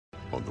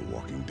on The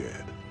Walking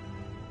Dead.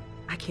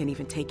 I can't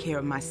even take care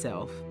of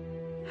myself.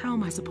 How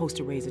am I supposed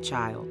to raise a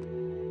child?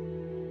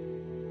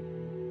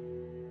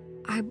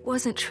 I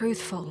wasn't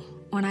truthful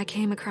when I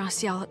came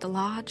across y'all at the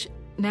lodge.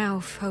 Now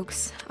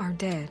folks are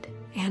dead,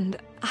 and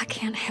I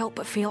can't help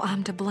but feel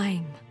I'm to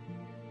blame.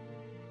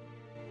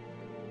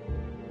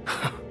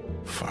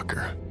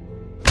 Fucker.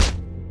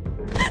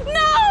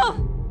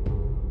 No!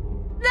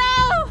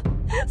 No!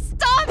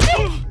 Stop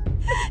me!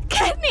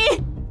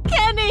 Kenny!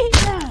 Kenny!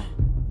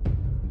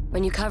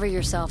 When you cover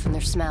yourself in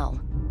their smell,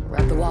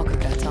 rub the walker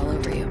guts all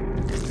over you.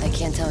 They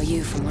can't tell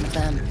you from one of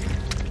them.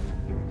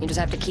 You just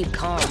have to keep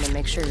calm and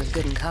make sure you're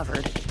good and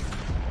covered.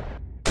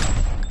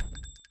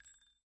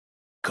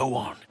 Go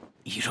on.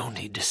 You don't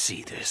need to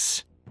see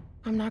this.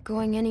 I'm not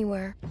going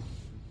anywhere.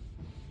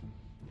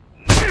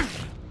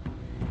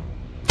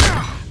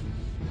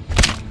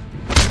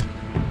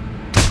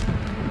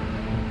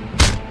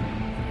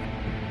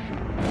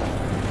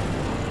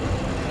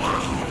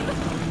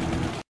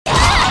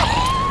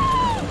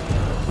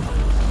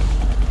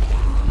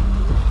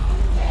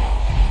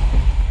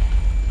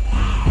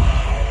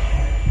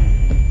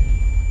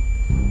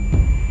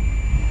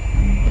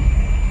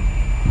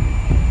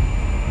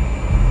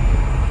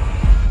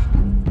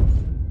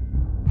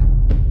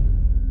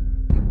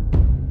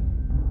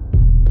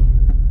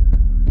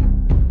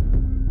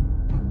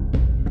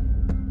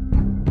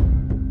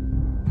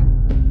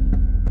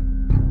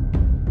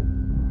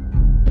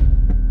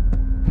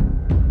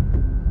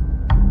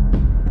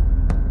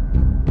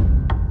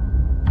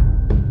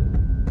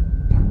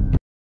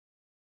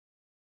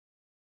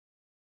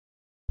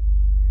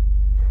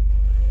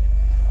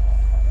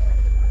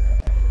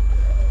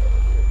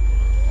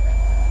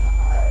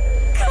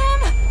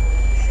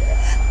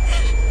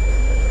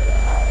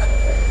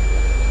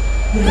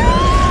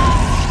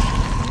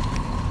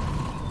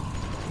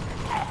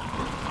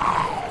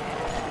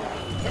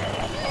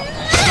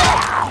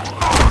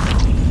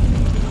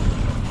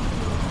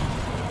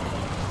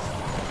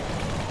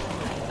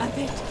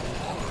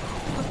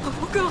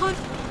 Oh, God!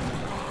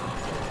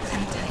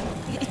 Clementine,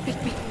 it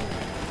bit me.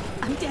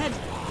 I'm dead.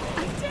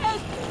 I'm dead!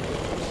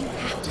 You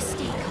have to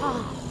stay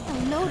calm.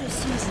 They'll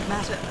notice you. Doesn't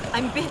matter.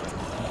 I'm bit.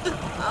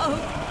 Oh,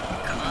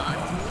 God.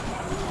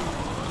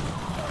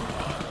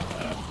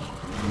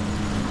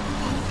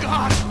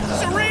 God!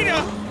 Serena!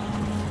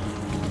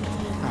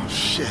 Oh,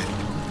 shit.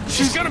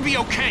 She's gonna be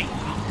okay.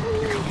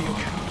 You're gonna be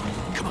okay.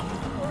 Come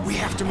on. We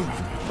have to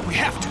move. We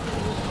have to.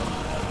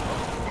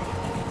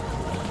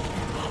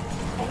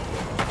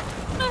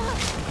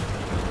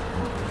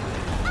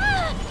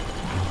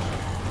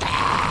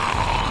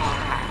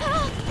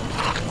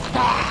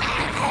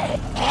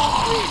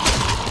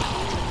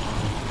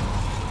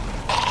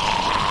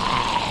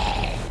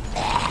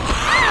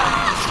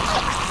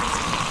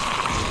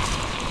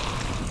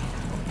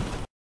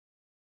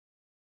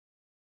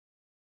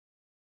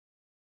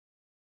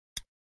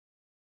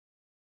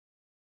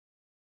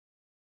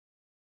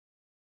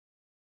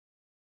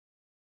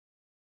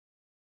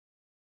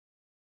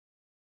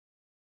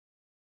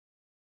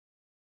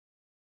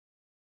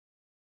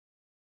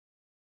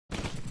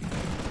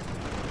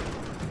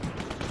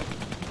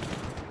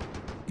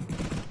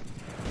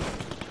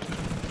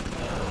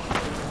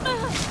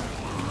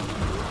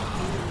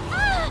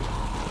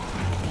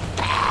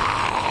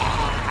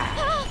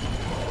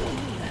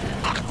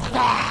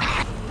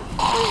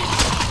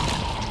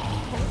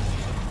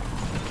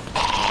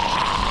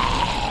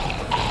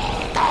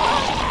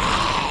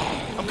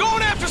 I'm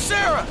going after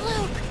Sarah!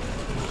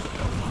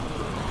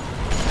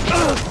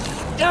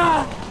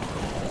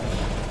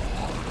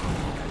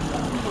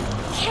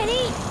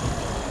 Kenny!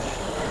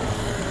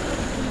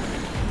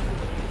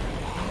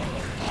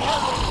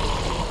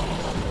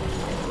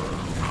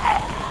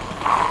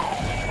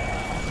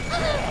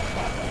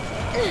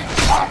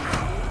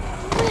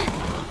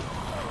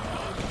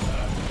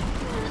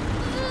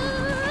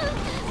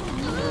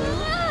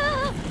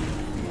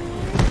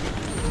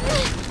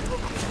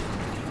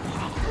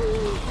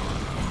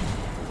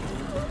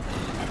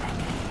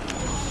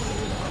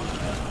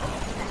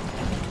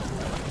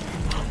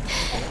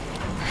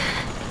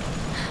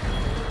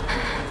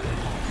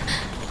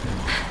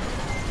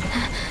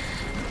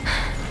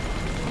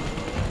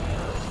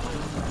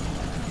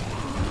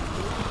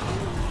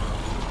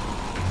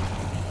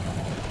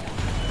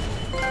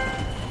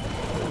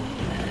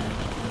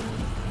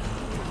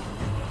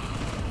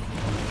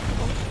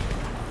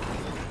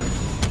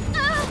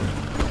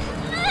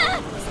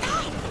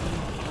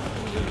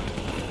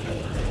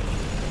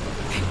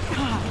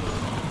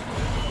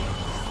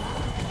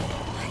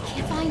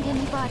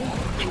 Anybody.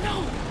 I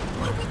know.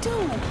 What do we do?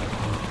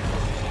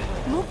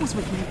 Luke was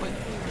with me, but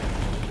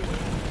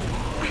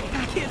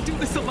I can't do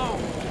this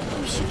alone.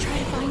 We should try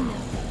to find them.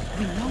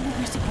 We know where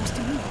we're supposed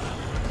to move.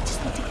 We just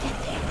need to get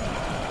there.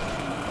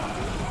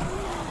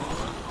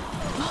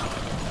 Look,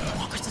 the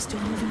walkers are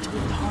still moving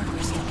toward the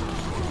hardware store.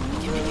 We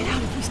can make it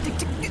out if we stick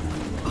together.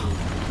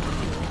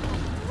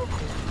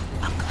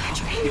 I'm glad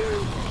you're here.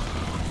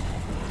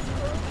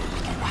 We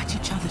can watch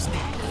each other's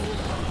back.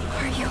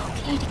 Are you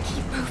okay to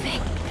keep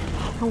moving?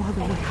 No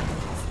other way out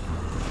of this.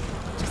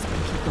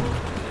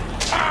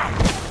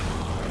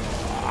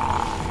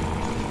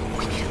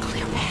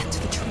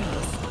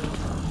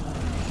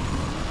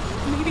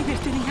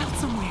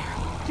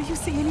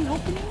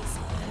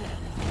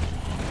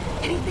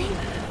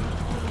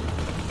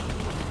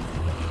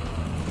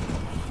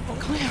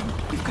 Clem,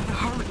 you've got to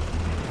hurry.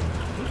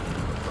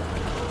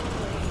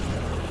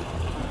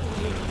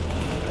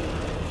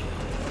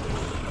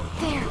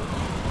 There.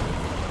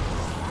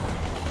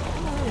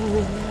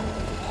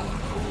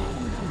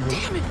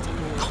 Damn it!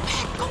 Go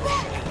back! Go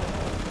back!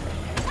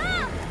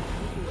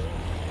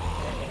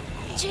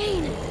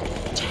 Jane!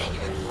 Jane,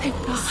 thank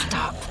God.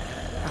 Stop.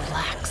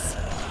 Relax.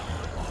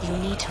 You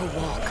need to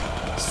walk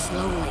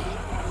slowly.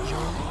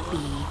 You'll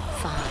be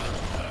fine.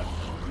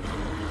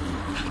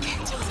 I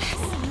can't do this.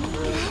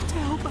 You have to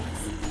help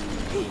us.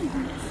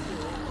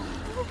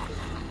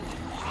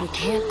 We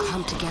can't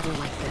clump together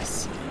like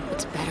this.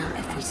 It's better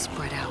if we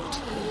spread out.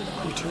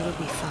 You two will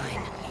be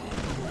fine.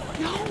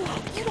 No,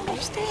 you don't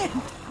understand.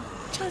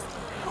 Just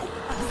help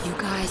us. You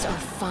guys are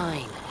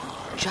fine.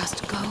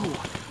 Just go.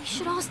 We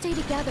should all stay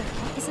together.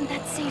 Isn't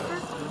that safer?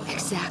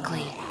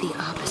 Exactly the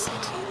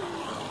opposite.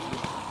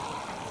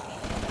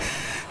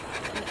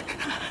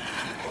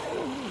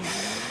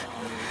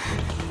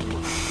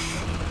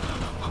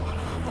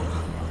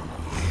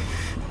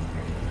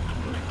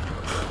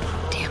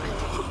 Damn it.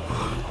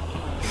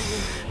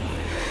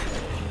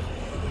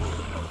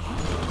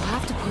 We'll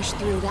have to push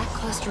through that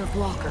cluster of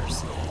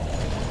walkers.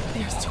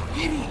 There's too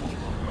many.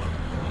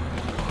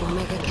 We'll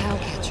make a cow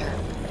catcher.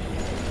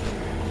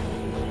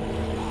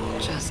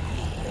 Just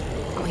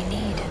all we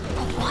need.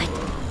 A what?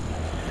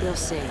 You'll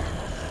see.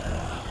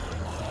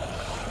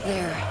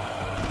 There.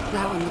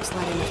 That one looks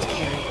light enough to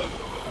carry.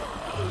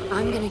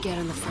 I'm gonna get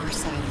on the far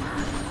side of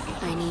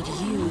her. I need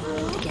you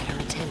to get her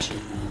attention.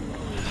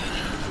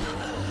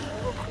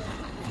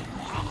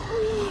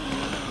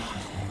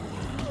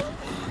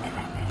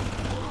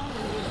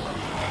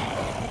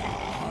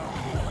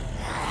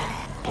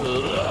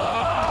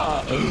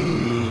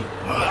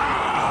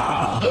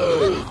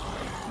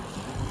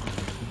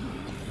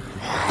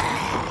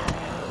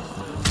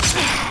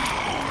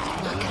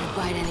 Not gonna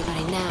bite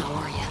anybody now,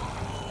 are you?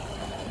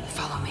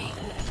 Follow me.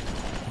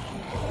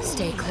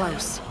 Stay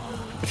close.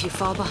 If you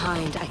fall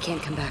behind, I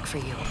can't come back for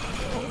you.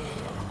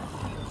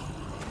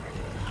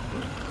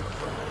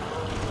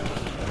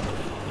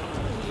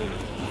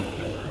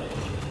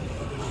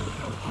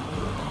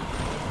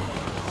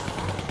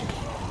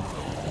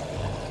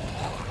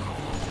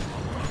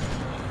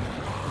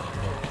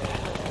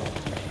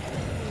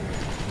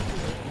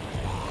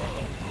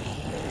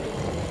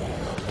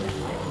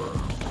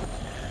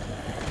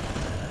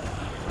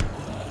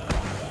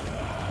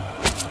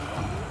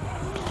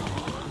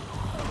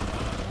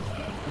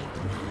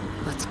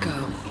 Let's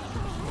go.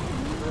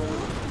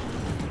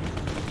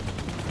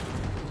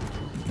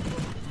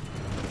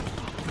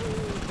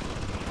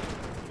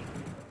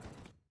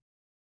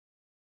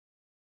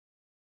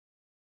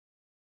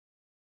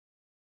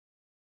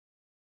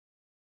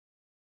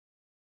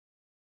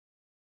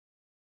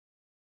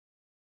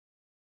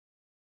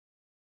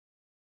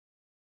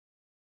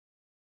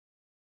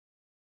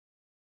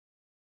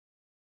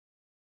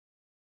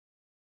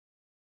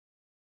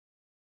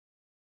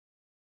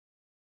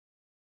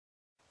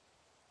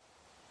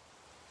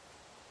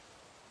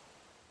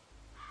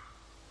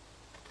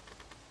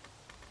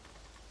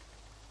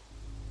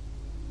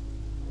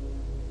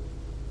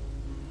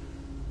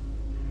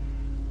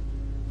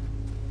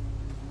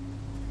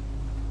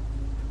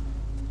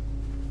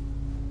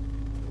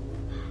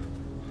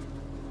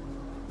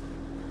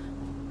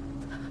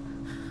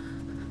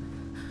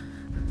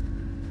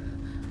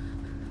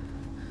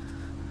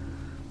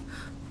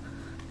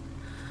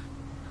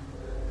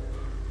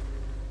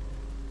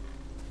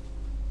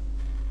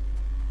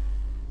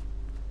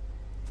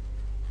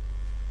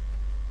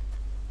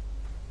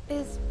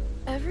 Is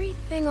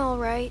everything all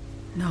right?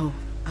 No,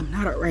 I'm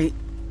not all right.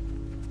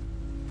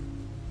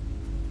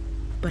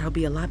 But I'll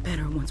be a lot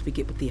better once we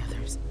get with the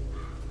others.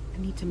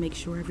 I need to make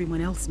sure everyone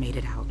else made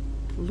it out.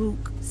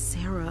 Luke,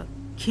 Sarah,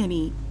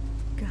 Kenny.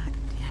 God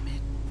damn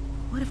it.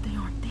 What if they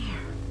aren't there?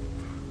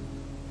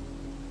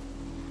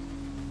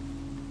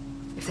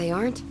 If they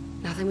aren't,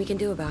 nothing we can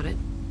do about it.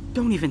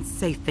 Don't even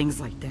say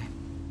things like that.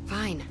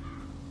 Fine.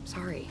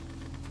 Sorry.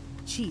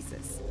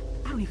 Jesus.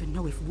 I don't even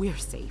know if we're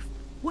safe.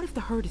 What if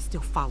the herd is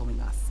still following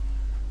us?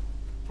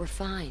 We're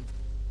fine.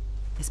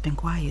 It's been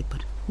quiet,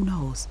 but who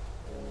knows?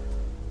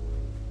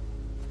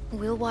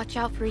 We'll watch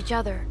out for each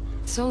other.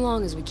 So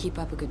long as we keep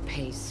up a good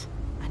pace.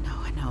 I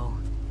know.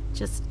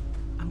 Just,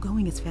 I'm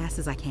going as fast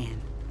as I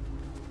can.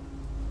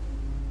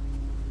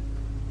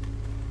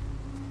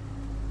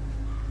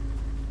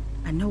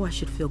 I know I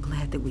should feel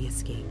glad that we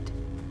escaped,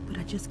 but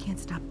I just can't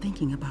stop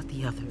thinking about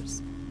the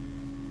others.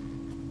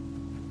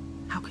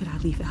 How could I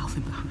leave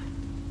Alvin behind?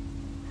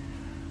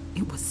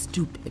 It was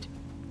stupid.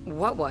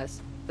 What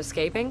was?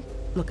 Escaping?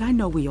 Look, I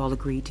know we all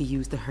agreed to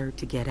use the herd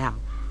to get out,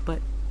 but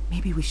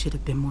maybe we should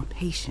have been more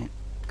patient.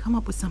 Come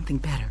up with something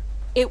better.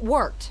 It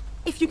worked.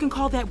 If you can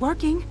call that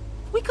working,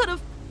 we could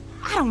have...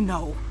 I don't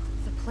know.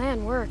 The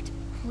plan worked.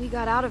 We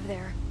got out of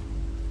there.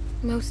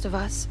 Most of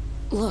us.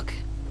 Look,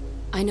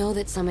 I know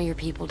that some of your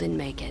people didn't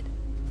make it,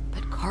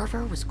 but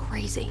Carver was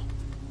crazy.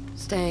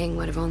 Staying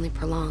would have only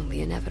prolonged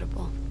the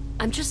inevitable.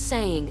 I'm just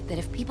saying that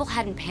if people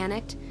hadn't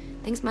panicked,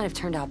 things might have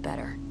turned out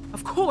better.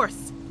 Of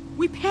course.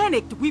 We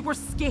panicked. We were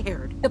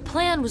scared. The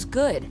plan was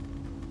good.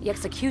 The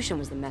execution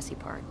was the messy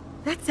part.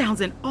 That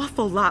sounds an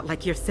awful lot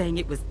like you're saying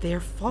it was their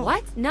fault.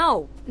 What?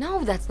 No,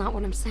 that's not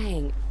what I'm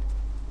saying.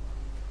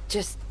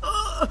 Just...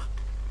 I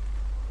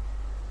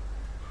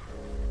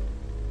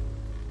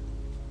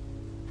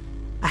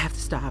have to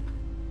stop.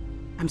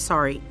 I'm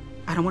sorry.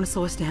 I don't want to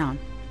slow us down.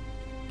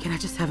 Can I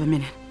just have a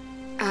minute?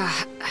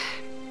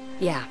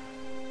 Yeah.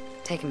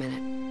 Take a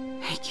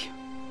minute. Thank you.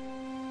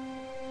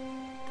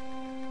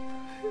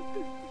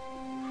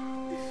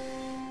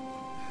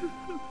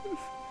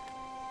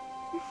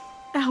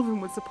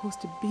 Alvin was supposed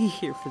to be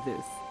here for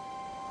this.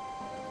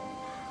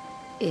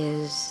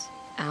 Is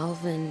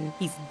Alvin...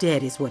 He's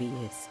dead is what he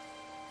is.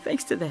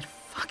 Thanks to that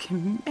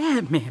fucking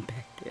madman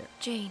back there.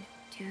 Jane,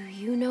 do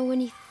you know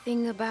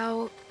anything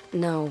about...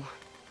 No,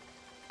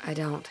 I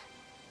don't.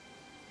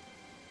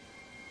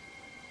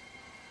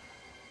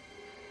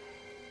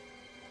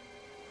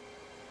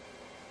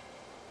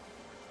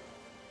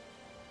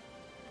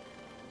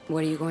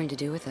 What are you going to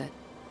do with it?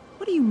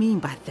 What do you mean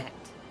by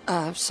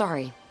that?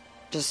 Sorry.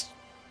 Just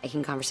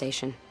making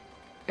conversation.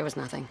 It was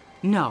nothing.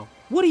 No.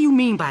 What do you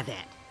mean by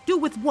that? Do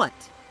with what?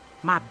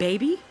 My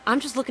baby? I'm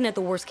just looking at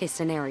the worst case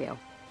scenario.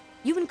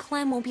 You and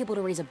Clem won't be able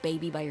to raise a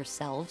baby by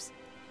yourselves.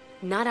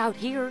 Not out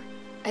here.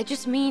 I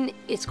just mean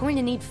it's going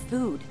to need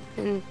food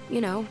and,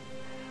 you know,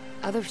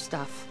 other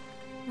stuff.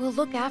 We'll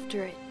look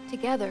after it,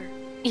 together.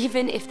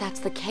 Even if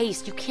that's the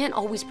case, you can't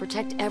always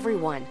protect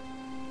everyone.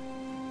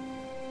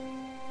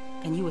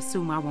 And you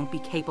assume I won't be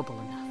capable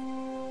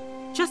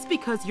enough. Just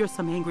because you're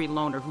some angry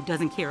loner who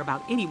doesn't care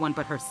about anyone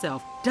but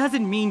herself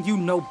doesn't mean you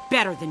know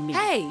better than me.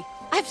 Hey,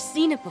 I've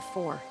seen it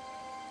before.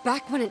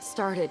 Back when it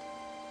started,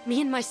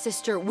 me and my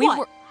sister, we What?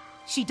 were...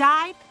 She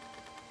died?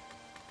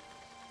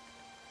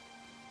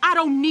 I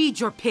don't need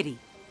your pity.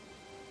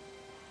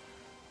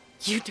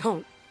 You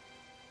don't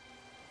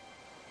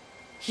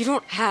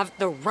have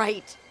the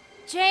right.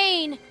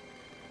 Jane!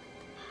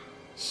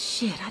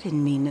 Shit, I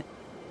didn't mean it.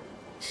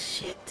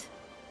 Shit.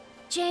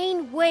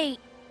 Jane, wait.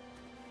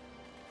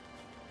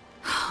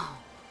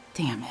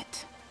 Damn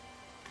it.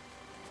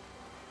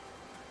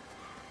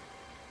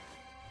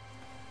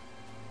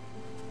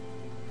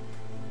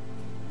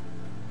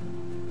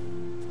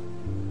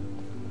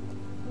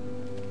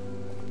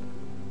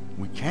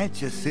 We can't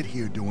just sit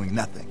here doing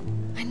nothing.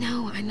 I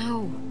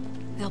know.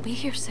 They'll be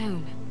here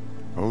soon.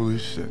 Holy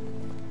shit.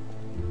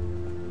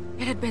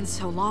 It had been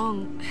so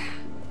long,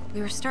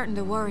 we were starting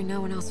to worry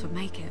no one else would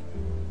make it.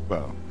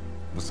 Well,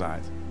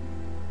 besides.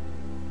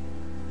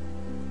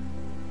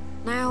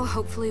 Now,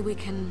 hopefully we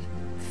can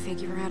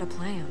figure out a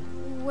plan.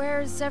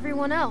 Where's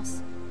everyone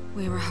else?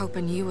 We were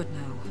hoping you would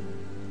know.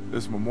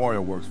 This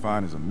memorial works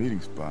fine as a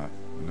meeting spot.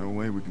 No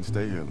way we can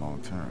stay here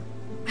long term.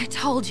 I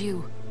told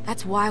you.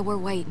 That's why we're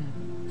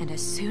waiting. And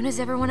as soon as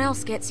everyone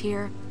else gets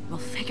here, we'll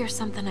figure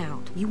something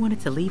out. You wanted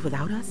to leave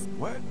without us?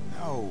 What?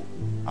 No.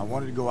 I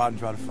wanted to go out and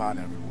try to find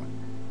everyone.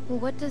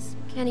 What does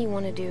Kenny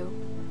want to do?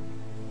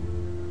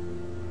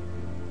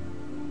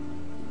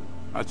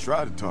 I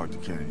tried to talk to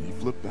Kenny. He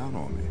flipped out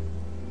on me.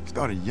 He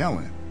started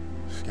yelling.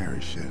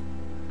 Scary shit.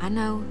 I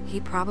know,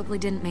 he probably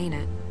didn't mean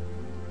it,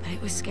 but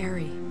it was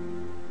scary.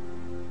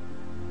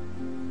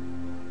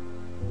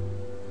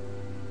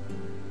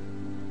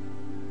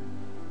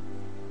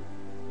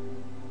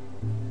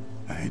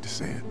 I hate to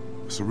say it,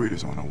 but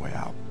Sarita's on her way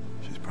out.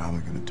 She's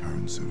probably gonna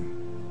turn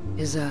soon.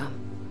 Is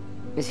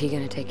he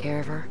gonna take care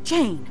of her?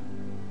 Jane!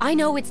 I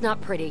know it's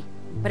not pretty,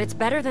 but it's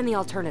better than the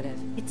alternative.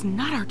 It's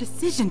not our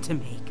decision to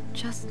make.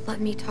 Just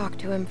let me talk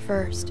to him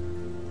first.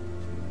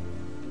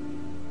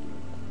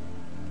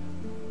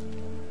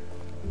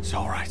 It's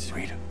all right,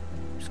 Sarita.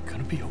 It's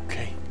gonna be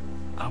okay.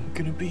 I'm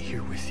gonna be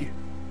here with you.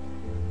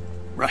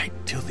 Right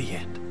till the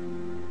end.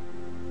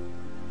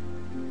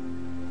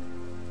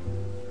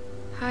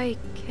 Hi,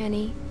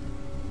 Kenny.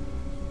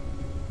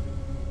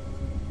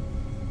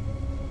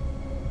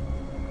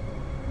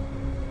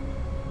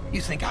 You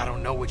think I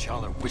don't know what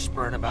y'all are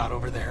whispering about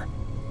over there?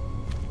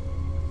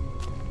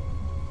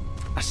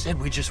 I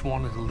said we just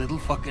wanted a little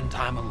fucking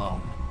time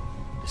alone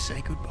to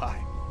say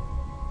goodbye.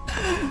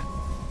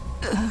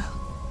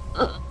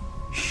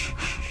 Shh,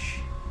 shh, shh.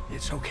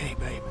 It's okay,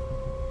 babe.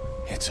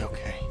 It's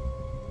okay.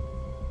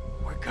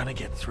 We're gonna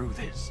get through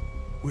this.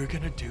 We're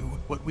gonna do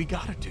what we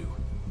gotta do.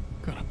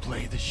 Gonna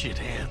play the shit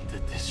hand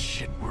that this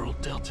shit world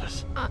dealt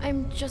us.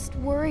 I'm just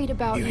worried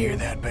about you. You hear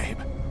that, babe?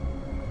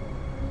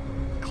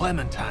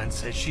 Clementine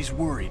says she's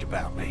worried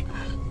about me.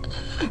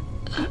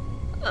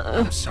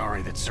 I'm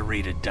sorry that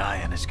Sarita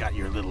dying has got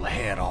your little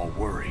head all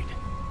worried.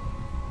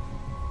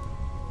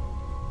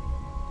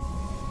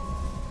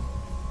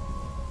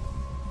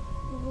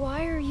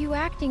 Why are you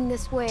acting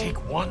this way?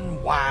 Take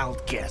one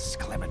wild guess,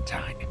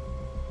 Clementine.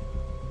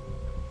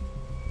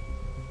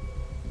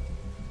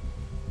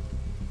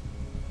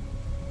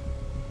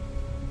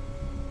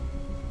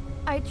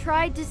 I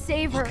tried to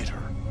save her. Look at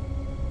her.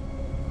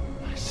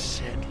 I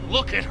said,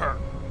 look at her.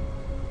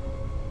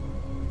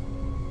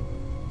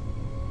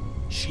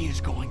 She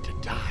is going to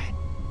die.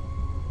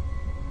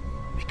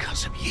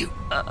 Because of you.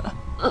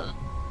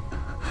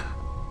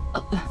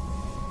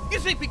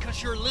 think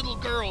because you're a little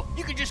girl,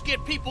 you can just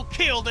get people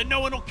killed and no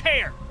one will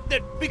care?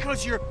 That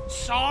because you're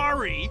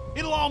sorry,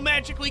 it'll all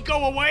magically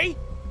go away?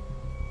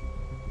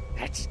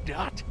 That's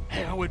not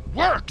how it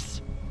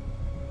works!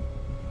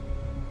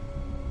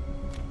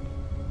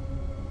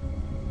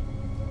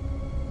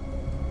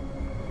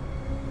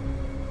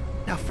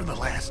 Now for the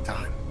last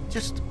time,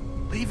 just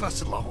leave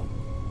us alone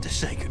to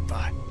say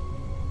goodbye.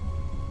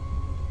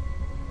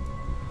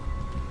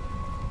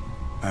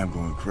 I'm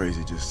going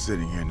crazy just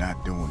sitting here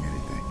not doing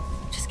anything.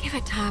 Just give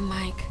it time,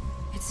 Mike.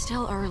 It's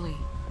still early.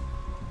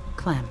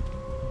 Clem,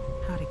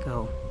 how'd it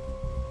go?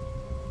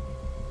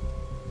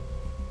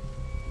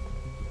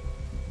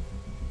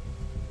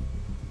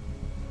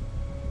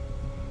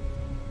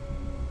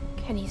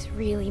 Kenny's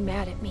really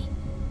mad at me.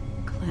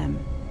 Clem,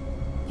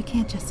 you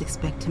can't just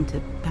expect him to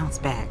bounce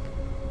back.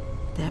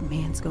 That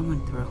man's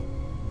going through.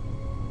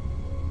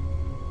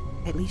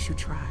 At least you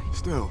tried.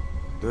 Still,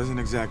 doesn't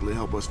exactly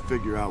help us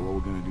figure out what we're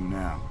gonna do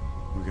now.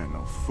 We got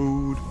no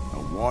food,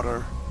 no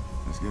water,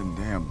 it's getting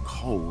damn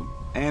cold,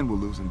 and we're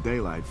losing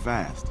daylight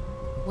fast.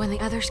 When the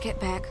others get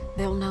back,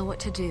 they'll know what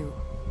to do.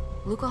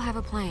 Luke will have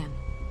a plan.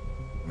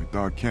 We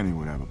thought Kenny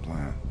would have a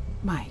plan.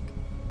 Mike,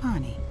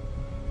 Bonnie.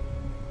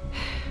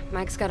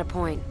 Mike's got a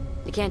point.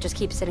 You can't just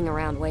keep sitting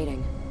around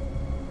waiting.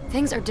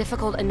 Things are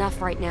difficult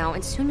enough right now,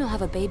 and soon you'll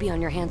have a baby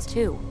on your hands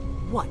too.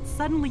 What,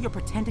 suddenly you're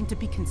pretending to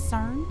be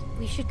concerned?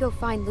 We should go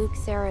find Luke,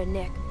 Sarah, and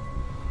Nick.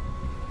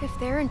 If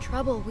they're in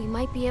trouble, we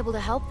might be able to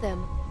help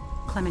them.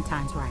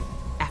 Clementine's right.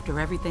 After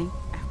everything,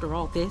 after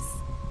all this,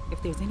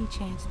 if there's any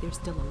chance they're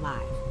still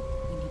alive,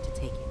 we need to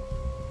take it.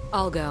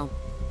 I'll go.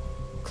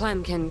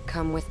 Clem can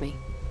come with me.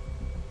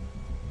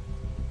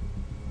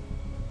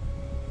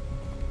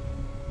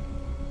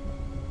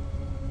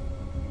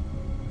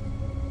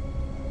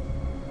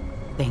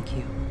 Thank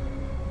you.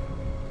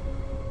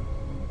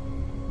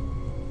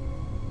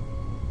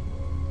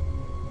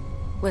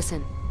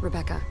 Listen,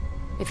 Rebecca,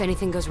 if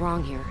anything goes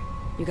wrong here,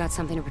 you got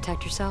something to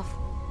protect yourself?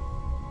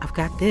 I've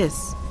got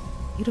this.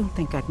 You don't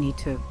think I'd need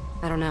to...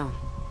 I don't know,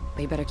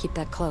 but you better keep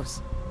that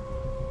close.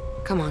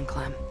 Come on,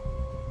 Clem.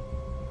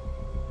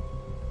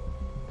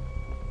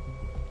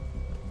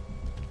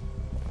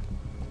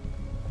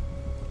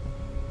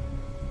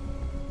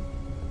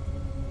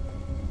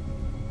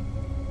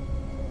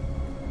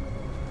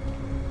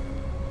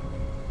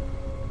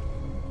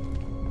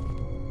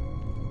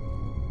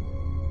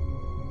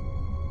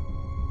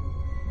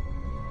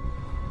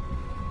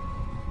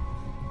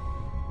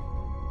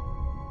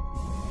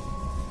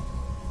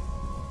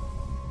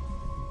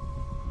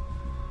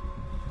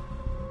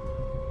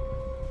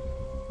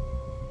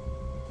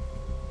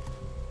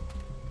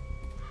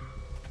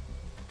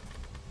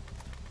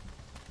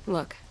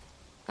 Look,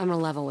 I'm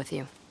gonna level with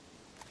you.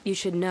 You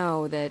should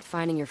know that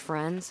finding your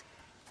friends,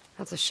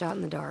 that's a shot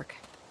in the dark.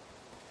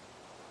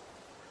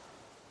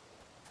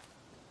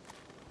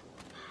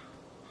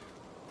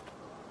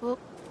 Well,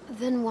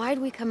 then why'd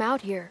we come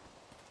out here?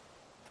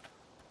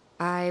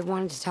 I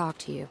wanted to talk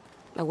to you,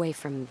 away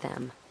from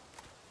them.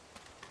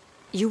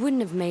 You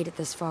wouldn't have made it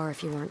this far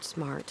if you weren't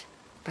smart,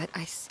 but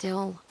I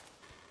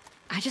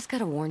just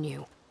gotta warn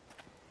you.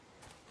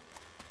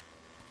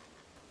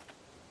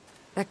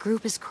 That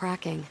group is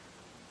cracking.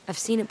 I've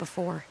seen it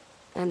before.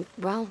 And,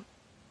 well,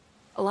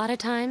 a lot of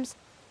times,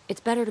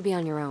 it's better to be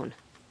on your own.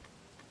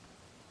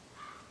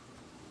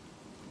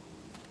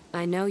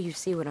 I know you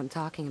see what I'm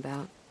talking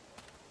about.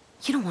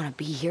 You don't want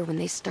to be here when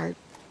they start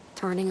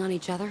turning on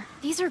each other.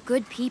 These are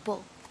good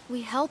people.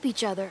 We help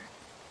each other.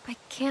 I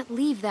can't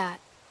leave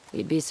that.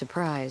 You'd be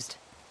surprised.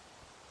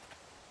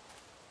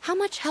 How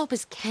much help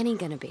is Kenny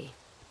gonna be?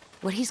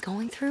 What he's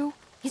going through?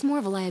 He's more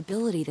of a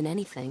liability than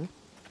anything.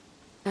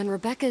 And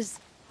Rebecca's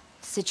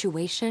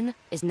situation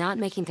is not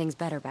making things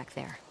better back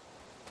there.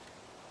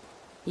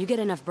 You get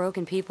enough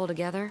broken people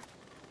together,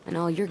 and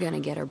all you're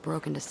gonna get are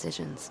broken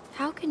decisions.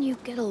 How can you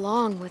get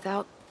along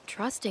without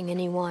trusting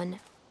anyone?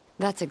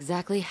 That's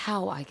exactly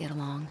how I get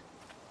along.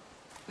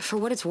 For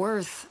what it's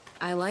worth,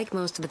 I like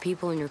most of the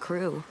people in your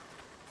crew.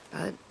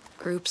 But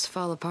groups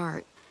fall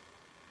apart.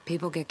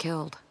 People get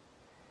killed.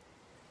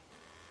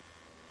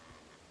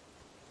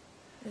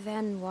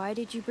 Then why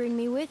did you bring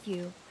me with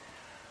you?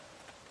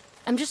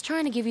 I'm just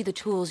trying to give you the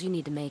tools you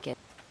need to make it.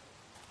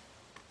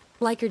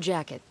 Like your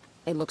jacket.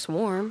 It looks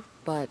warm,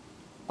 but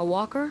a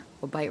walker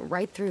will bite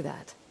right through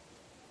that.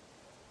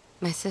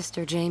 My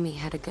sister Jamie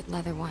had a good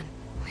leather one.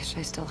 Wish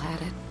I still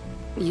had it.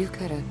 You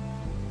could've.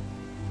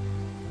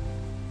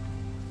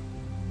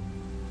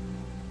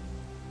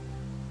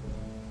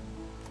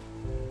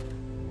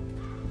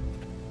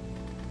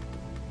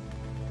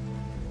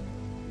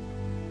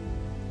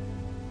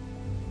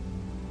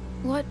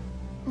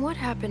 What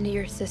happened to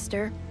your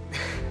sister?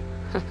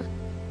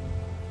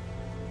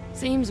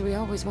 Seems we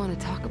always want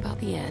to talk about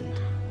the end,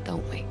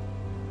 don't we?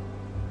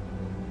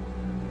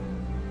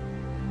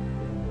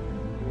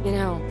 You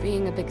know,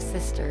 being a big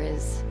sister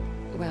is,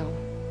 well,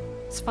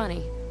 it's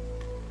funny.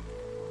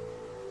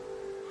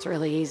 It's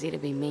really easy to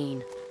be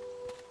mean.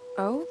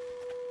 Oh?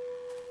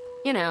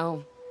 You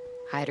know,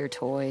 hide her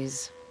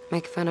toys,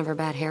 make fun of her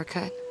bad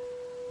haircut,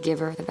 give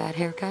her the bad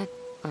haircut.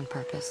 on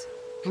purpose.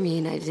 I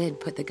mean, I did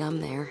put the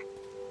gum there.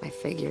 I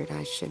figured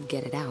I should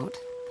get it out.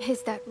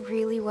 Is that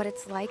really what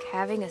it's like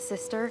having a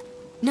sister?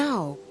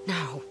 No,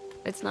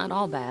 it's not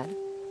all bad,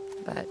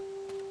 but...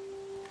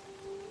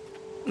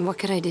 what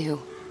could I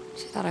do?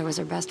 She thought I was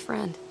her best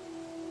friend.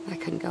 I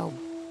couldn't go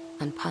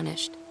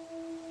unpunished.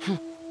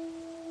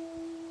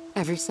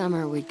 Every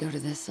summer we'd go to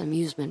this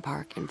amusement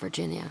park in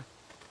Virginia.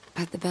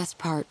 But the best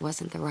part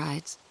wasn't the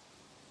rides.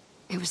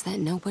 It was that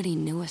nobody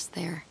knew us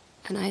there,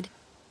 and I'd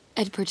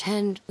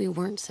pretend we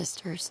weren't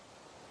sisters.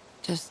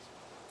 Just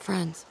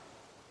friends.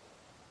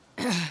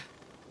 All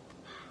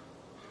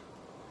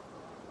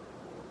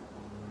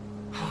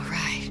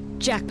right,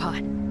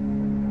 jackpot.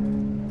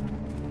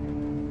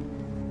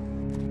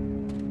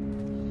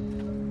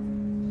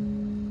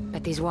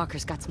 Bet these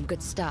walkers got some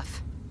good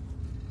stuff.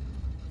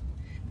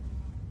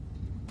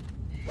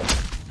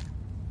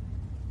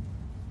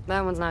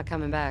 That one's not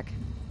coming back.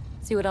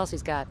 See what else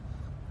he's got.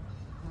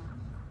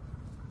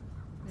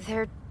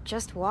 They're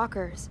just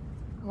walkers.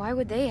 Why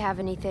would they have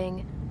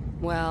anything?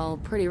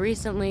 Well, pretty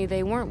recently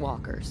they weren't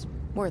walkers,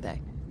 were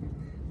they?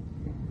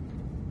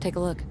 Take a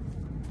look.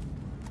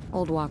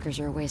 Old walkers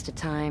are a waste of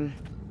time.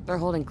 They're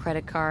holding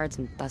credit cards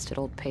and busted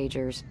old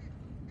pagers.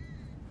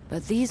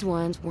 But these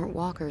ones weren't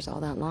walkers all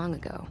that long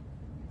ago.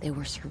 They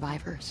were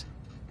survivors.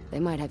 They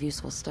might have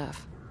useful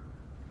stuff.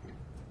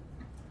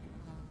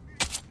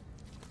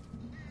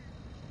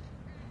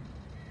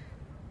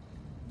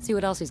 See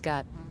what else he's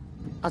got.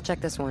 I'll check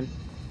this one.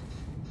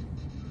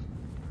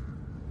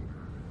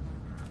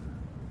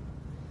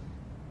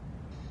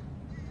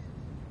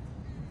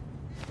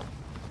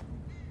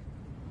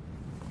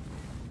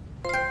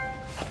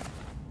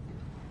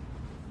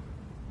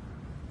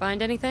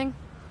 Find anything?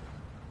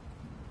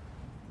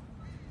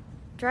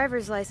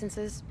 Driver's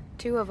licenses.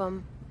 2 of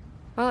them.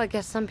 Well, I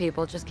guess some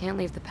people just can't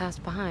leave the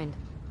past behind.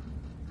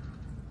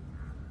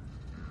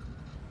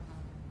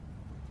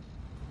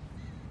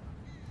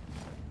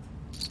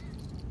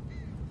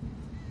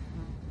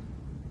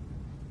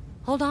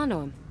 Hold on to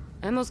him.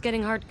 Ammo's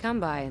getting hard to come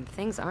by, and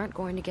things aren't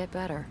going to get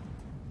better.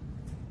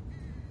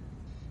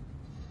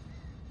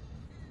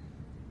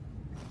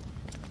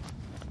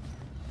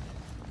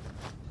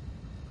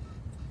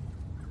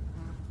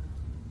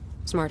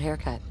 Smart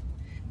haircut.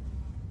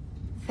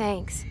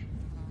 Thanks.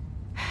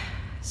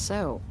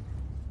 So,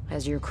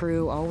 has your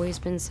crew always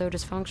been so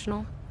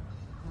dysfunctional?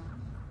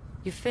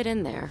 You fit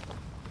in there,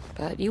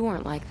 but you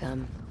weren't like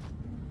them.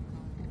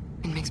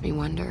 It makes me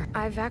wonder.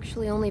 I've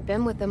actually only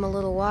been with them a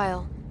little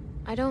while.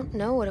 I don't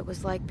know what it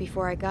was like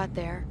before I got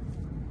there.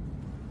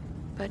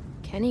 But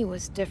Kenny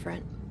was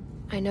different.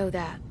 I know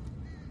that.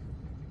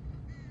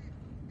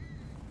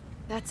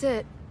 That's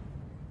it.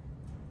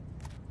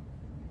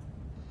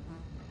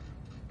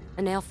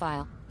 A nail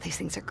file. These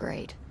things are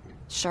great.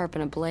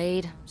 Sharpen a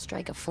blade,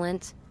 strike a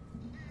flint.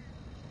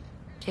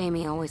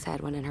 Jamie always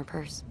had one in her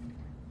purse.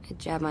 It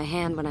jabbed my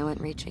hand when I went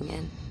reaching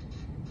in.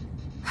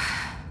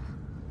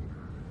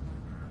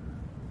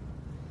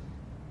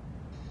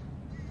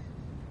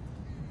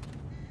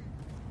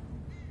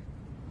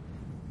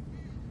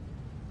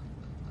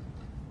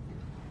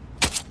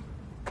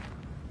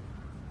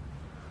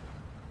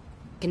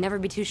 Can never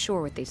be too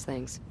sure with these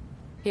things.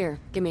 Here,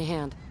 give me a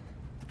hand.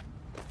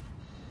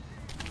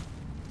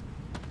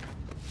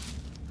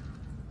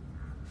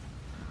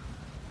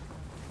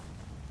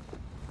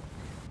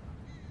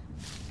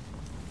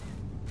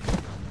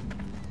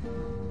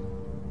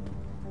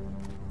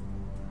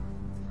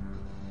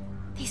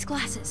 These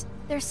glasses,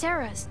 they're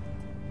Sarah's.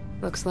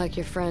 Looks like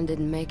your friend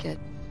didn't make it.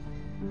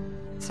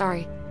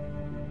 Sorry.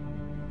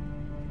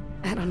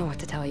 I don't know what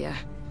to tell you.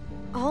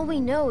 All we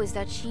know is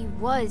that she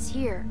was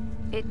here.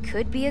 It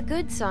could be a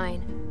good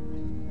sign.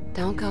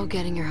 Don't go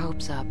getting your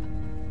hopes up.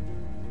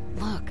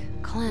 Look,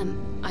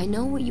 Clem, I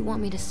know what you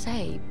want me to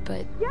say,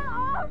 but... Get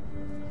off!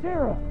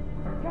 Sarah!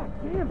 God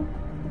damn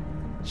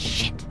it!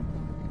 Shit!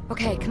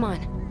 Okay, come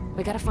on.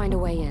 We gotta find a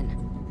way in.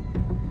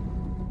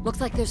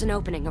 Looks like there's an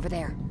opening over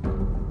there.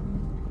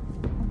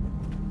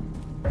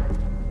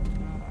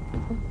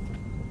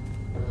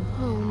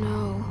 Oh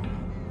no.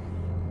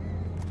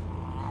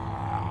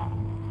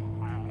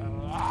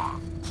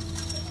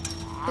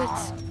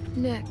 It's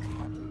Nick.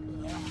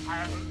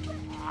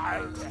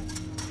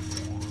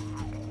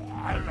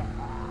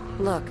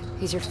 Look,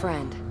 he's your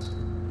friend.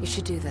 You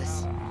should do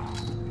this.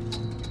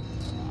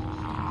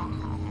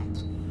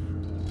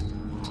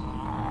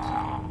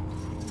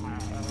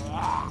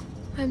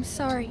 I'm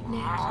sorry,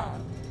 Nick.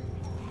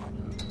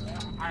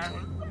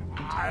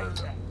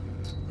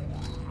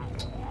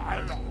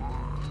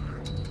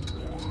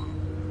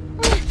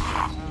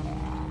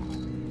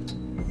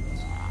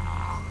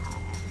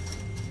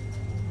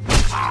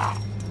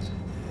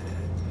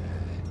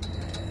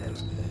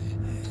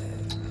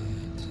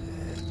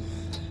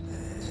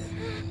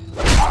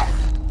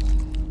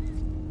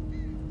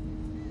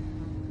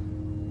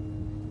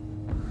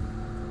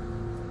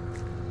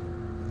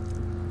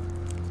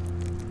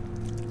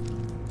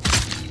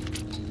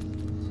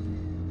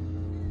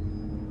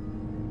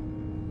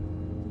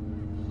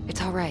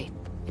 It's all right.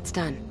 It's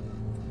done.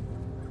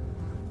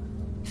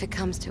 If it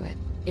comes to it,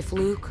 if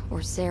Luke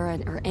or Sarah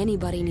or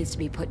anybody needs to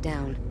be put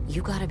down,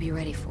 you gotta be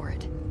ready for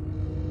it.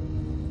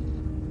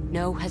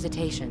 No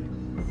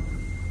hesitation.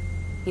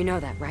 You know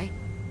that, right?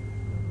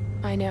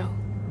 I know.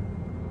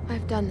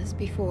 I've done this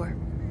before.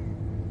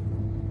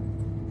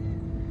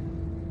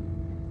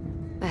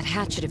 That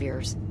hatchet of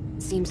yours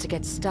seems to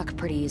get stuck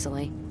pretty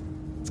easily.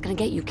 It's gonna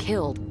get you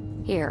killed.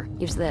 Here,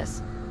 use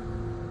this.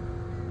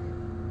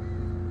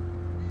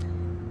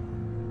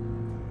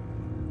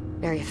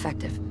 Very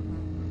effective.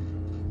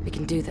 We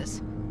can do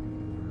this.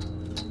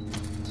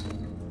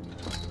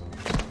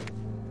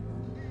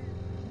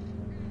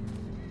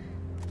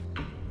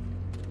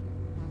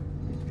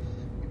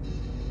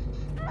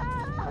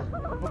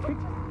 Okay,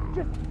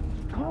 just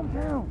calm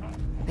down.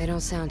 They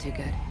don't sound too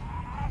good.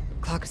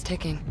 Clock is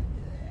ticking.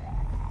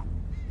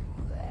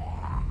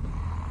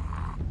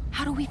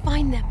 How do we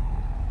find them?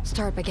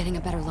 Start by getting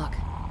a better look.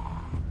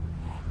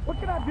 What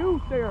can I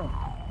do, Sarah?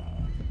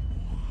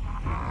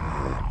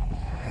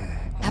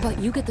 How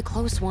about you get the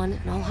close one,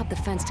 and I'll hop the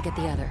fence to get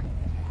the other.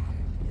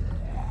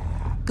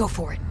 Go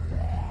for it.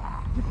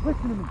 Just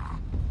listen to me.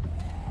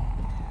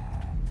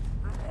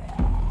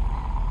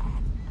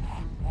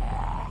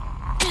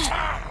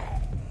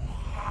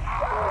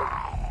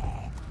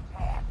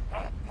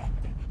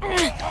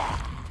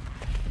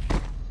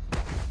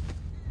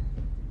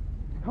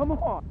 Come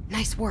on.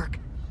 Nice work.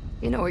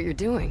 You know what you're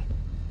doing.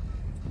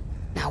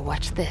 Now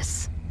watch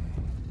this.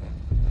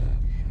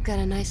 Got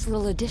a nice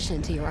little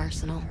addition to your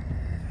arsenal.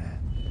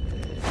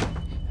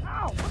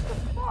 Ow, what the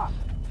fuck?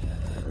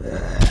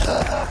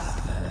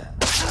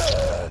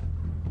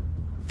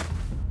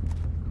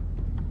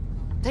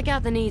 Take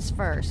out the knees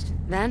first.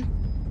 Then,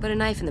 put a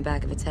knife in the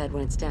back of its head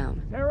when it's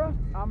down. Sarah,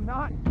 I'm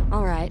not.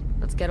 All right,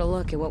 let's get a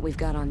look at what we've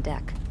got on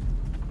deck.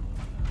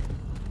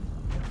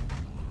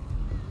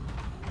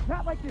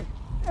 Not like this.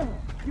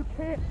 You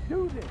can't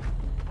do this.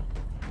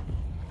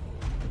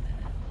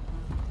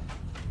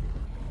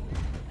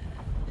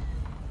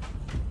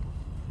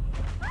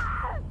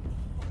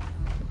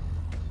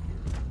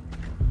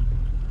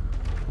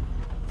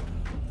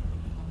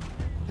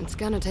 It's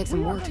gonna take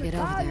some work to get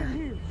over there.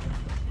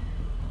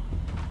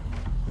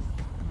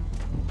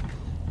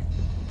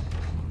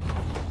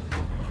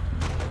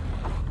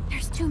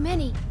 There's too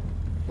many.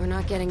 We're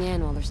not getting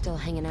in while they're still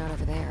hanging out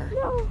over there.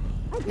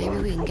 Maybe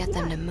we can get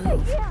them to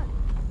move.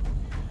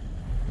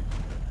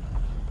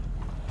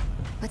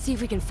 Let's see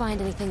if we can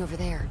find anything over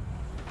there.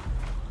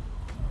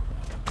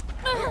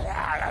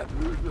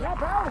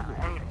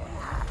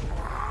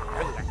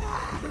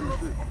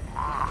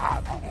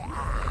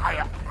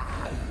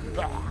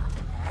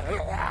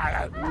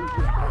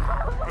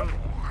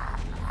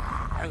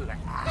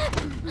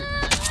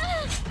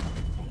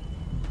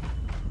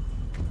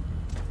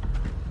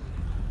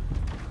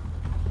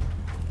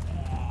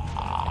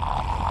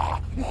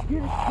 Just get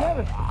it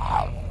together.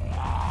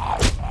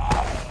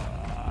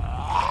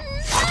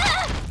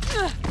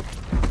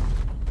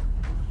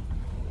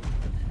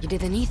 You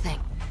did the knee thing.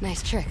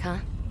 Nice trick, huh?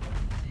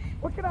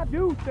 What can I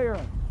do,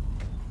 Sarah?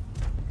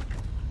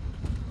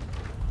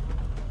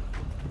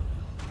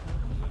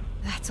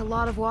 That's a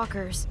lot of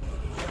walkers.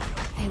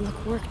 They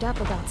look worked up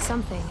about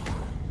something.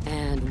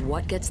 And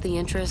what gets the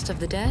interest of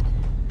the dead?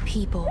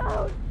 People.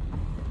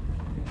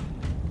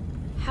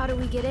 How do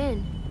we get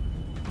in?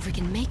 If we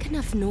can make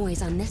enough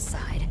noise on this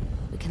side,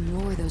 we can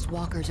lure those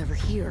walkers over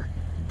here.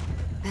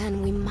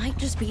 Then we might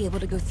just be able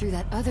to go through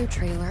that other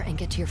trailer and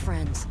get to your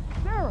friends.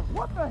 Sarah,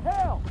 what the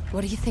hell?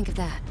 What do you think of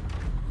that?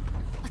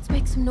 Let's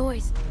make some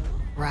noise.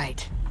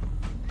 Right.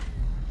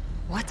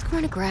 What's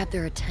going to grab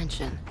their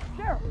attention?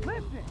 Sarah,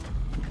 listen.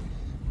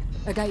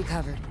 I got you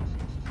covered.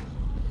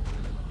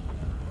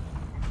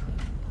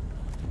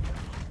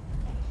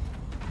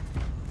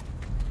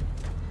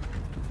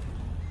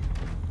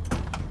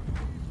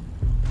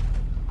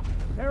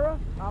 Sarah,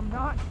 I'm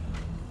not.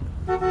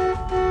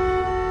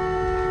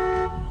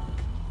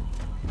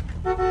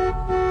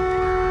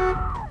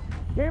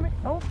 Damn it,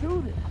 don't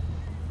do this.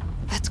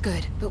 That's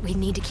good, but we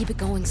need to keep it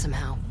going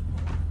somehow.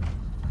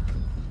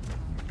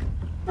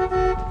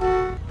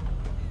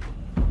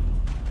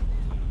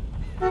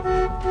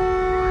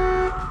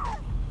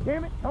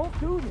 Damn it, don't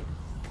do this.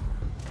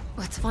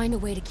 Let's find a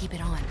way to keep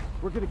it on.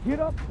 We're gonna get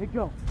up and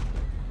go.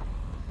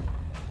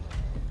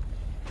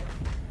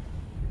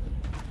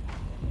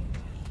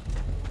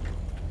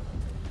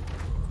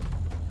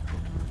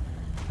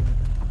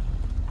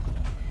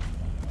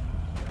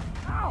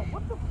 Ow,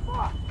 what the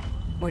fuck?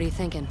 What are you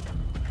thinking?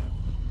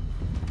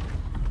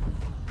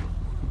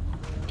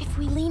 If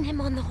we lean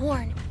him on the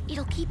horn,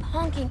 it'll keep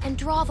honking and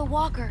draw the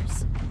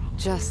walkers.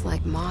 Just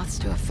like moths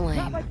to a flame.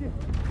 Not like this.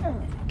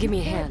 Give me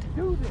a hand.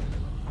 Do this.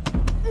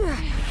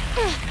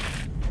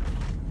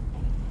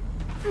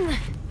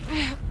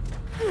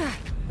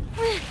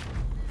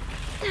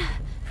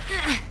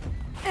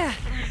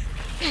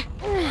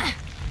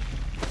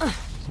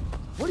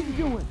 What are you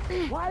doing?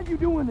 Why are you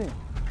doing this?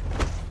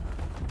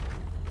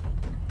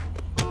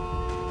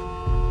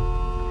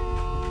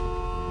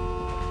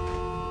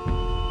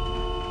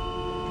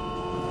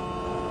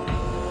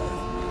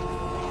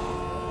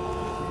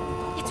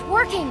 It's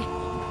working!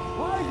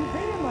 Why is it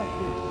being like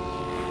this?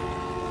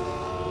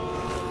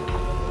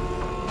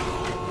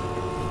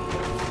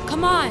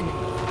 Come on!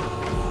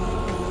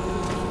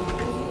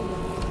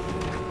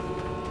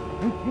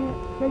 We can't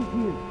stay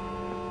here.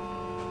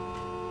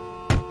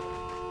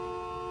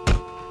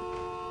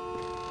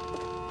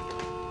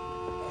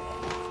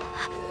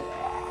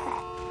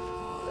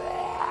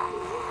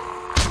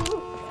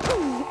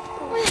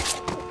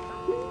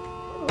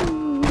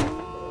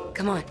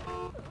 Come on.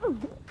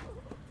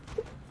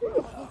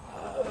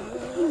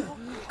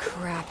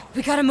 Crap.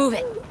 We gotta move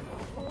it.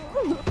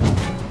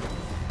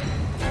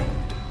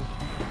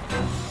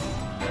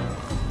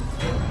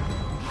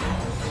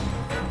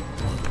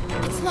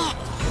 It's locked.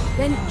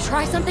 Then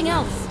try something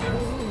else.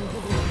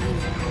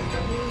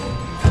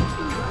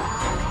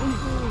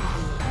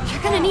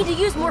 You're gonna need to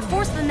use more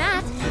force than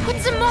that. Put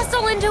some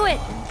muscle into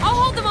it. I'll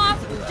hold them off.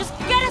 Just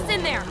get us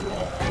in there.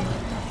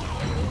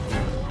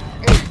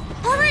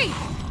 Hurry!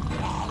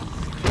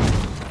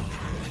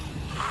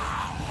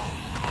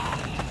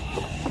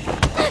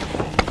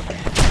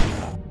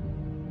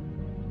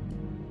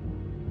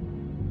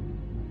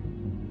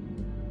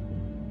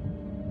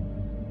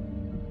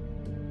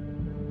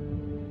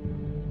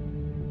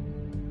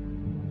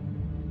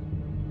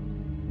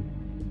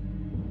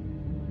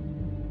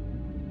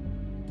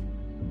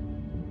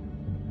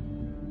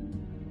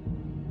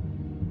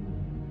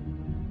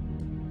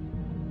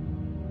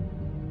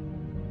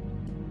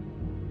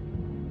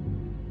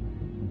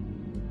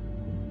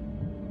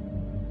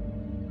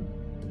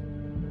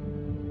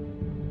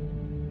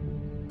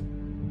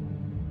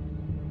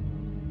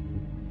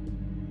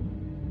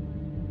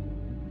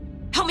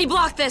 Help me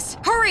block this!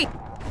 Hurry!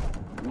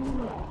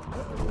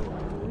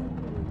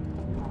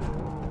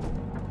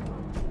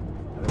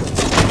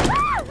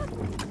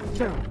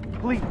 Sarah,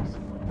 please.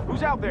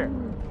 Who's out there?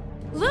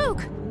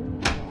 Luke!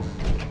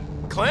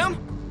 Clem?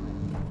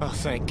 Oh,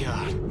 thank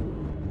God.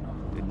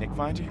 Did Nick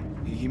find you?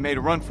 He made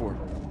a run for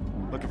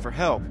it. Looking for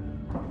help.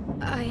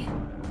 I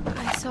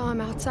saw him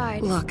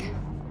outside. Look,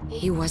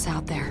 he was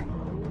out there,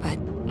 but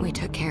we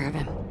took care of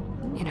him.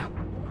 You know.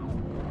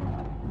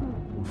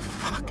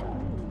 Fuck.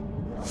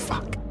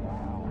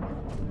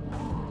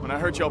 When I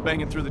heard y'all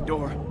banging through the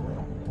door,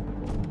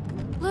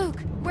 Luke,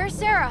 where's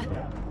Sarah?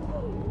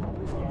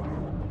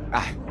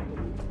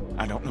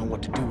 I don't know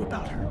what to do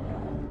about her.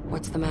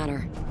 What's the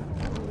matter?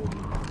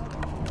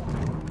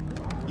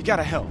 You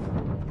gotta help.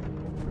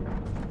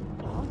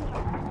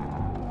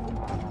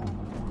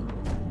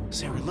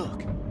 Sarah,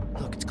 look.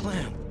 Look, it's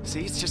Clem.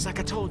 See, it's just like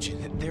I told you.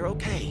 They're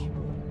okay.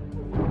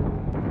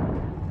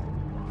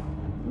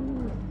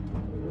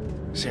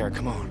 Sarah,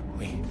 come on.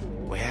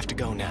 We have to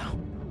go now.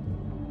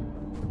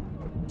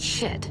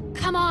 Shit.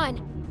 Come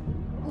on!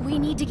 We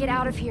need to get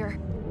out of here.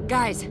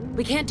 Guys,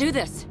 we can't do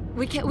this.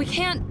 We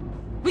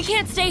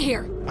can't stay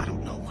here. I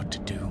don't know what to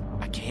do.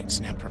 I can't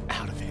snap her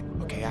out of it.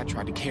 Okay, I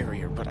tried to carry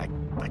her, but I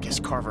guess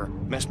Carver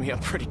messed me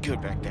up pretty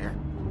good back there.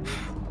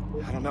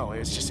 I don't know, it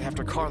was just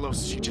after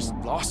Carlos, she just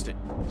lost it.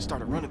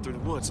 Started running through the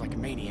woods like a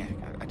maniac.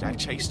 I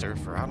chased her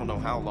for I don't know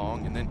how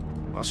long, and then,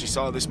 well, she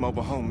saw this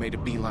mobile home, made a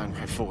beeline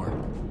right for her.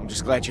 I'm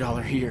just glad y'all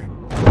are here.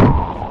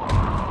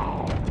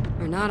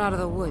 We're not out of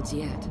the woods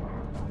yet.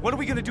 What are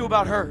we gonna do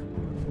about her?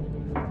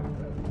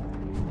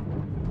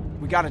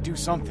 We gotta do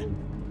something.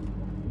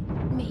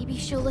 Maybe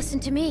she'll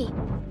listen to me.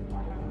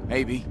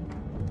 Maybe.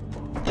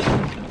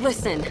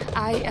 Listen,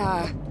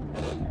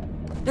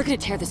 they're gonna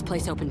tear this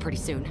place open pretty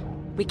soon.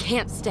 We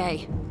can't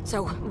stay.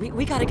 So,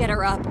 we gotta get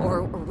her up,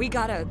 or we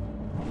gotta...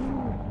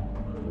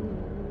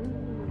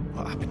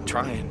 Well, I've been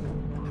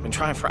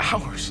trying for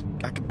hours.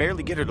 I could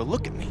barely get her to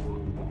look at me.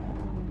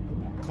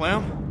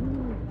 Clem?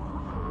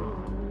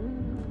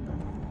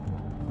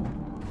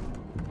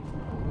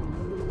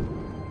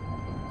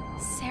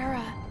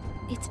 Sarah,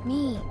 it's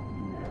me.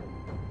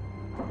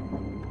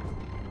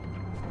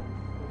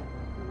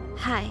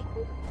 Hi.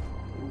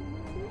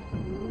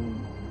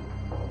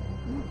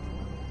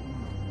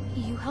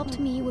 You helped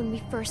me when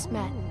we first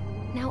met.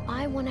 Now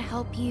I want to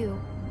help you.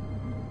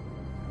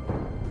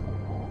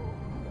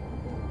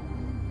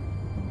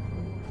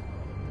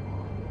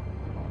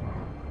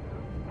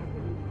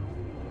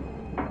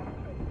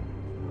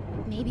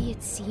 Maybe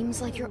it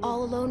seems like you're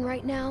all alone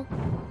right now,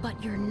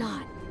 but you're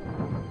not.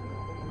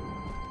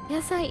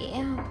 Yes, I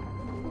am.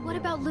 What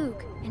about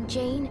Luke and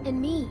Jane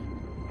and me?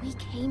 We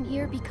came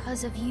here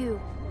because of you.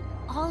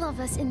 All of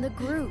us in the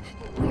group.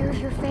 We're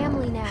your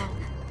family now.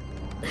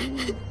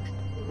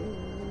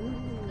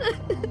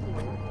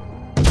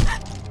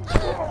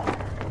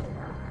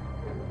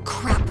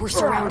 Crap, we're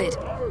surrounded.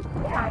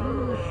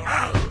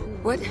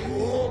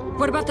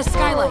 What about the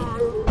skylight?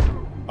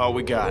 All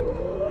we got.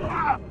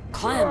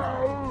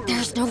 Clem,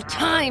 there's no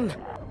time.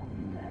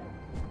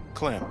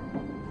 Clem.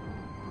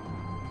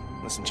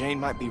 Listen, Jane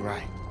might be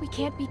right. We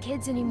can't be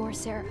kids anymore,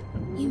 Sarah.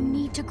 You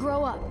need to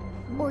grow up,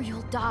 or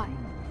you'll die.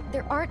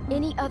 There aren't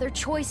any other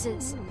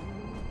choices.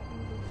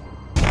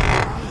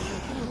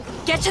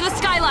 Get to the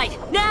skylight,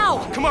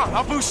 now! Come on,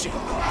 I'll boost you.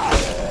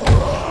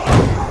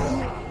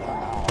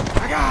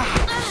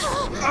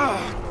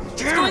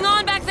 What's going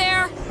on back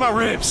there? My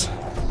ribs.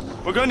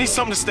 We're gonna need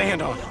something to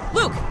stand on.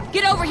 Luke,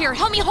 get over here.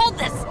 Help me hold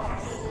this.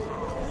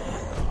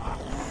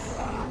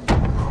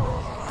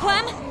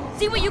 Clem,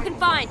 see what you can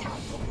find.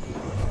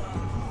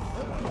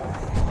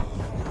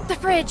 The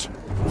fridge.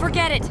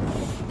 Forget it.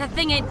 That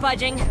thing ain't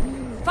budging.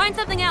 Find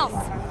something else.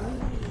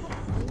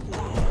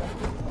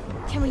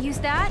 Can we use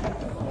that?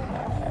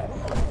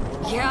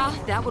 Yeah,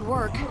 that would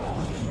work.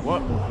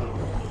 What?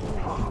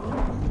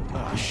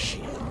 Oh,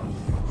 shit.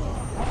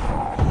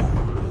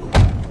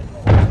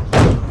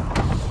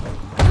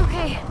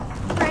 Okay,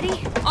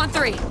 ready? On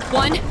 3.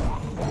 1,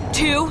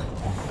 2,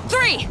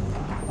 3!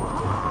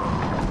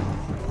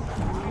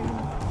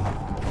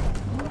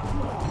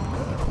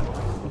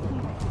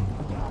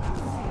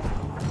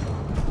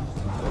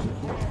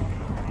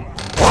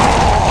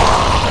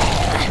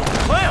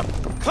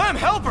 Clem,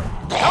 help her!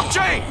 Help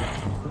Jane!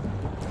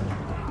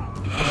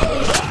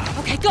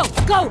 Okay, go,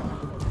 go!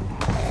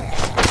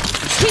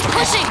 Keep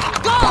pushing!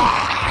 Go!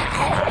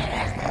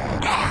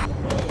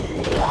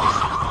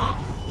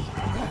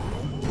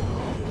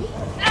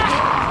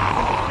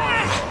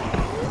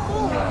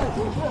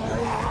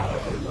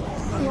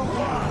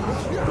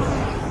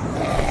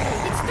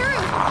 It's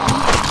through!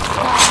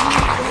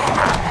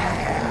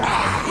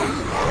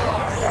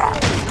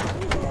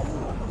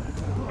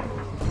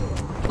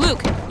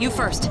 Luke, you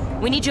first.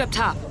 We need you up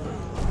top.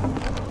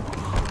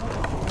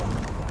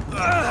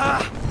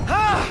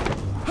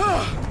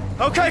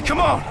 Okay, come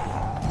on!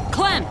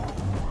 Clem!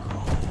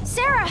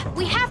 Sarah,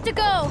 we have to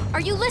go! Are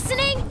you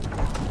listening?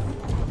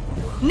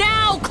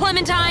 Now,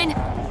 Clementine!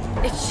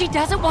 If she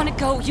doesn't want to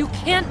go, you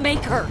can't make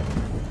her.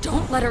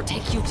 Don't let her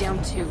take you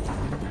down too.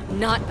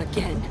 Not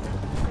again.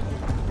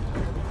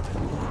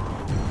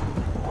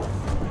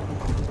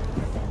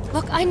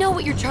 Look, I know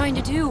what you're trying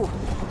to do,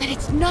 and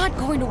it's not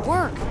going to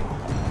work.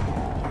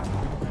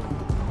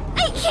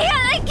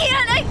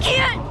 I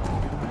can't!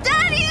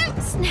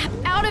 Daddy! Snap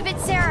out of it,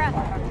 Sarah!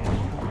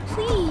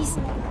 Please.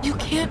 You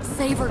can't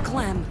save her,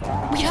 Clem.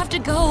 We have to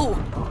go.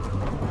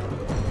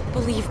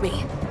 Believe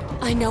me,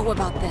 I know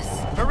about this.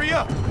 Hurry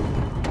up!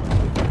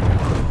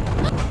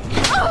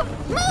 Oh,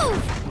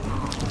 move!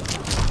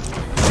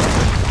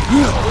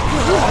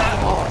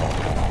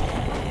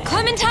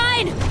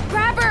 Clementine!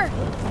 Grab her!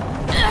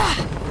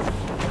 Ugh.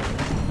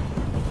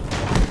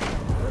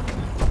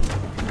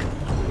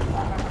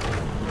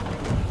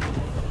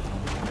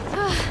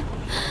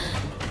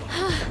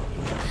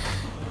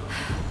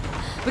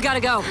 We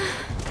gotta go.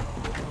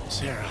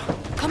 Sarah.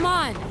 Come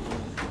on.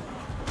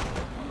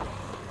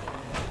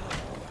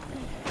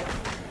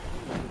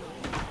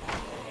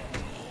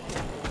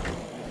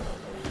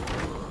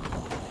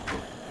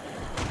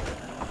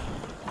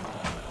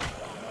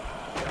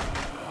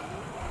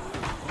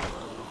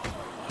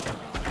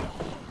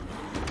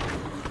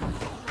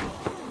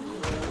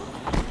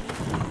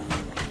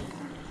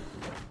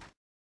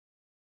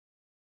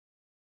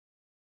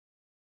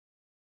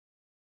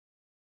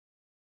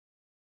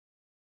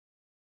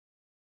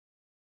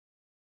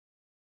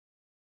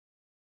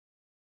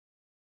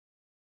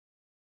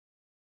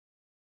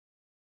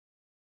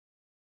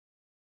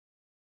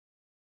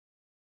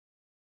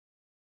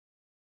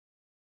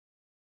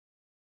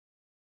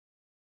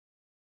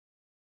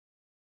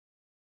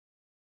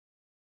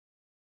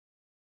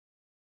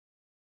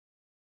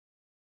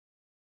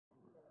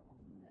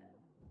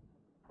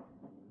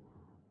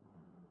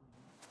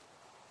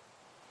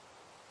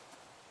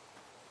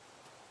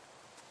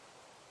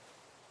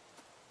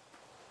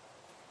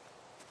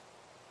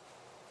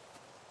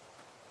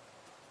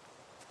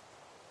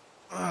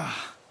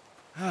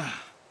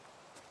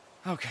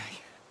 Okay.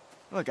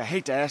 Look, I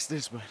hate to ask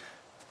this, but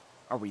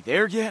are we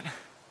there yet?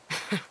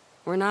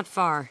 We're not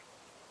far.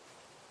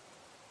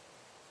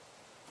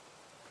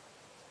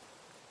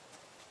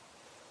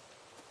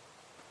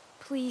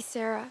 Please,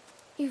 Sarah.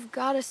 You've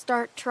got to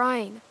start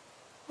trying,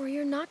 or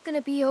you're not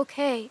gonna be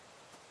okay.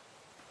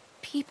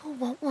 People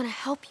won't want to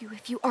help you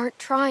if you aren't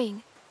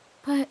trying.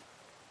 But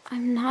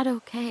I'm not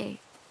okay.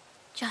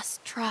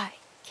 Just try.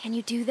 Can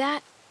you do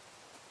that?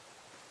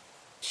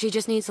 She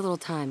just needs a little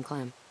time,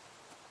 Clem.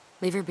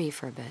 Leave her be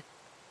for a bit.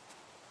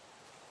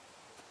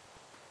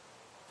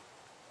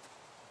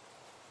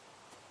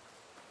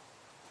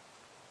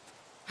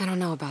 I don't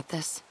know about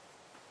this.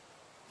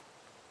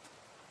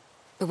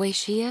 The way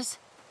she is,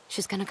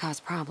 she's gonna cause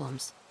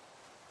problems.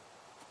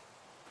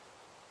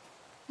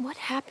 What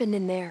happened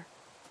in there?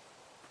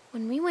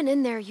 When we went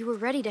in there, you were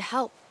ready to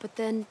help, but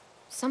then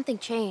something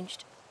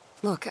changed.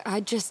 Look,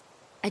 I'd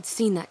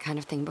seen that kind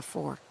of thing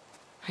before.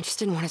 I just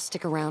didn't want to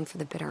stick around for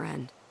the bitter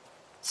end.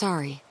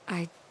 Sorry,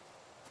 I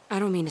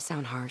don't mean to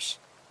sound harsh.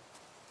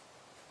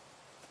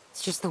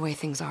 It's just the way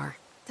things are.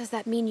 Does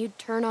that mean you'd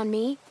turn on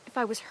me if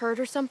I was hurt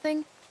or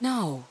something?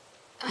 No,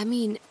 I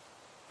mean,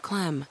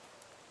 Clem,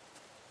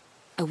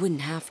 I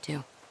wouldn't have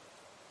to.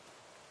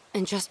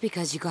 And just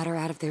because you got her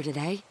out of there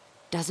today,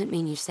 doesn't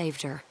mean you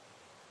saved her.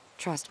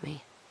 Trust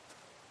me.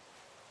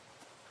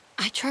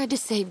 I tried to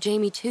save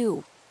Jamie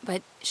too,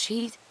 but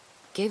she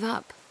gave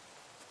up.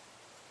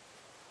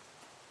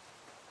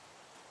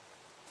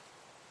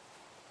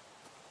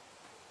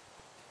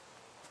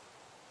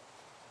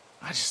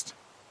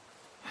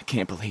 I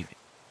can't believe it.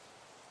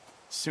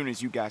 As soon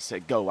as you guys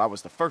said go, I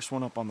was the first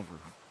one up on the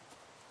roof.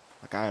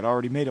 Like I had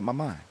already made up my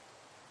mind.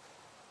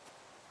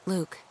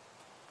 Luke,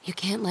 you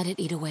can't let it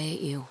eat away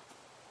at you.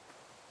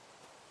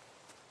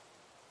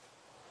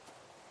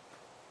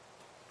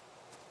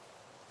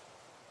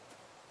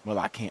 Well,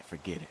 I can't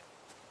forget it.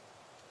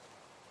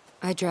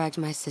 I dragged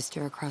my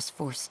sister across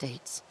 4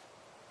 states,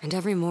 and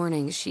every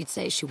morning she'd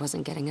say she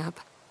wasn't getting up.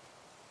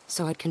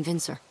 So I'd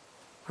convince her,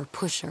 or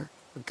push her,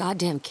 or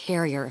goddamn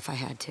carry her if I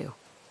had to.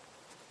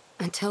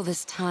 Until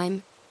this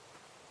time,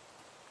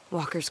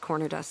 walkers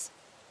cornered us,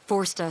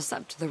 forced us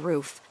up to the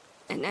roof,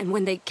 and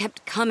when they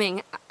kept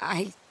coming,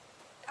 I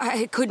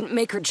couldn't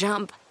make her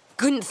jump,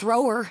 couldn't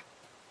throw her.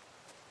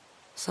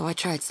 So I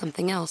tried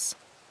something else.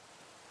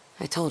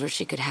 I told her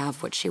she could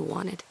have what she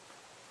wanted,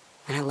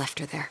 and I left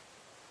her there.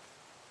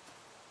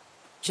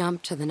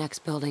 Jumped to the next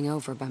building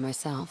over by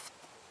myself.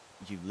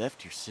 You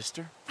left your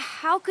sister?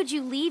 How could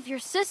you leave your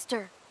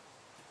sister?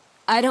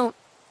 I don't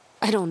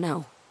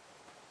know.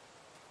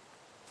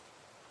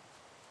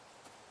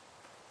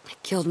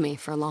 It killed me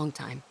for a long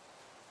time.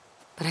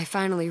 But I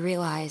finally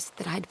realized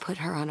that I'd put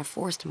her on a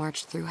forced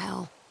march through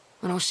hell,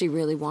 when all she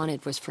really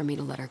wanted was for me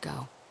to let her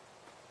go.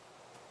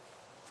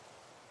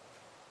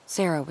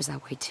 Sarah was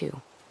that way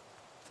too.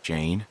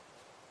 Jane?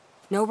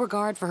 No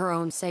regard for her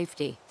own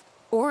safety,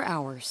 or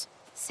ours.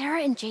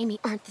 Sarah and Jamie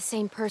aren't the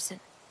same person.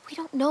 We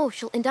don't know if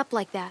she'll end up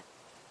like that.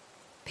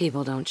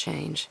 People don't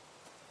change.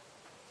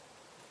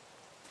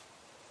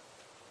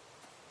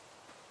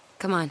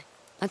 Come on,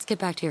 let's get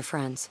back to your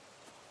friends.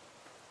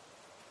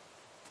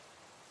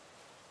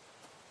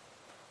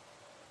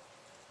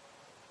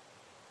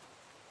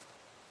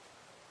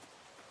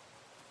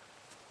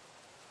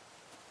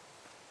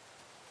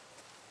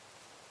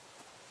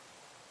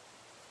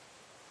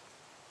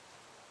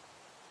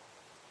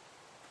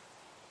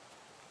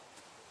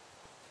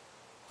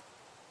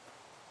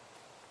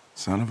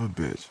 Son of a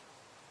bitch.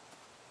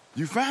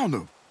 You found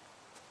him.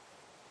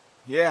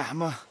 Yeah,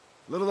 I'm a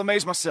little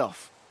amazed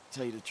myself, to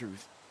tell you the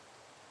truth.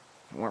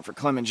 If it weren't for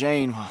Clem and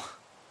Jane, well,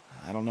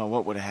 I don't know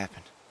what would have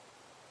happened.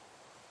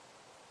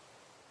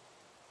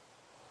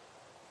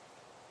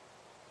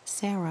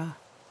 Sarah,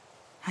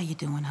 how you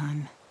doing,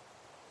 hon?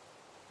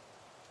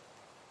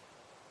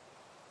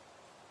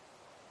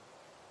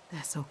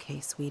 That's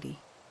okay, sweetie.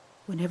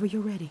 Whenever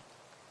you're ready.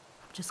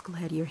 I'm just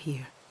glad you're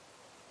here.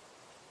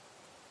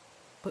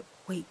 But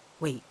wait.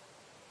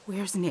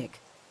 Where's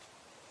Nick?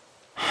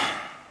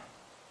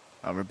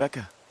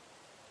 Rebecca,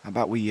 how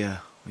about we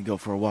go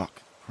for a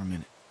walk for a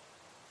minute?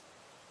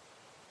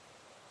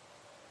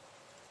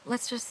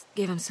 Let's just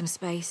give him some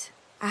space.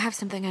 I have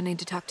something I need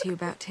to talk to you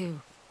about, too.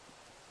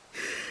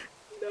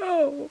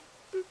 No.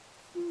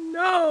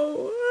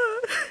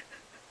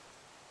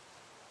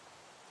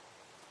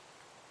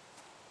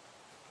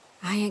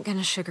 I ain't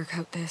gonna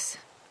sugarcoat this.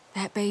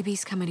 That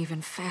baby's coming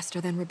even faster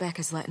than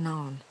Rebecca's letting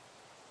on.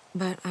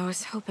 But I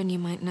was hoping you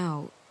might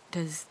know,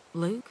 does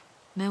Luke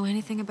know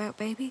anything about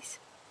babies?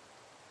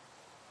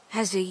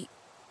 Has he,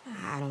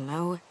 I don't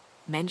know,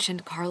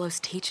 mentioned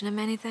Carlos teaching him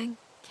anything?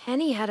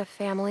 Kenny had a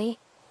family.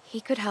 He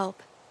could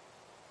help.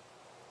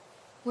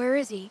 Where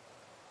is he?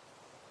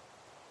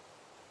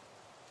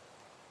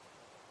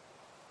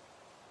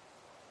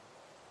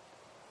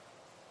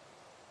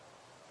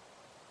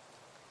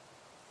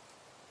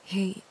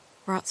 He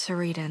brought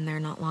Sarita in there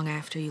not long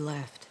after you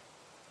left.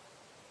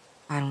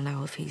 I don't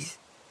know if he's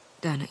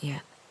done it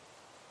yet.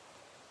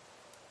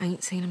 I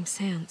ain't seen him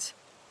since.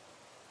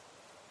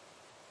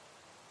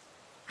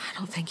 I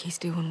don't think he's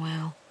doing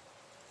well.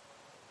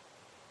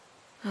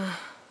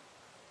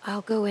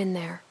 I'll go in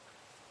there.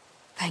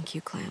 Thank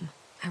you, Clem.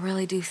 I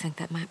really do think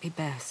that might be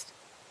best.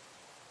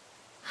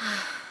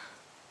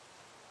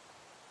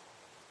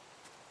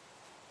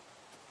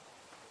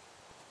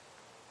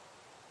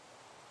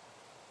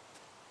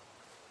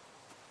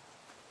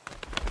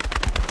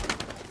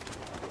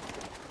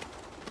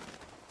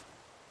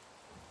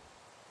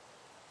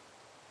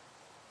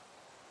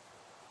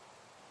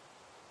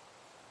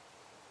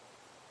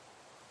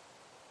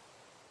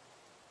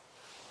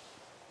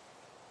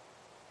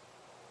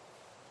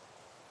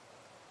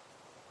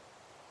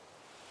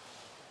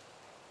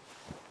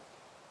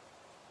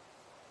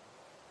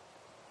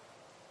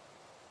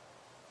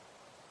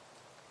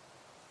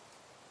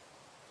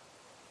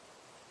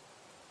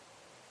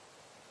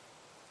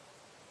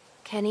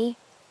 Kenny,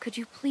 could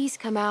you please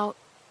come out?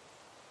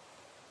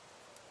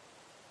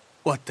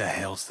 What the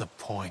hell's the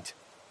point?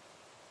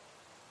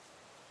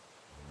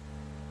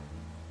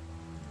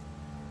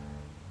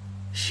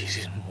 She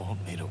didn't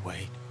want me to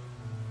wait,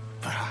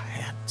 but I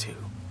had to.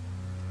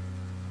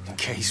 In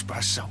case by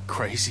some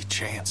crazy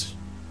chance,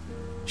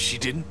 she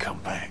didn't come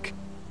back.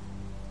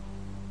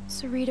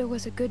 Sarita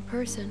was a good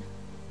person.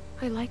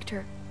 I liked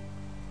her.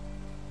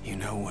 You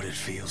know what it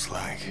feels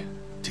like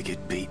to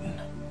get beaten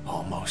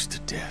almost to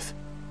death.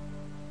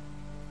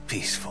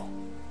 Peaceful.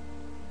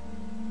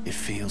 It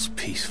feels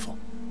peaceful.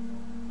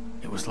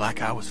 It was like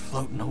I was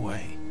floating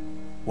away,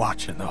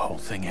 watching the whole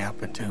thing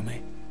happen to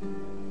me.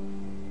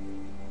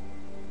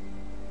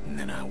 And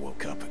then I woke.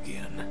 woke up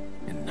again,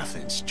 and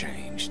nothing's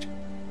changed.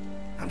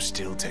 I'm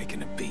still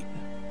taking a beating.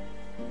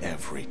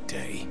 Every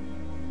day.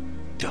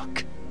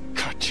 Duck,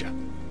 Katja,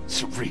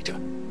 Sarita.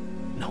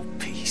 No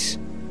peace.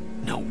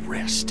 No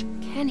rest.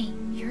 Kenny,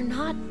 you're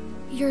not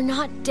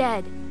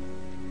dead.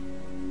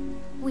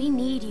 We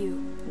need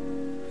you.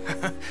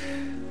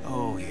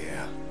 Oh,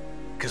 yeah.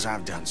 'Cause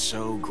I've done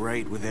so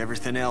great with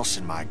everything else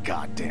in my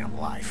goddamn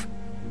life.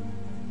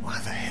 Why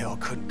the hell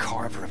couldn't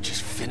Carver have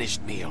just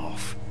finished me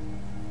off?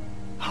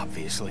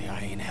 Obviously, I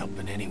ain't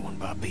helping anyone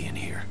by being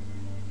here.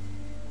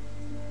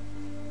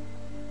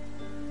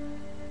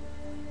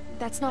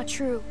 That's not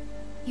true.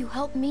 You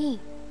help me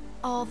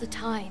all the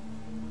time.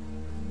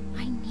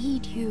 I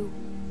need you.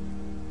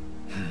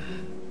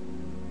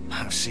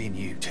 I've seen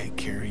you take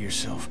care of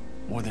yourself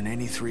more than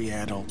any 3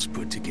 adults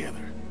put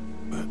together.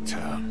 But,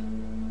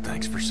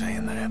 thanks for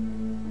saying that.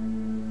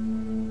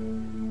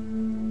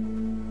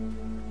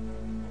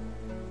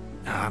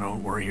 Now,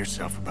 don't worry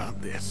yourself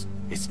about this.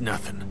 It's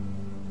nothing.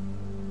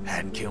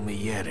 Hadn't killed me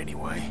yet,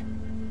 anyway.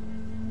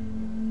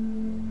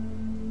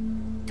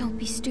 Don't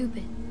be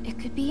stupid. It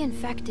could be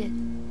infected.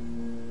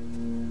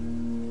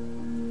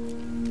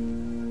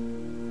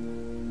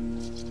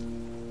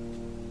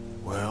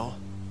 Well?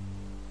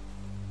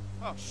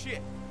 Oh,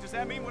 shit. Does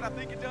that mean what I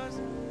think it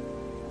does?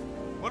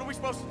 What are we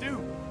supposed to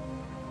do?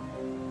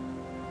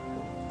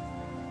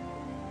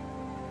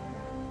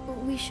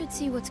 We should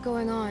see what's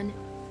going on.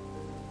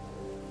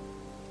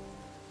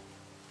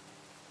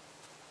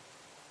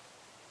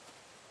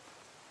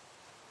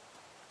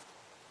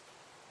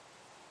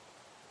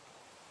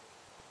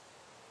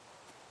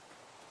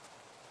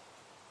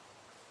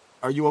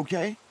 Are you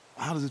okay?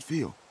 How does it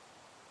feel?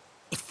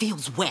 It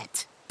feels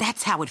wet.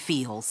 That's how it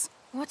feels.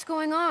 What's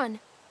going on?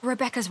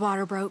 Rebecca's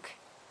water broke.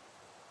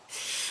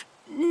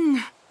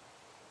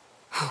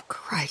 Oh,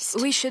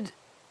 Christ. We should...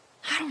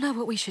 I don't know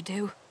what we should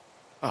do.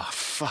 Oh,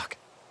 fuck.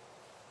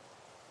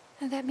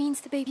 That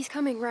means the baby's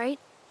coming, right?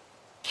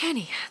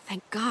 Kenny,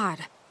 thank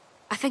God.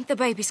 I think the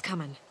baby's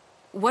coming.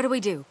 What do we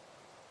do?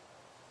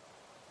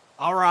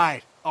 All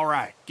right.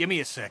 Give me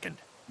a second.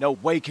 No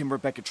way can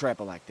Rebecca trap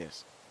her like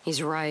this.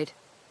 He's right.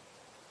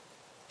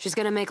 She's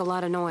gonna make a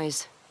lot of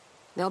noise.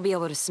 They'll be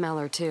able to smell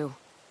her, too.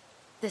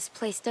 This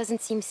place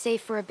doesn't seem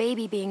safe for a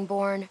baby being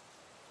born.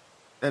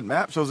 That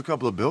map shows a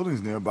couple of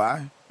buildings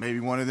nearby. Maybe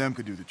one of them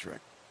could do the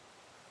trick.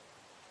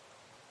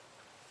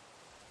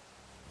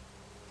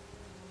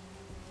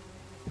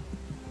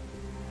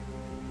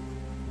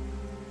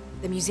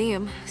 The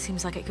museum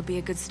seems like it could be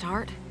a good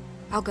start.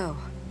 I'll go.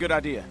 Good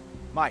idea.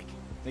 Mike,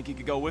 think you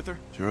could go with her?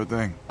 Sure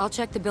thing. I'll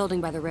check the building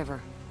by the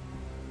river.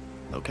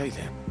 Okay,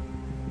 then.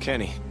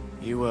 Kenny,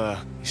 you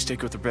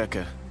stick with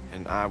Rebecca,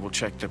 and I will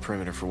check the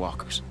perimeter for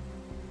walkers.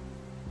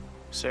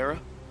 Sarah?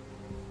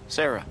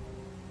 Sarah,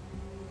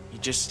 you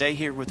just stay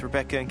here with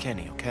Rebecca and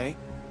Kenny, okay?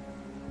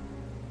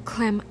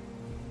 Clem...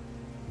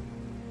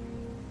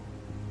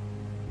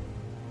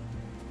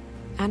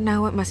 I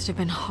know it must have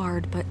been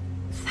hard, but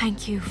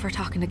thank you for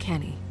talking to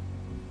Kenny.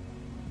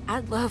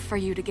 I'd love for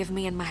you to give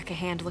me and Mike a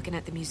hand looking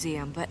at the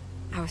museum, but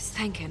I was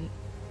thinking,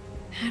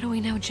 how do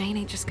we know Jane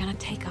ain't just gonna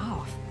take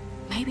off?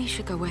 Maybe you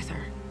should go with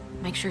her.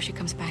 Make sure she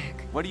comes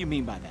back. What do you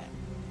mean by that?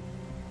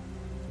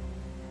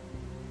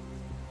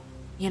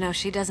 You know,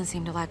 she doesn't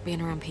seem to like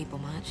being around people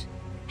much.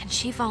 And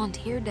she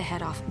volunteered to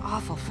head off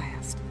awful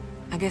fast.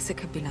 I guess it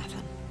could be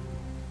nothing.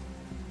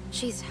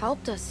 She's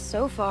helped us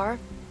so far.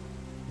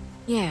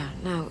 Yeah,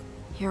 no,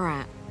 you're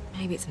right.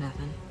 Maybe it's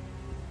nothing.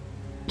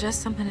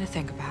 Just something to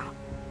think about.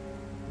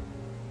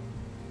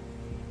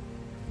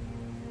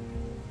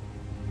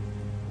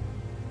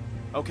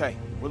 Okay,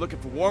 we're looking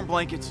for warm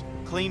blankets,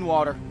 clean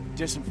water,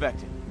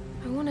 disinfectant.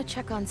 I want to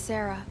check on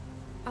Sarah.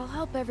 I'll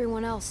help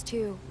everyone else,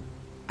 too.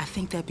 I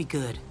think that'd be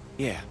good.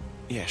 Yeah,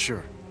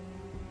 sure.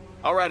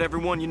 All right,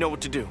 everyone, you know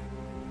what to do.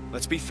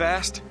 Let's be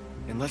fast,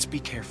 and let's be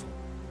careful.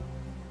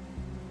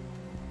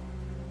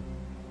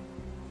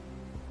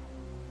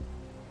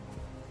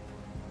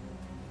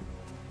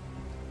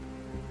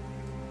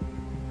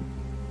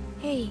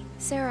 Hey,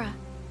 Sarah.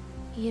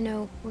 You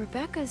know,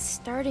 Rebecca's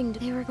starting to...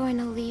 They were going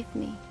to leave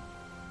me,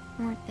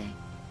 weren't they?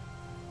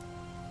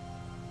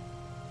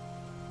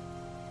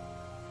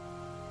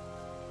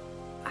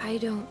 I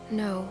don't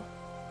know.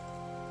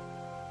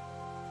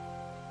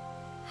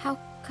 How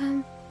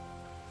come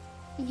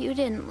you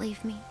didn't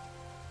leave me?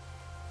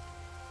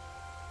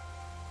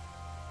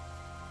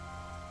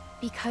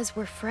 Because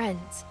we're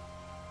friends.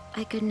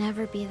 I could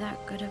never be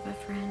that good of a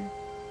friend.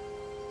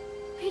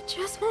 I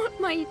just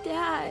want my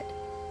dad.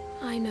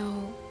 I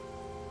know.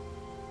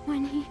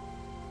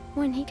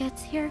 When he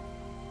gets here,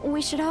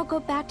 we should all go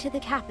back to the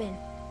cabin.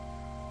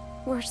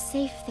 We're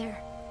safe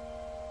there.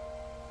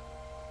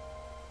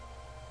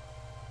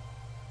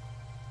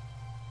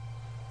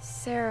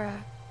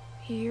 Sarah,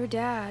 your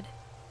dad,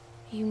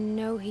 you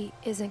know he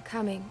isn't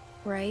coming,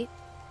 right?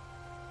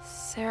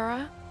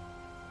 Sarah?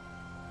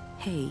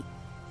 Hey,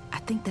 I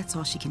think that's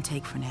all she can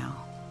take for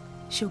now.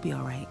 She'll be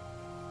all right.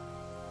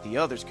 The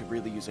others could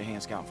really use a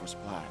hand scouting for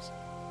supplies.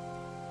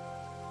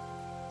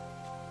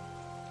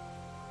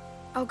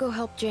 I'll go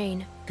help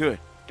Jane. Good.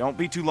 Don't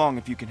be too long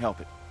if you can help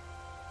it.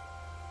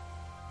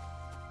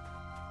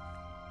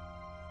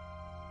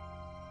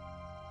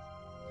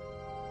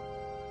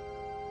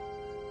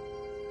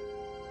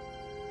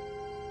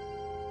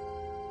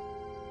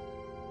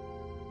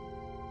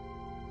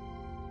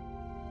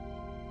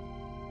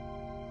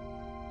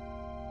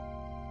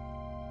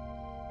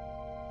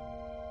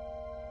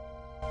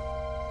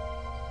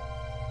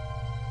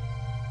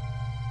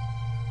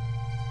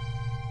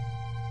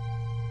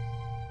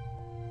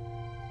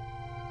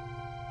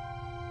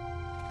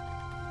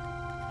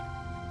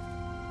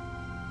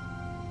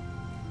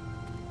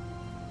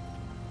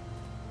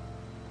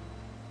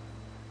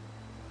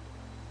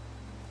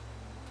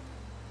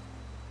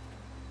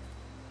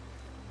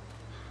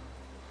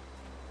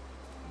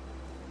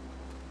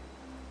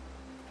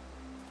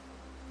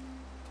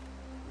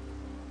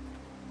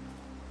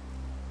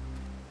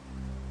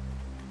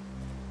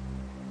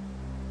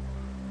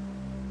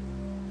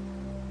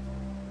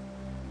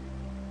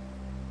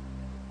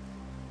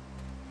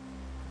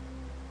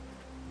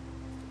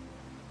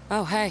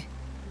 Oh, hey.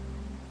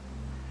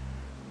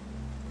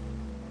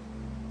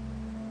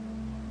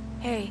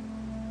 Hey.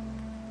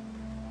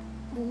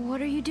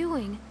 What are you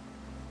doing?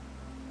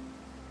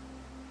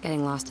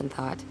 Getting lost in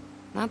thought.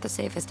 Not the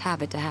safest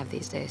habit to have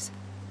these days.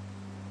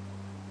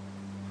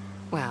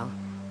 Well,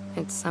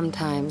 it's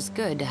sometimes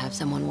good to have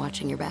someone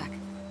watching your back.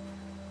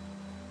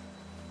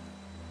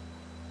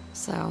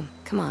 So,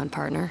 come on,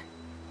 partner.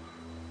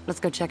 Let's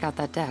go check out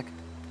that deck.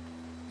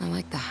 I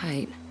like the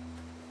height.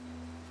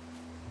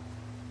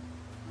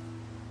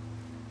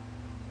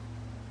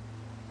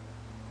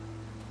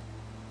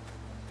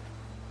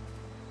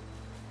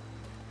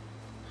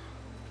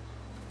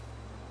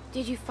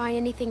 Did you find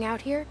anything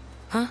out here?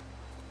 Huh?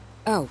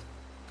 Oh,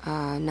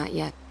 not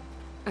yet.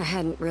 I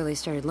hadn't really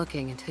started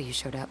looking until you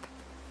showed up.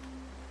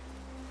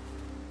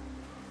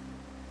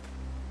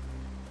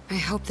 I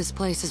hope this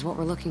place is what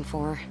we're looking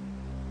for.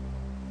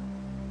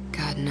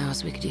 God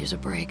knows we could use a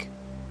break.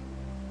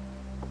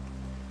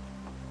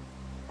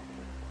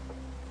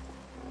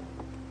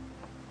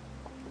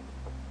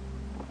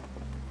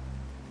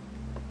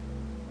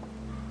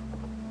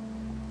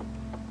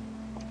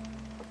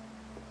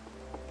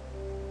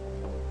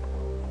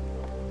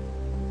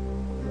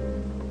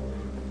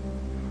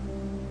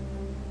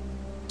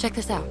 Check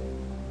this out.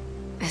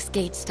 This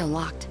gate's still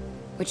locked,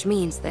 which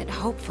means that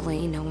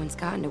hopefully no one's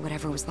gotten to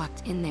whatever was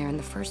locked in there in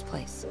the first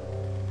place.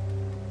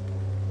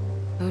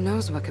 Who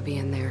knows what could be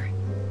in there?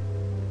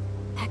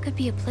 That could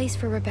be a place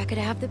for Rebecca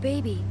to have the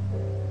baby.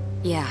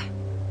 Yeah,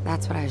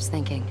 that's what I was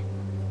thinking.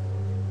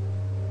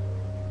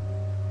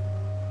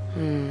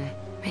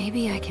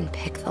 Maybe I can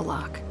pick the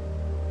lock.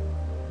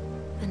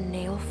 The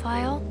nail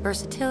file?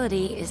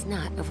 Versatility is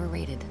not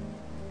overrated.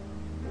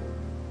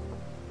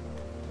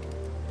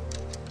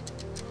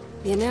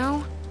 You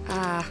know,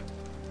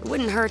 it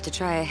wouldn't hurt to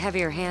try a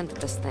heavier hand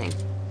with this thing.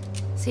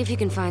 See if you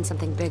can find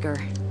something bigger.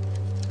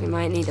 We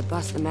might need to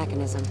bust the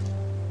mechanism.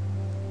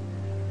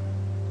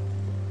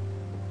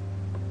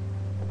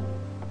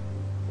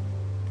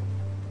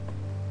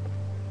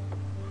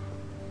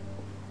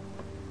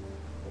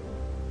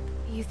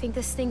 You think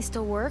this thing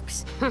still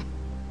works?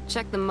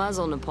 Check the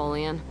muzzle,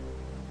 Napoleon.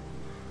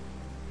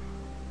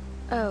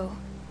 Oh.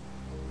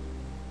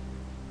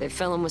 They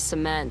fill them with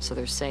cement, so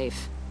they're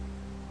safe.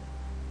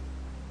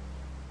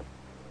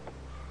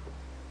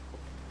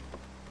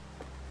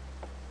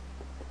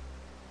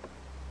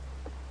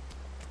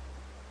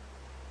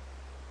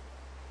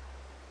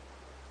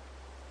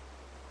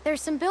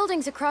 There's some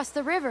buildings across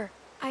the river.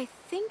 I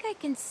think I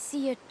can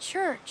see a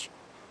church.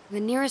 The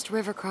nearest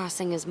river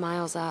crossing is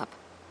miles up.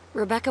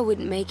 Rebecca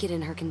wouldn't make it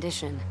in her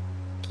condition.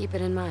 Keep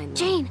it in mind, though.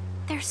 Jane,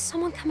 there's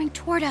someone coming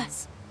toward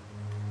us.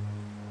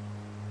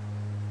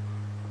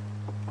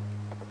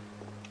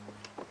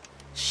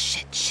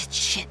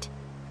 Shit.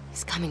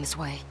 He's coming this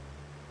way.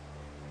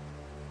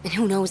 And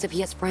who knows if he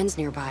has friends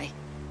nearby.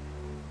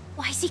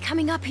 Why is he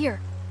coming up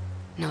here?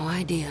 No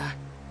idea.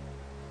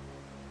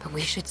 But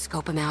we should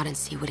scope him out and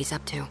see what he's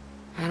up to.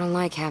 I don't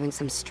like having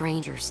some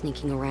stranger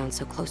sneaking around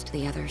so close to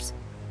the others.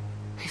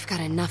 We've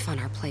got enough on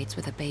our plates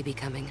with a baby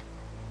coming.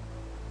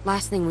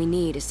 Last thing we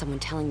need is someone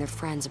telling their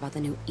friends about the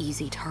new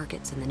easy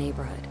targets in the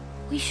neighborhood.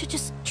 We should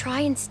just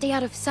try and stay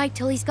out of sight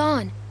till he's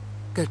gone.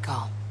 Good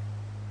call.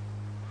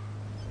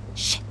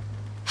 Shit.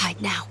 Hide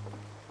now.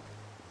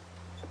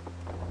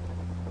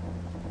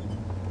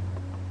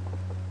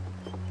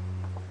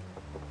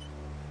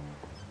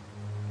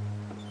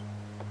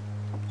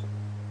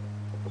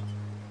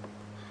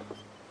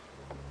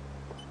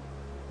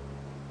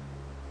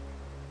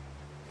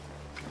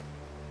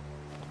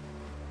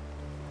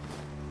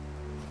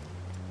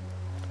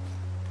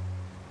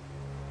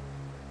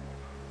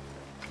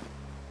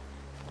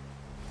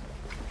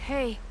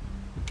 Hey.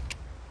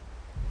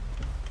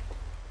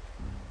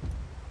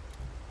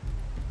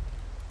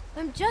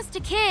 I'm just a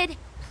kid.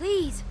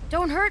 Please,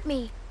 don't hurt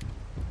me.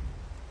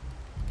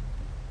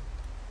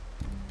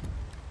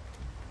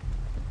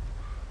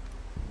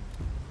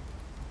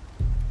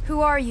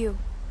 Who are you?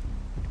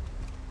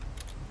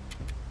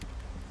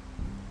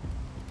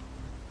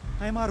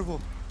 I'm Arvo.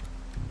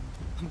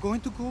 I'm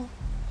going to go.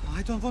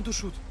 I don't want to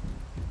shoot.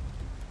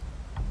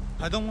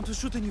 I don't want to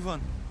shoot anyone.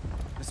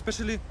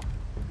 Especially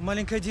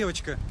маленькая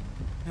девочка.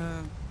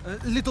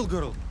 Little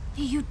girl.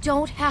 You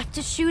don't have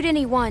to shoot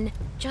anyone.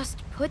 Just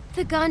put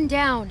the gun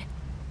down.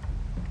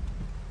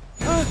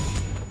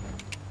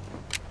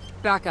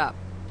 Back up.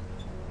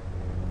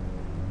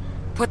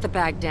 Put the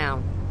bag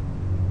down.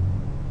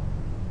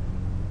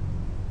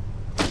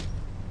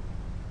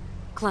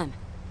 Clem,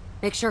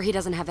 make sure he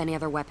doesn't have any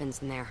other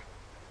weapons in there.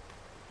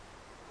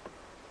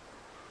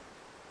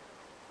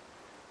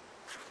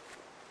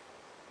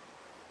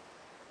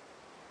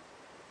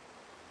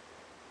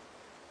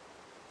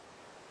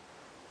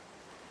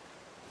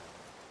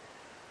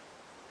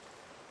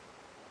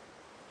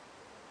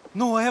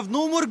 No, I have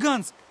no more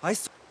guns.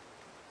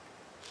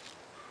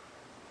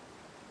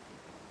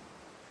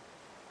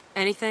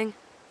 Anything?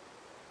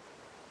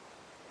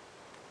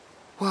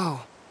 Whoa.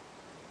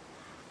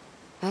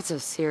 That's a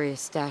serious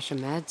stash of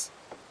meds.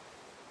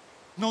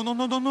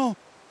 No.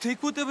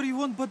 Take whatever you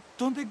want, but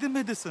don't take the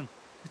medicine.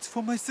 It's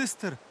for my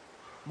sister.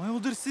 My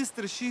older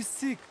sister, she's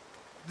sick.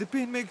 The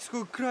pain makes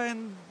her cry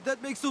and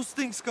that makes those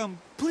things come.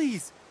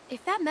 Please.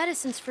 If that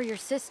medicine's for your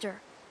sister,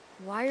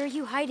 why are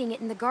you hiding it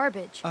in the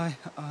garbage?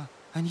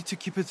 I need to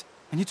keep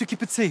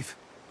it safe.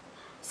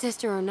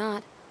 Sister or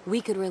not,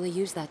 we could really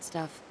use that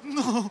stuff.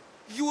 No,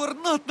 you are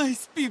not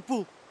nice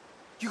people.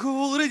 You have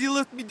already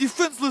left me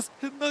defenseless,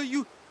 and now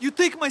you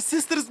take my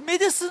sister's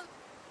medicine?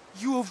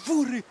 You are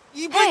vuri,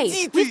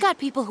 Hey, we've got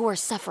people who are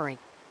suffering,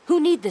 who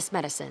need this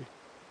medicine.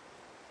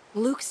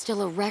 Luke's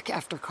still a wreck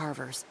after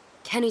Carver's.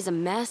 Kenny's a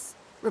mess.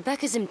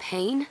 Rebecca's in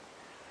pain.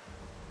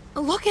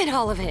 Look at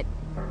all of it.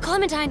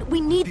 Clementine,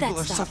 we need that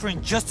stuff. People are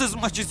suffering just as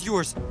much as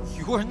yours.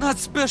 You are not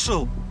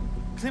special.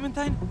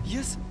 Clementine,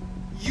 yes,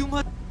 you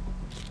must...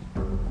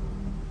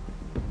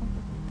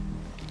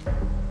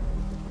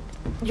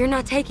 You're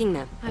not taking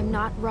them. I'm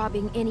not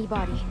robbing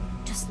anybody.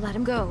 Just let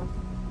him go.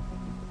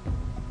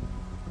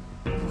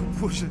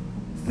 Боже,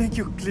 thank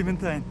you,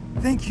 Clementine.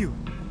 Thank you.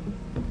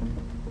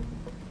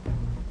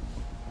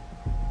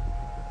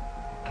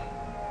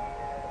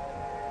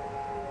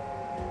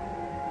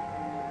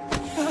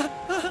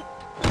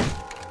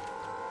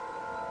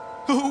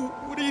 Oh,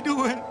 what are you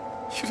doing?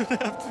 You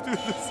don't have to do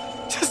this.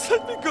 Just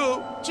let me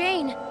go.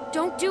 Jane,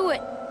 don't do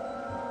it.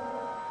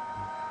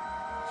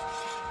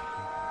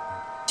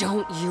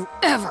 Don't you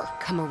ever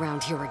come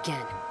around here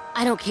again.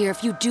 I don't care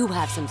if you do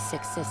have some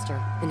sick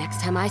sister. The next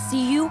time I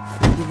see you,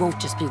 you won't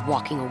just be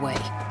walking away.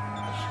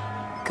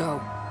 Go.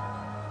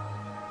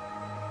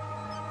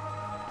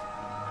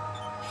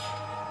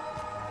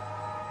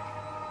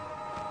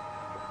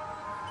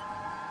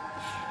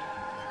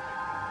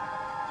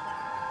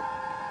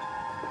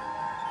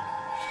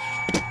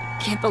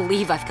 Can't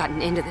believe I've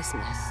gotten into this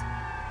mess.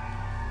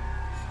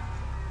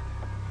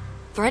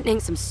 Threatening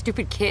some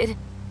stupid kid?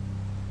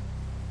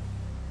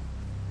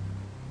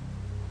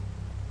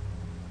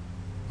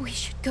 We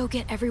should go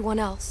get everyone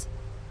else.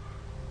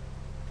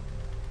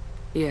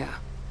 Yeah.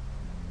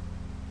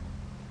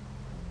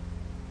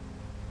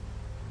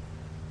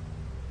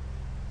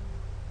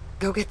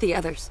 Go get the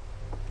others.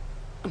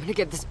 I'm gonna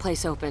get this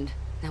place opened.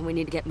 Then we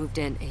need to get moved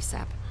in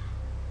ASAP.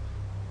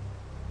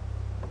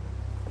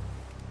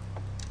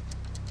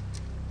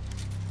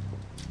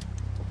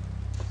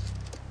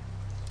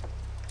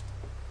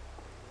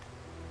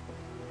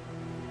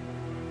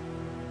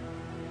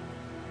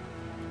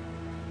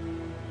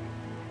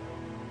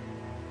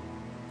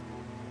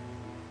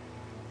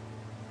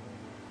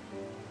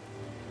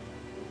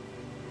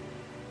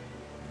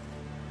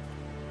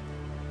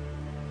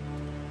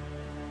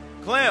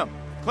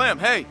 Clem,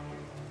 hey!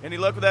 Any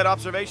luck with that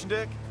observation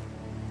deck?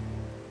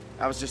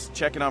 I was just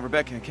checking on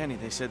Rebecca and Kenny.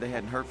 They said they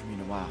hadn't heard from you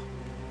in a while.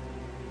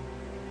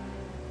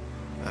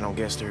 I don't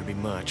guess there'd be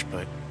much,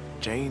 but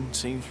Jane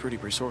seems pretty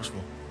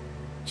resourceful.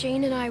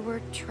 Jane and I were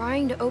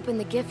trying to open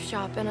the gift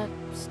shop and a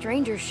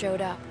stranger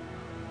showed up.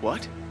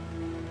 What?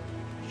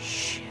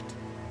 Shit.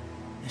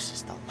 This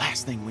is the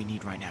last thing we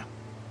need right now.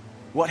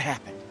 What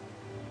happened?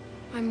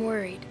 I'm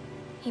worried.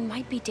 He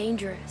might be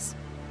dangerous.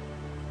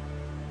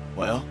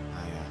 Well,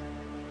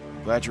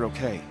 I'm glad you're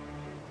okay.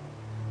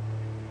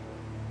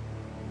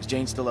 Is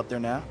Jane still up there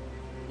now?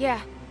 Yeah,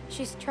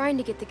 she's trying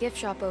to get the gift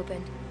shop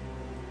opened.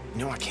 You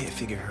know, I can't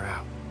figure her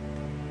out.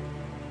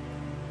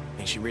 I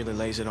mean, she really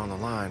lays it on the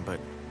line, but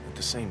at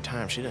the same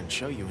time, she doesn't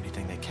show you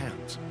anything that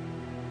counts.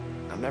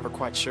 I'm never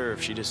quite sure if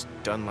she just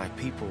doesn't like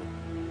people,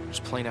 or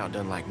just plain out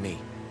doesn't like me.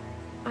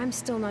 I'm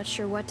still not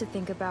sure what to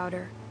think about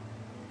her.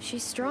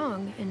 She's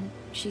strong, and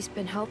she's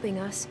been helping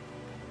us,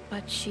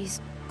 but she's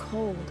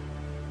cold.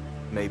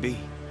 Maybe,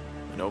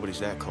 but nobody's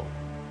that cold.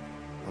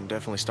 I'm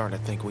definitely starting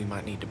to think we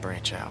might need to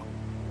branch out.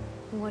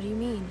 What do you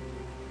mean?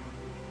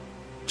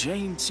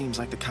 Jane seems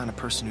like the kind of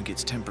person who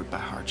gets tempered by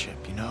hardship,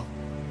 you know?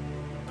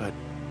 But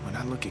when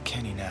I look at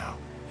Kenny now,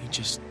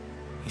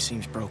 he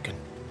seems broken.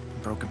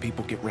 Broken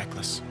people get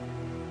reckless.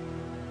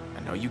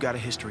 I know you got a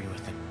history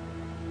with him.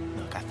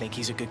 Look, I think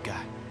he's a good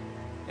guy.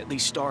 At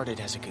least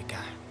started as a good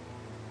guy.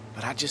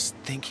 but I just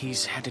think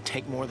he's had to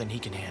take more than he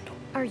can handle.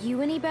 Are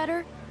you any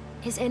better?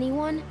 Is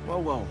anyone?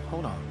 Whoa,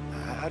 hold on.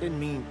 I didn't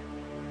mean...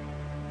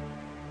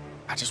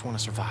 I just want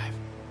to survive.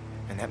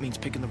 And that means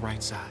picking the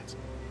right sides.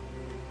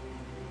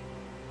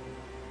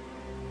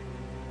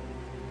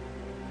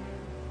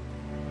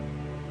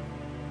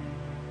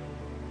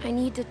 I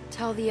need to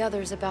tell the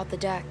others about the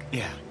deck.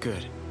 Yeah,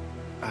 good.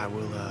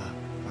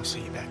 I'll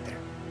see you back there.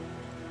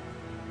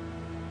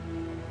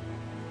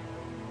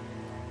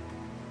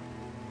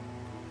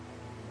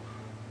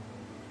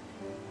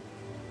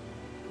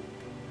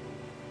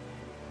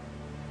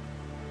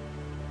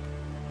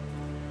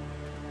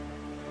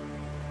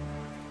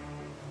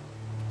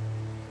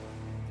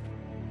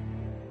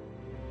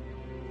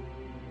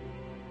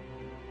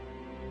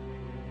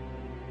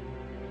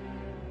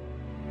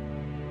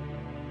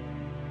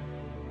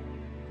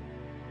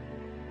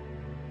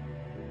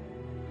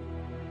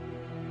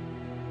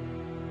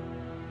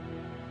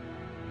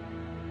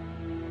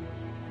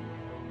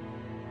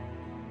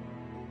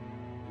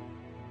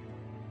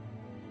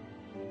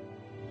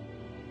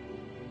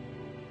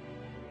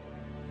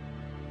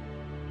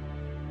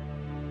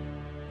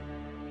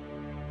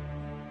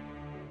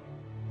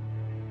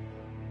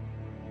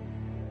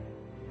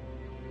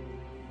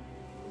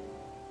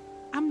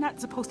 I'm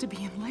not supposed to be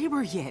in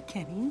labor yet,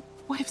 Kenny.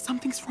 What if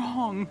something's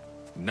wrong?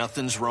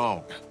 Nothing's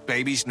wrong.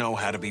 Babies know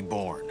how to be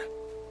born.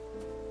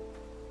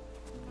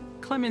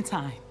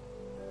 Clementine.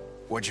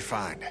 What'd you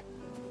find?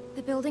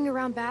 The building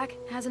around back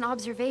has an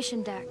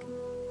observation deck.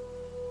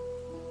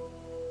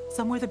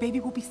 Somewhere the baby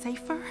will be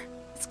safer?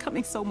 It's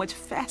coming so much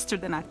faster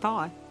than I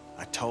thought.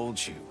 I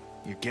told you.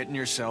 You're getting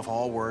yourself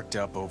all worked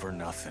up over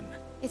nothing.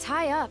 It's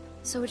high up,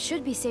 so it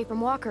should be safe from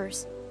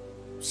walkers.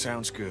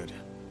 Sounds good.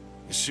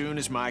 As soon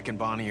as Mike and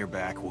Bonnie are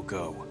back, we'll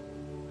go.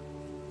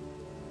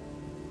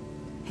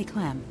 Hey,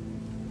 Clem.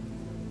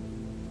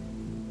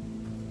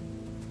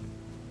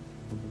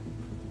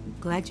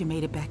 Glad you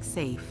made it back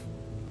safe.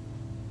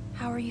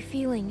 How are you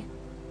feeling?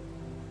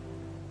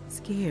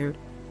 Scared,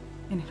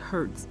 and it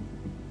hurts.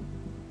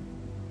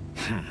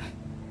 I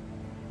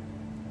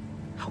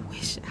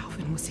wish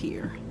Alvin was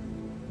here.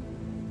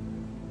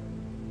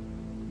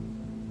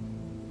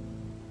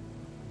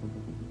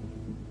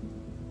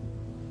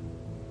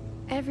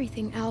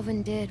 Everything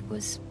Alvin did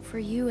was for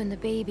you and the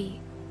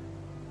baby.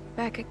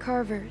 Back at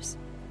Carver's,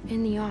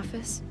 in the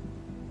office.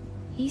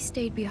 He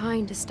stayed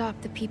behind to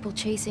stop the people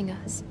chasing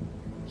us.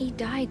 He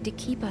died to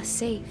keep us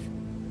safe.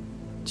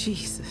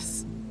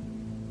 Jesus.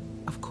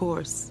 Of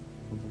course.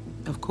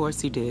 Of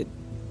course he did.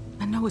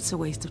 I know it's a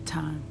waste of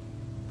time,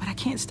 but I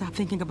can't stop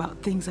thinking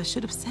about things I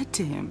should have said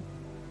to him.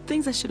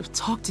 Things I should have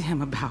talked to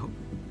him about.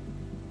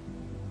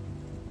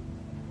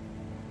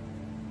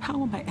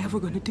 How am I ever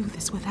going to do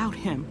this without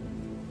him?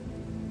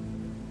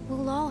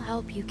 We'll all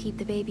help you keep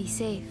the baby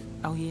safe.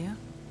 Oh, yeah?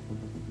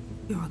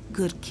 You're a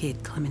good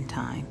kid,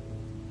 Clementine.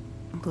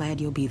 I'm glad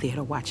you'll be there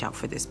to watch out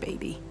for this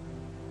baby.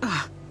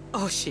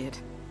 Oh,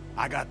 shit.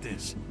 I got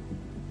this.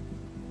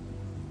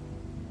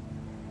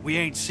 We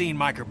ain't seen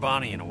Mike or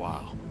Bonnie in a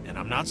while, and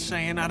I'm not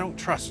saying I don't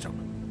trust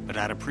them, but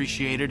I'd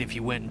appreciate it if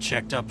you went and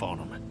checked up on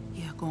them.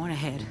 Yeah, go on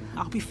ahead.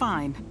 I'll be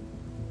fine.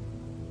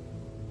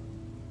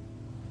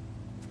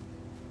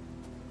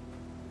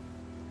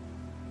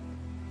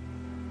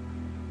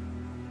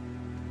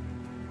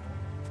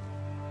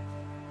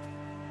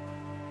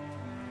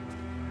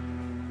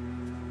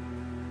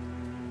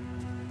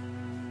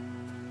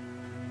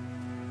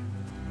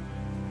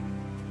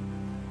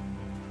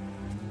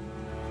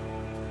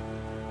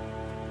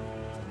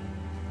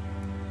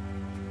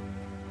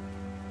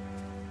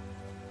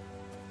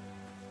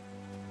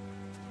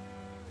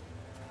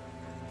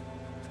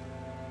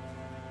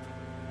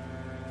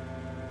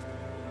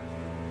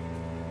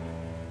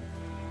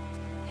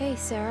 Hey,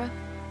 Sarah.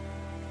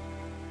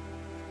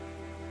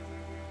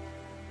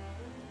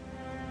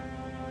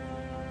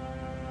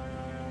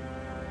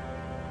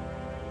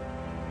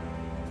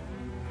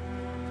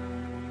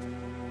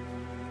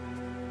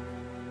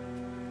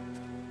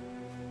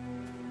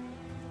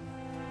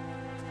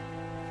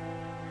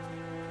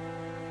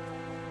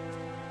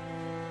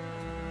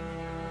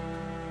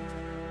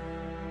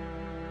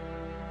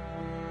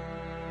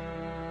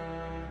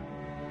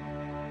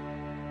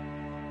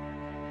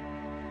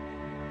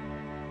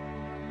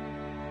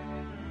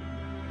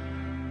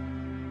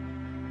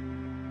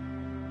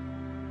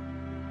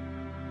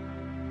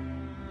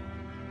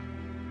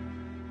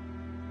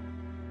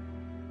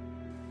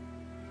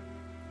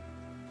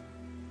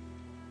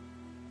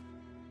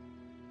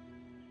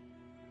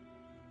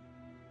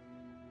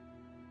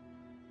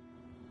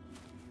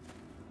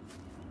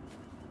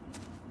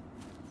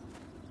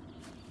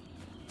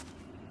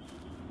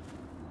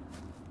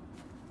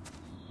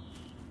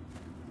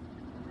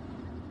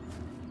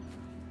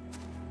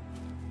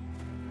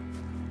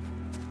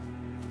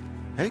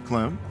 Hey,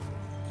 Clem.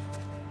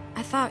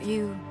 I thought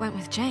you went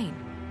with Jane.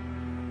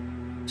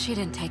 She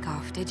didn't take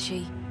off, did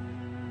she?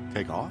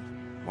 Take off?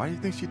 Why do you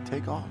think she'd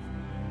take off?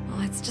 Well,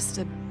 it's just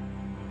a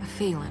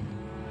feeling.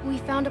 We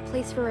found a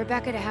place for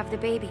Rebecca to have the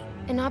baby.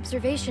 An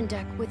observation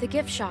deck with a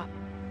gift shop.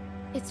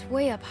 It's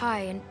way up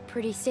high and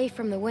pretty safe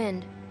from the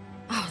wind.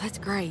 Oh, that's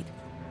great.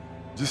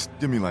 Just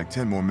give me like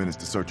 10 more minutes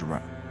to search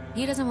around.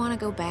 He doesn't want to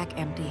go back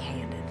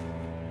empty-handed.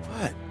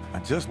 What? I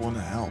just want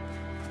to help.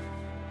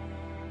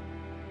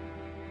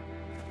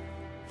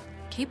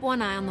 Keep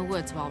one eye on the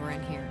woods while we're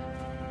in here.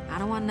 I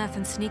don't want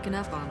nothing sneaking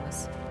up on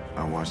us.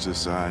 I'll watch this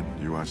side,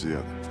 you watch the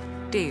other.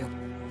 Deal.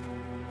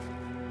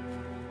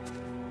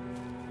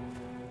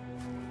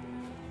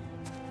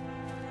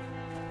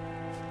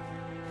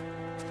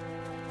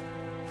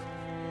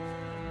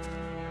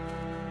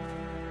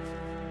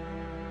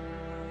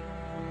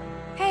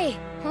 Hey,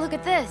 look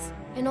at this.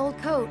 An old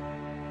coat.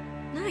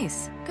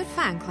 Nice. Good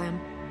find, Clem.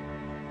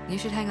 You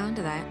should hang on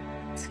to that.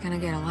 It's gonna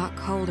get a lot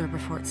colder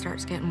before it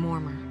starts getting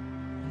warmer.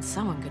 And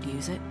someone could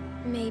use it.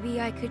 Maybe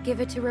I could give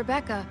it to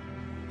Rebecca.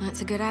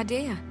 That's a good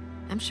idea.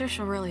 I'm sure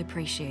she'll really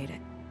appreciate it.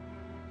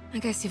 I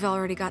guess you've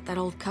already got that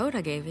old coat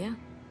I gave you.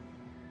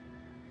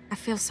 I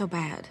feel so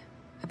bad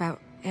about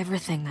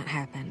everything that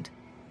happened.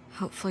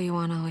 Hopefully you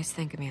won't always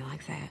think of me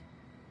like that.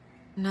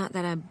 Not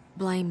that I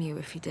blame you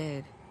if you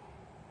did.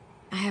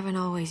 I haven't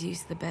always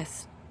used the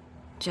best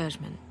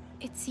judgment.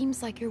 It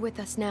seems like you're with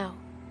us now.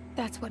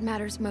 That's what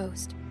matters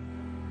most.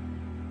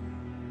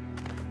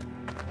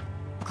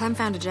 Clem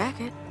found a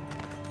jacket.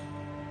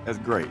 That's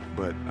great,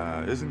 but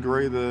isn't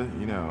gray the,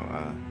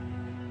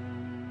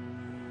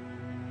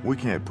 we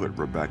can't put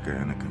Rebecca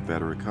in a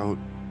Confederate coat.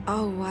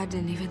 Oh, I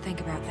didn't even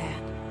think about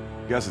that.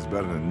 Guess it's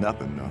better than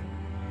nothing, though.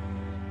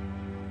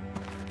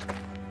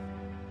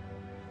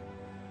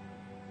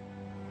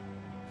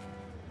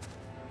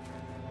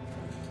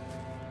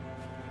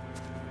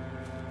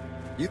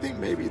 You think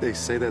maybe they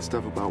say that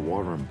stuff about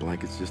water and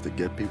blankets just to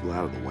get people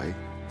out of the way?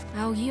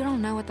 Oh, you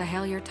don't know what the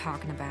hell you're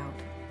talking about.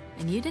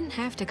 And you didn't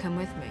have to come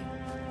with me.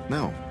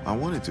 No, I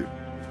wanted to.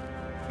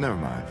 Never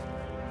mind.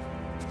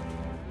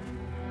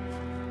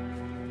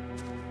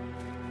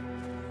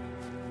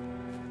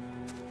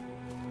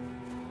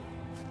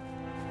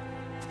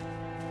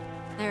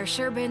 There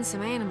sure been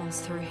some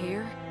animals through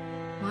here.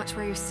 Watch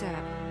where you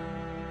step.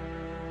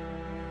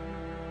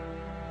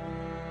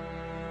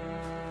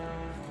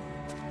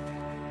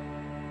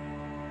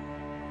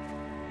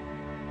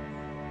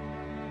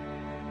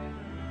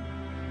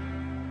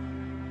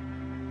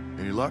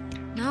 Any luck?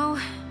 No,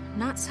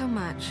 not so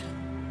much.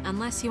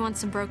 Unless you want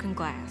some broken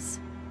glass.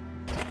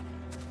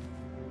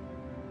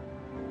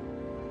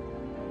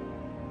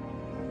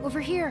 Over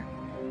here.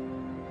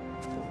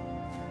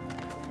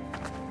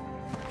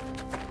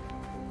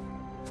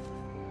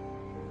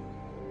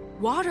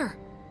 Water!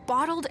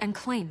 Bottled and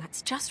clean.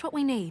 That's just what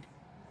we need.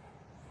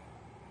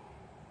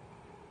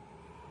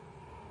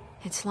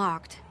 It's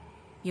locked.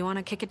 You want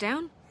to kick it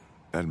down?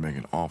 That'd make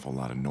an awful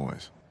lot of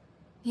noise.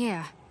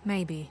 Yeah,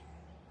 maybe.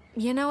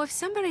 You know, if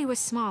somebody was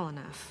small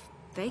enough,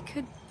 they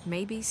could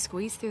maybe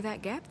squeeze through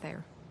that gap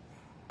there.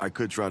 I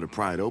could try to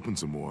pry it open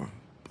some more,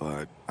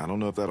 but I don't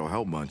know if that'll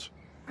help much.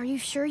 Are you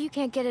sure you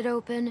can't get it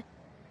open?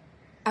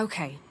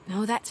 Okay,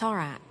 no, that's all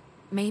right.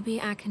 Maybe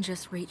I can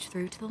just reach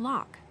through to the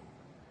lock.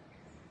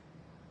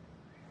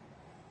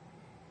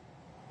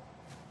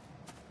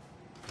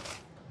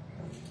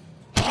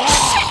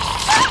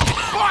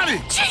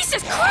 Bonnie!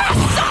 Jesus Christ!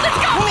 Something's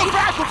got me! Pull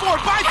back before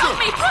it bites Help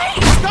you! me, please!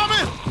 It's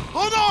coming!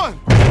 Hold on!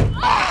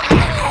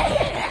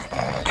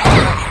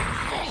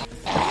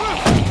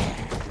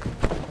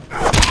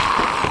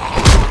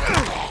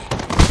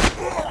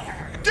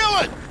 Do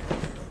it!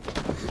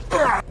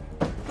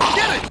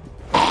 Get it!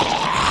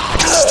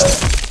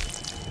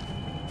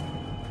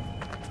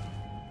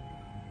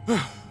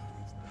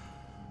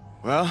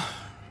 Well,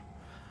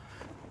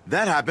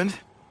 that happened.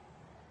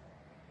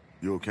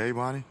 You okay,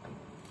 Bonnie?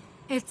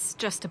 It's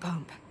just a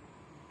bump.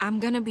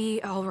 I'm gonna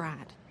be all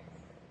right.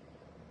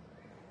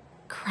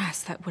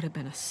 Christ, that would have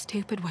been a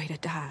stupid way to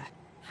die.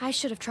 I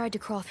should have tried to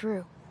crawl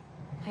through.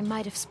 I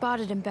might have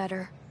spotted him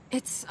better.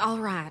 It's all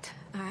right.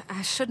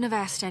 I shouldn't have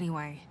asked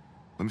anyway.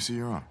 Let me see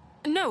your arm.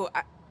 No,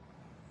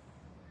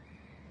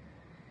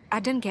 I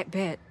didn't get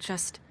bit,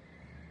 just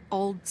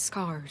old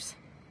scars.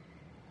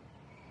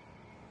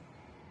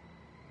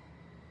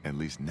 At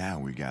least now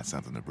we got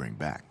something to bring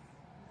back.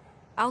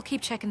 I'll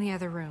keep checking the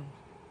other room.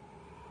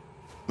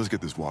 Let's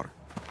get this water.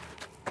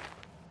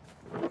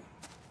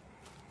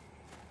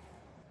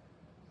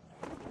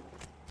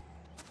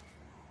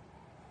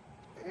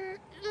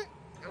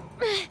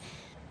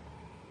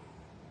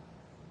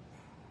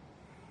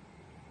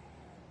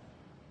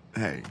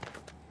 Hey,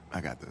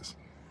 I got this.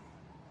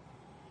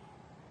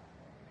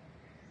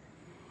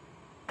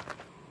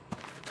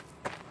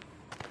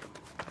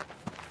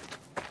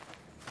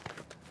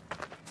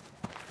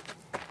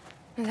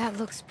 That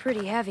looks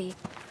pretty heavy.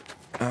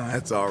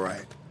 That's all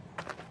right.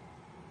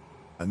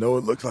 I know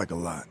it looks like a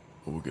lot,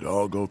 but we could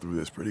all go through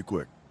this pretty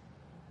quick.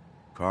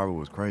 Carver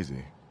was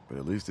crazy, but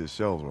at least his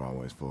shelves were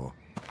always full.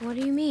 What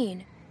do you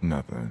mean?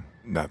 Nothing.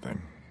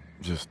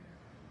 Just...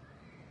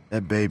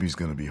 that baby's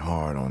gonna be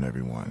hard on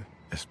everyone,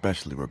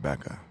 especially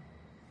Rebecca.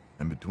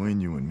 And between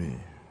you and me,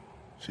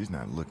 she's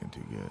not looking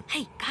too good.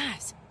 Hey,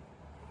 guys.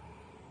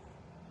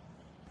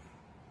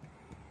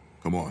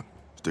 Come on,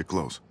 stick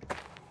close.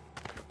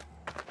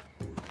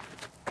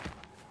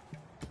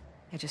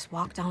 It just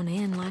walked on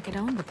in like it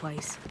owned the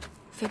place.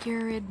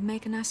 Figure it'd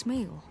make a nice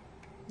meal.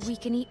 We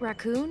can eat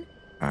raccoon?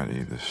 I'd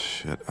eat the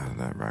shit out of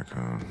that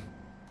raccoon.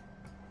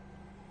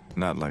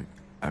 Not like,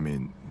 I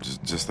mean,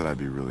 just that I'd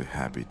be really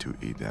happy to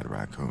eat that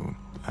raccoon.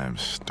 I am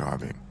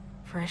starving.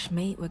 Fresh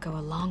meat would go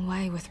a long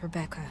way with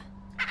Rebecca.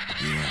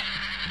 Yeah.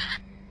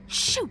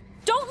 Shoot!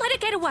 Don't let it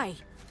get away!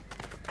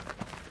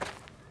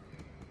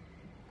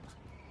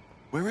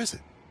 Where is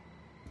it?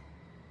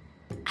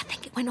 I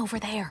think it went over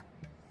there.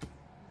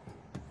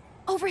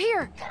 Over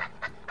here!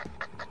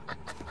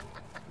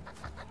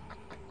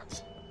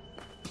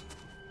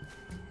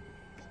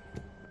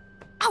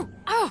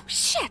 Oh,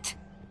 shit!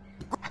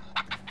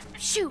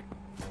 Shoot!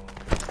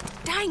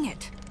 Dang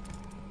it!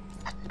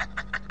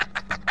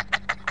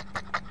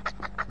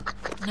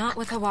 Not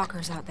with the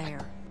walkers out there.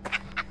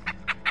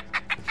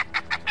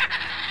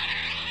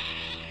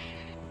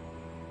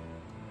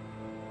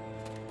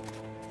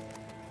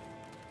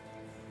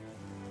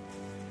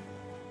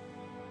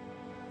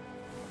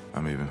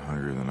 I'm even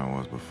hungrier than I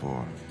was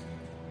before.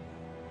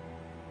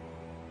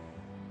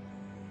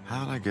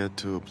 How'd I get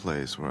to a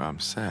place where I'm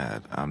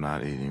sad I'm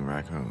not eating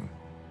raccoon?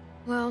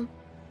 Well,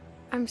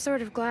 I'm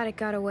sort of glad it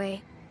got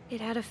away.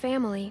 It had a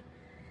family.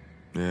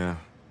 Yeah,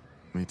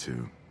 me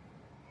too.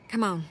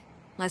 Come on,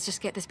 let's just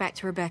get this back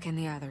to Rebecca and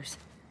the others.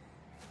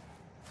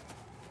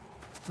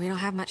 We don't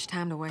have much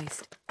time to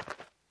waste.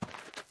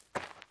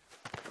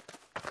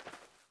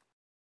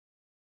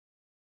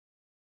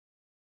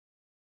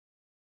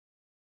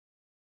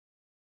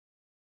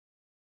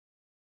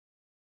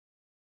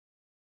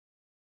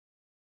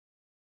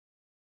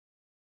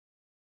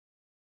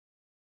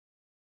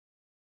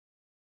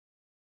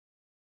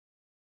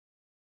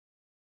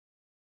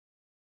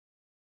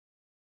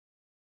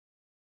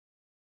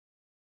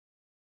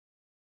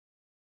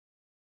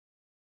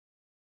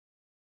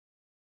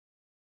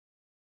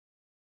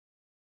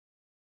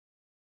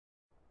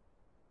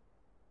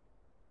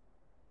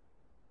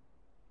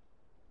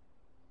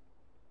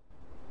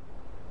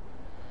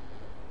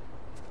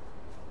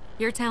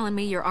 You're telling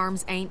me your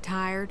arms ain't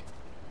tired?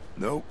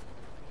 Nope.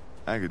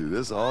 I could do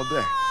this all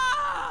day.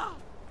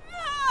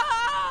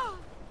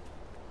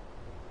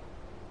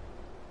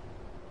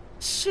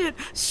 Shit!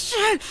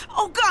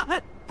 Oh,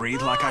 God!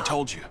 Breathe like I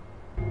told you.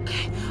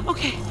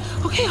 Okay.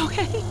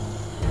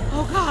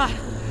 Oh, God.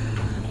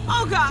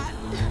 Oh, God.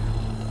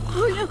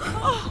 Oh, no.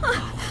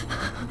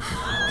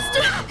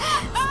 Stop!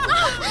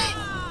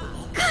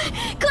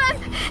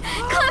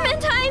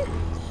 Clementine!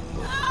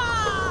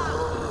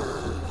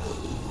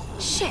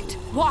 Shit!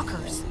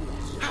 Walkers!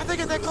 How'd they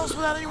get that close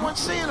without anyone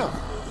seeing them?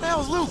 The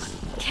hell's Luke?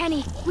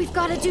 Kenny, we've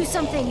got to do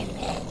something.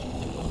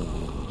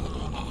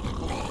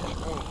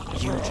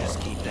 You just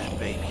keep that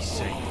baby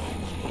safe.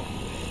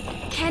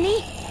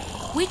 Kenny?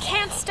 We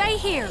can't stay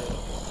here!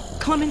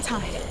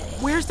 Clementine,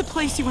 where's the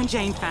place you and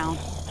Jane found?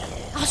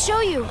 I'll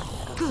show you.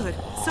 Good.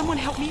 Someone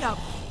help me up.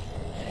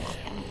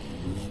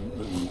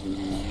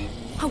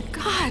 Oh,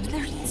 God,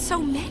 there's so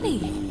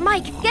many.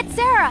 Mike, get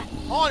Sarah!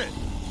 On it!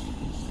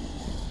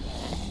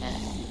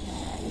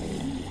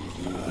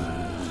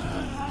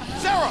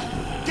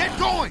 Sarah, get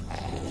going!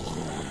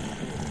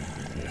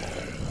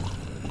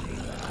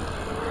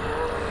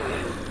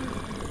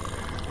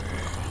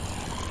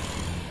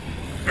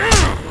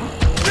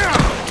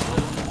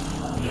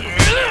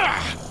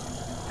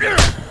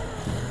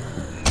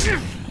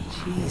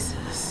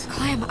 Jesus.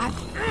 Clem, I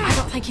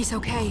don't think he's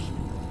okay.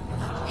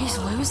 He's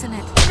losing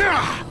it.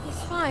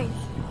 He's fine.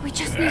 We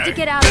just need to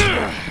get out of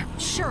here.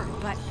 Sure,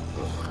 but...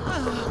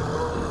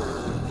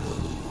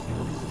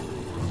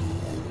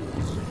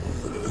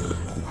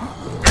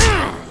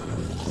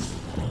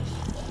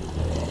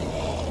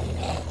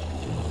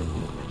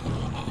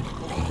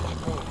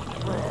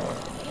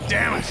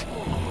 Damn it!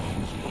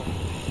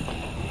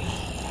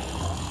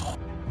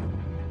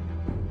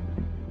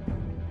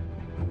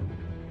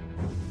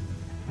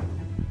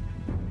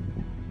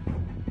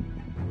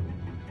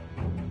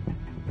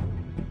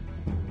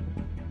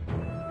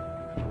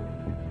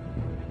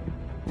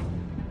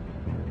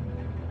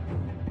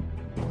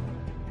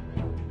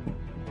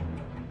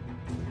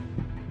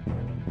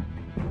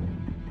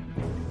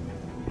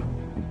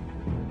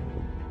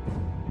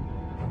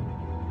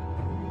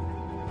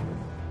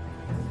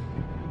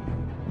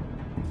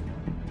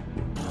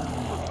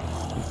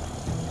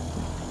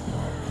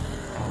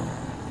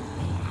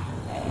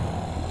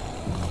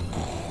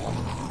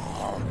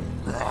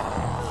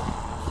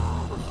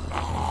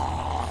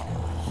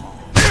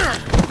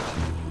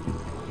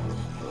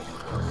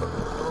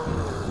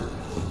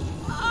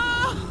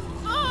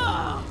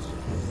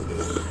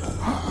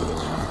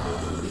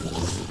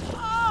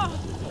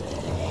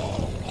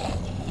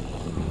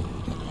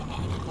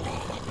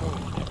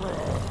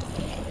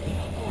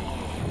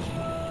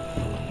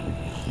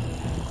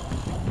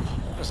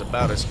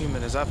 About as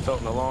human as I've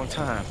felt in a long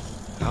time.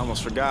 I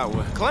almost forgot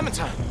what...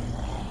 Clementine!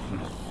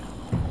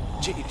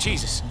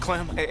 Jesus,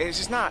 Clem, it's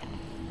just not,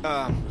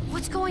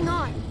 What's going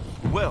on?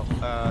 well,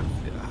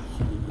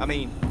 I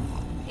mean...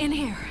 In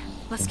here.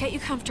 Let's get you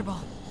comfortable.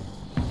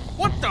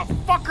 What the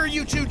fuck are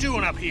you two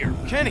doing up here?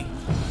 Kenny,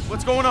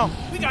 What's going on?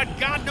 We got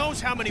God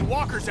knows how many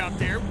walkers out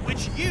there,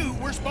 which you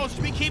were supposed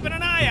to be keeping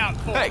an eye out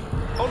for. Hey,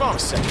 hold on a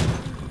second.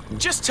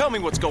 Just tell me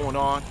what's going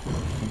on.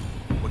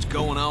 What's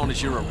going on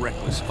is you're a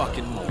reckless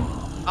fucking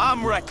moron.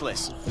 I'm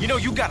reckless. You know,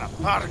 you got a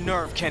lot of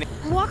nerve, Kenny.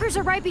 Walkers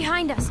are right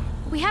behind us.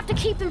 We have to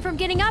keep them from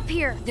getting up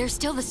here. There's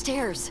still the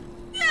stairs.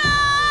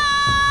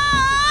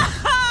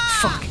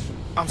 Fuck.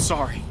 I'm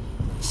sorry.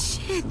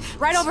 Shit.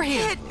 Right over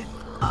here.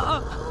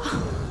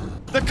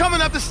 They're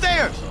coming up the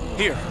stairs.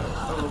 Here.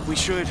 We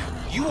should.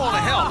 You want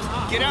to help?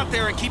 Get out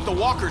there and keep the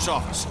walkers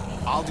off us.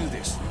 I'll do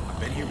this. I've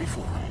been here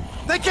before.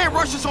 They can't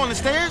rush us on the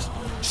stairs.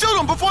 Shoot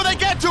them before they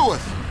get to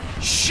us.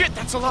 Shit,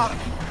 that's a lot of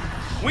them.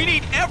 We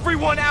need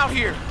everyone out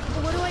here.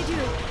 What do I do?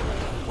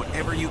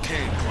 Whatever you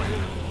can,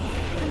 Clem.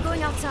 I'm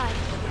going outside.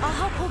 I'll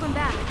help hold them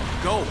back.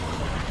 Go.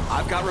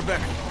 I've got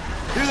Rebecca.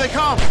 Here they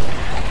come.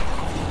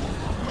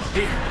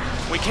 Here.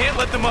 We can't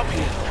let them up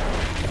here.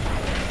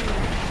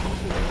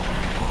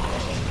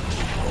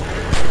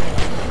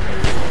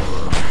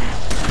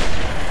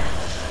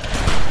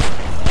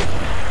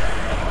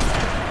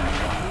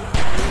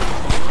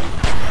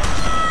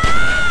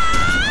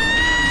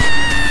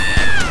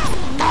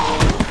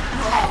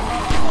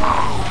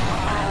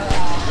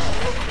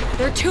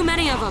 There are too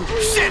many of them.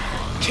 Shit!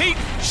 Keep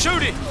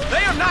shooting!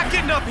 They are not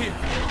getting up here!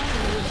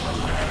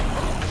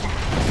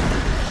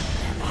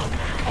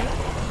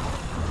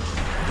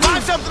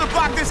 Find something to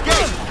block this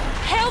gate!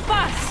 Help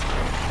us!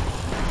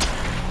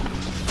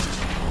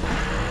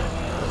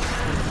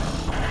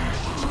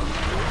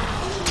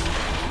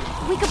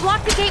 We could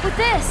block the gate with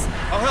this.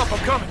 I'll help, I'm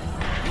coming.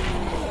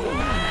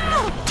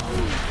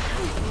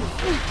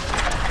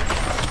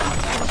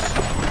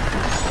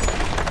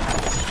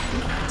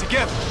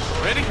 Together.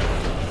 Ready?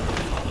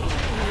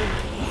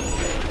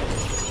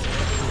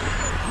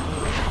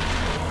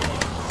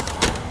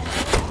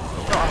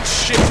 Oh,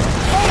 shit.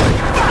 Holy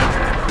fuck!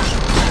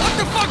 What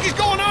the fuck is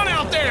going on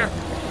out there?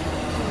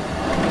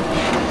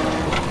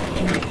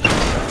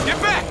 Get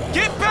back!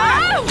 Get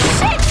back! Oh,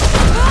 shit!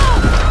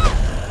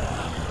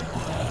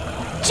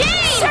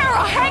 Jane!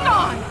 Sarah, hang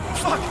on!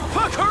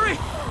 Fuck, hurry!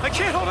 I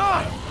can't hold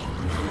on!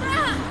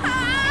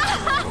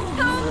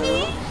 Help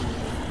me!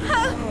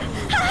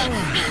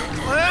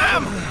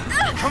 Clem!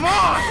 Come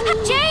on!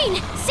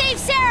 Jane! Save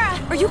Sarah!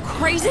 Are you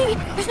crazy?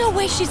 There's no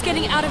way she's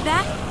getting out of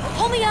that.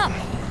 Pull me up.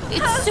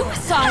 It's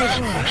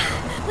suicide.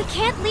 We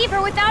can't leave her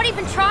without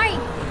even trying.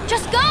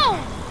 Just go!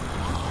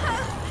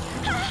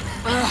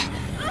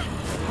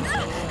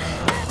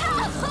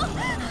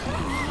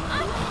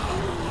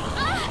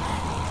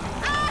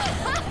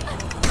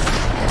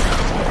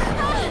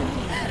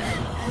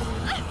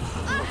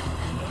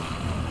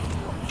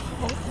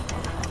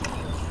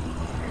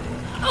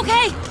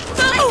 Okay,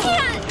 move!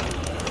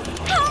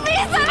 Help me,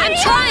 somebody! I'm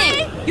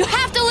trying! You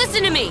have to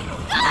listen to me!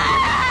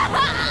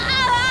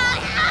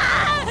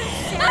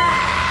 You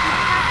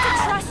have to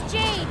trust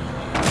Jane.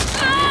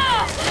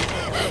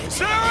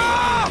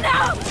 Sarah!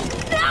 No!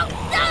 No!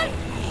 No!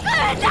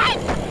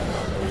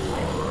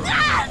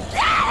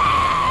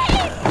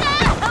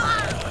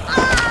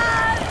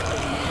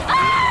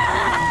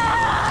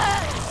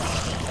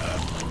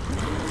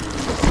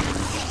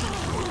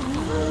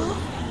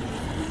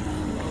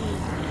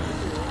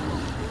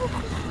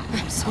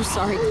 I'm so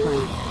sorry,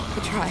 Clem. I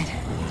tried.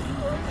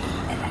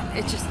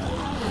 It just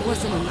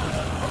wasn't enough.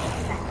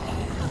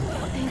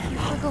 Thank you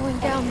for going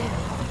down there.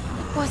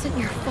 It wasn't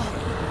your fault.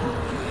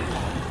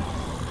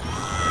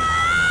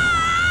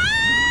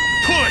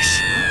 Push!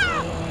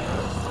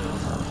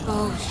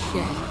 Oh,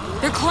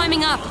 shit. They're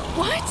climbing up.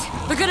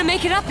 What? They're gonna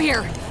make it up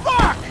here.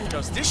 Fuck!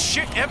 Does this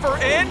shit ever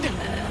end?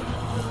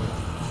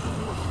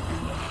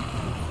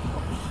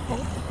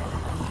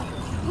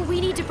 We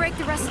need to break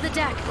the rest of the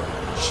deck.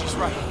 She's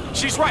right.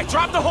 She's right.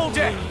 Drop the whole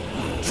deck.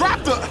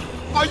 Drop the...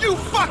 Are you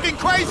fucking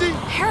crazy?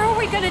 How are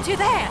we gonna do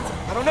that?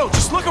 I don't know.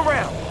 Just look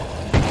around.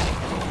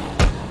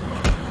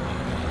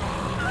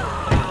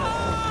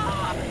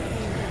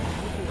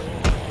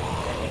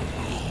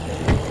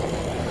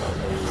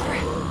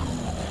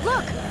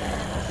 Look!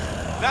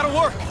 That'll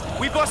work.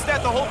 We bust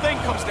that, the whole thing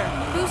comes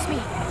down. Boost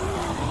me.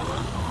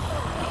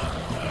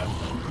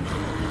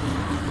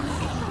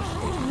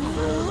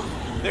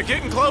 They're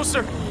getting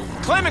closer.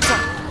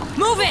 Clementine!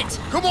 Move it!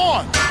 Come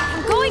on!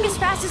 I'm going as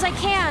fast as I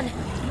can.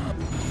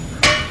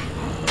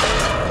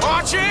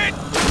 Watch it!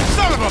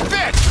 Son of a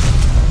bitch!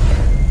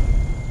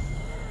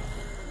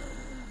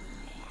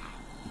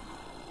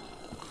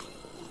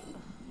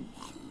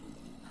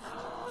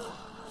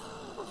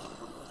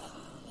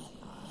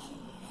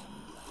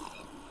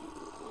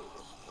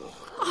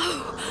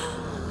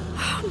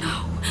 Oh,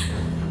 no.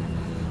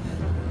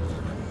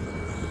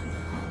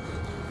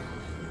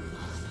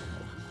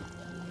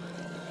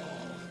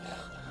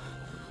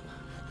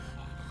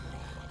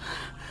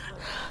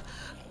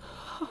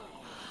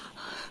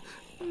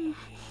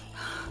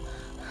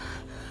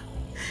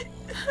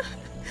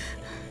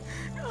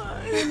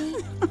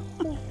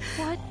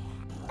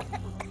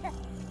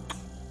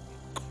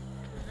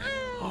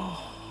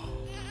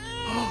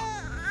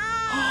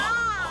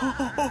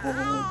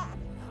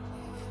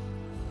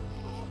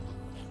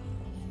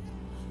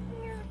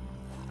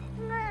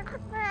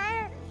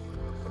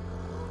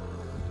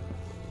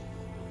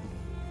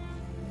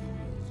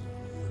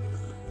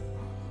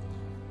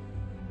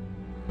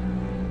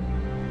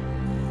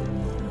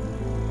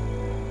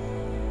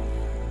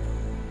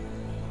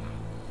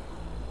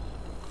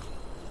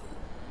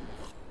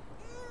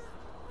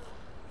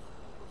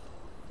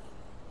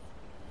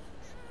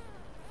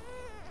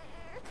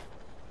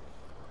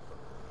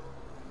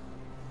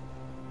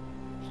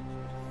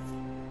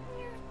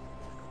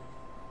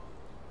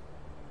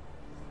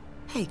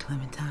 Hey,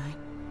 Clementine.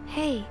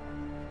 Hey.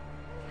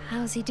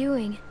 How's he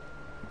doing?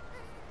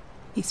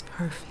 He's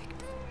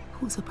perfect.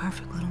 Who's a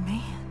perfect little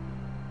man?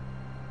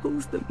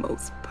 Who's the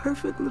most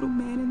perfect little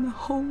man in the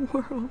whole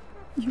world?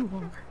 You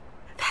are.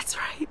 That's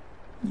right.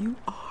 You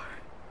are.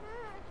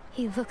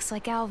 He looks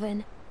like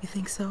Alvin. You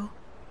think so?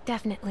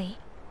 Definitely.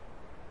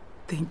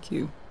 Thank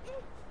you.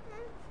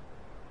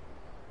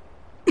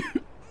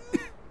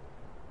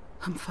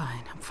 I'm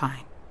fine.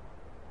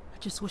 I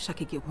just wish I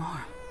could get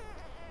warm.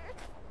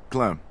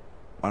 Clem,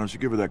 why don't you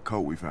give her that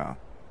coat we found?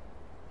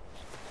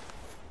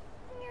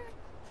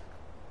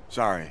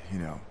 Sorry,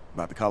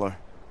 about the color.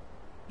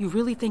 You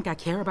really think I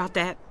care about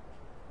that?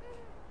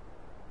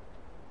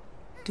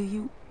 Do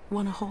you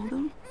want to hold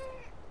him?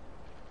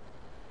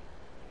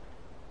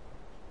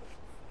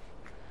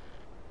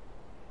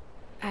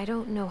 I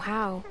don't know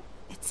how.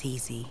 It's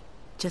easy.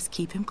 Just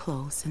keep him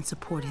close and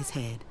support his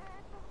head.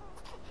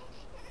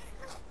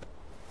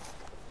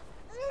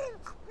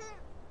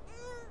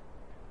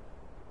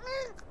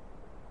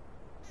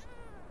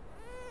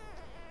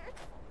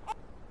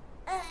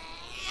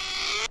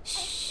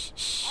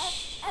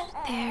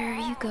 There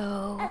you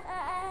go.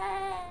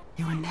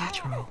 You're a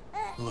natural.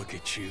 Look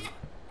at you,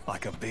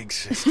 like a big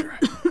sister.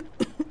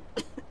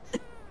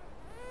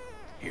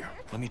 Here,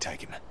 let me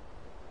take him.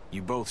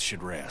 You both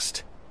should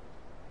rest.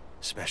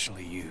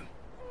 Especially you.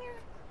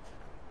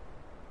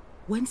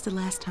 When's the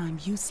last time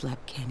you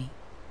slept, Kenny?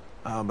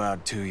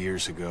 About 2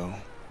 years ago.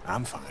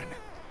 I'm fine.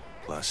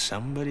 Plus,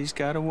 somebody's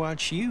gotta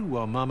watch you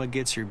while Mama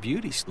gets her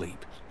beauty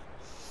sleep.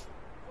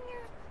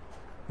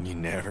 You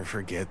never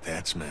forget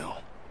that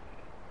smell.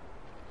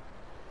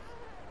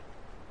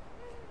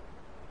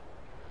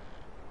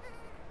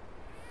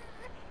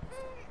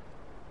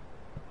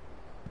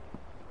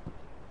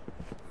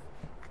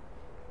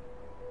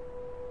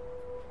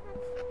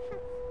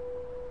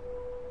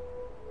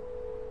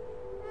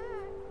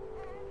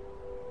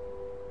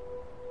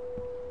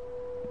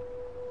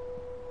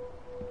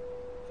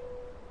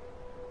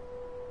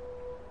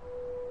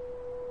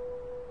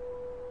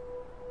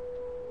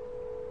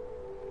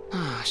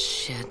 Oh,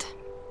 shit.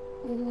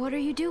 What are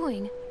you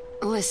doing?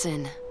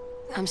 Listen,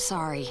 I'm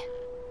sorry.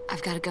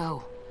 I've gotta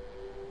go.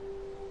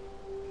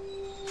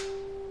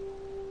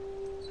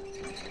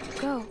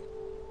 Go.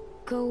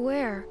 Go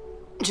where?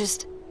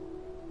 Just...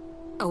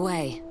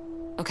 away,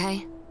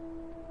 okay?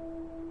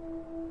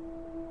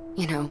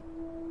 You know,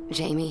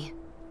 Jamie,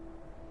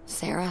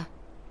 Sarah,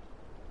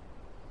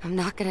 I'm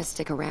not gonna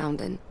stick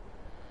around and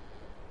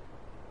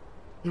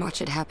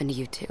watch it happen to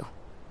you too.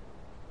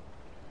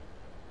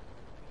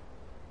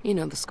 You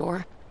know the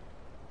score.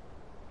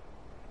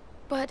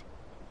 But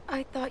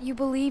I thought you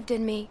believed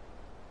in me.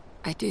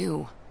 I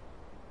do.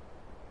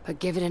 But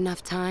give it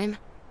enough time,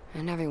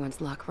 and everyone's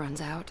luck runs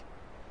out.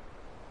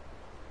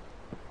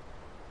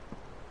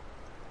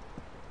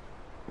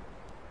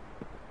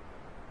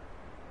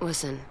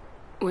 Listen,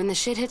 when the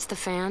shit hits the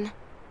fan,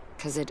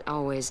 'cause it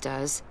always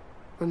does,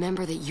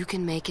 remember that you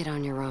can make it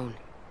on your own.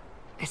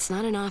 It's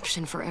not an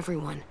option for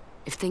everyone.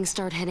 If things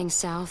start heading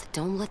south,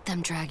 don't let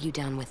them drag you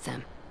down with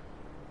them.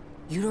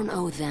 You don't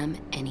owe them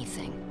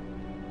anything.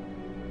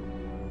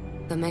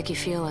 They'll make you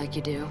feel like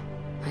you do,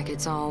 like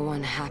it's all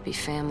one happy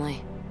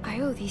family.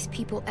 I owe these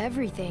people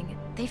everything.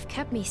 They've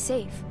kept me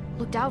safe,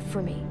 looked out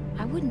for me.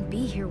 I wouldn't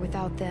be here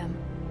without them.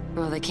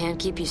 Well, they can't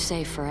keep you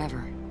safe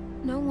forever.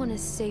 No one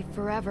is safe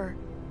forever.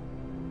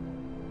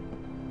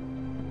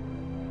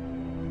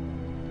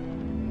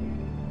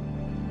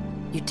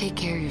 You take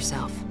care of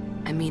yourself.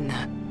 I mean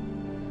that.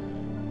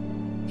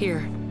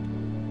 Here.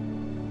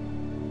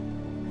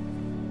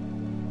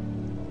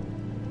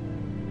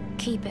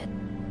 Keep it.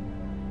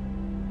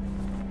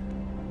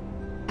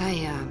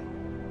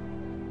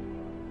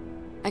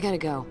 I gotta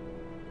go.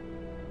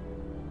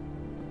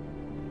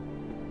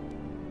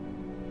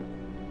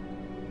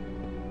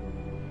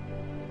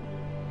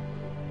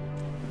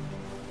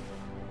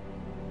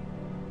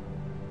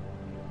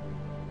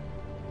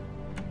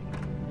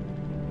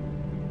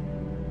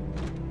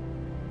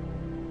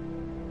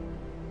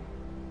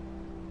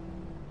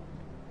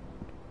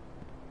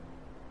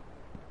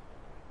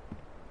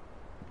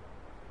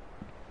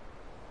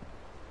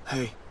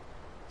 Hey,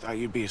 thought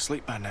you'd be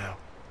asleep by now.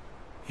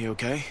 You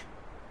okay?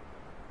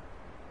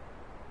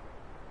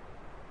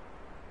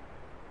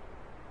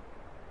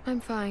 I'm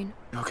fine.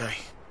 Okay,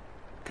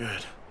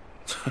 good.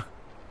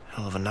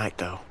 Hell of a night,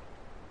 though.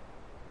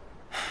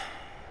 The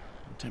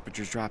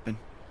temperature's dropping.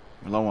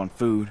 We're low on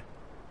food.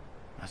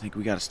 I think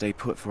we gotta stay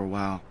put for a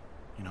while,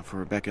 for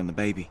Rebecca and the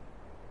baby.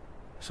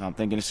 So I'm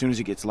thinking as soon as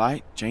it gets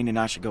light, Jane and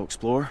I should go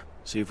explore,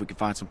 see if we can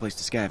find some place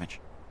to scavenge.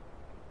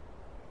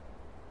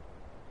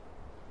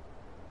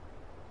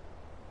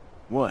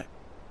 What?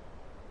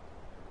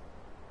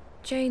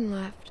 Jane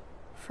left.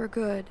 For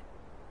good.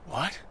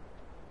 What?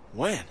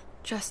 When?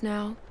 Just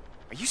now.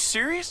 Are you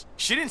serious?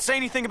 She didn't say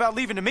anything about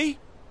leaving to me?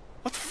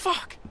 What the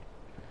fuck?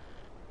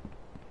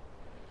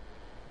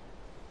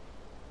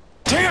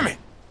 Damn it!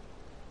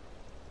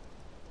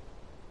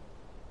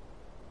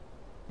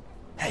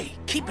 Hey,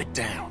 keep it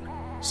down.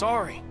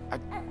 Sorry.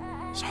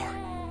 Sorry.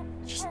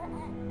 Just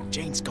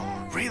Jane's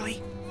gone.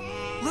 Really?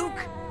 Luke,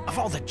 of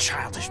all the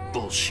childish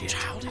bullshit.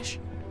 Childish?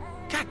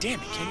 God damn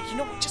it, Kenny. You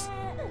know what? Just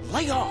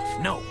lay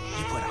off. No,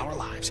 you put our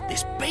lives,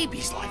 this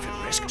baby's life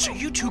at risk, so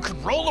you two could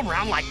roll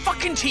around like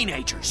fucking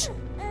teenagers.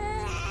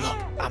 Look,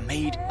 I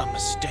made a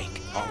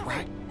mistake, all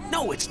right?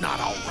 No, it's not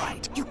all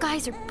right. You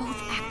guys are both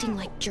acting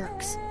like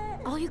jerks.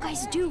 All you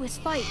guys do is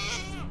fight.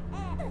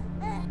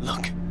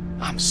 Look,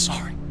 I'm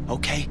sorry,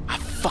 okay? I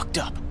fucked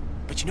up.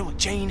 But you know what,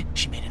 Jane?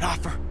 She made an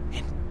offer,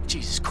 and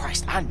Jesus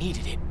Christ, I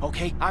needed it,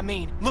 okay? I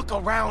mean, look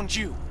around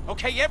you,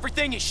 okay?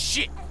 Everything is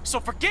shit. So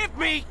forgive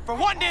me for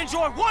wanting to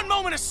enjoy one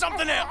moment of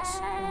something else.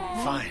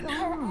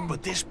 Fine,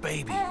 but this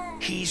baby,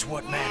 he's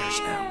what matters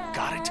now,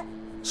 got it?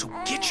 So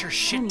get your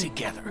shit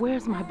together.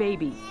 Where's my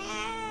baby?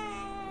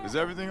 Is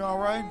everything all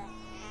right?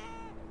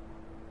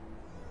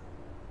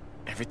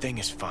 Everything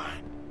is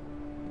fine.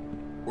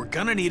 We're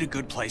gonna need a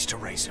good place to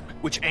raise him,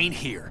 which ain't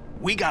here.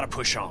 We gotta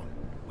push on.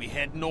 We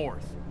head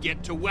north,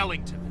 get to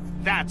Wellington.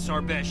 That's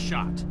our best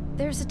shot.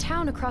 There's a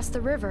town across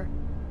the river.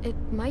 It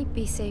might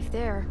be safe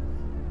there.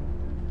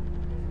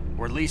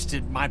 Or at least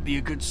it might be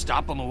a good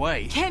stop on the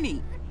way.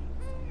 Kenny!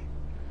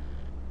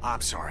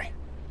 I'm sorry.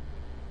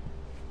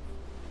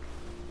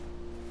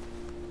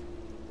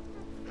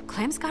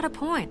 Clem's got a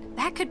point.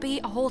 That could be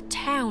a whole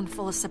town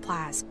full of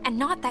supplies, and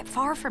not that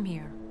far from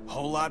here.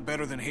 Whole lot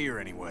better than here,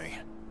 anyway.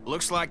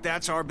 Looks like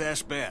that's our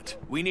best bet.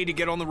 We need to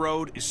get on the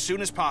road as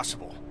soon as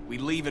possible. We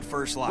leave at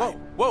first light. Whoa,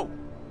 whoa.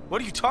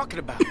 What are you talking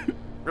about?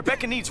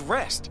 Rebecca needs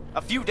rest.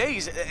 A few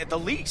days at the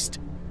least.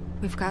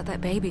 We've got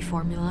that baby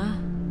formula.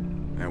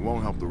 And it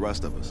won't help the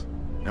rest of us.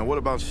 Now what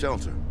about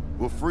shelter?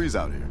 We'll freeze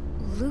out here.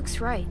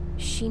 Luke's right.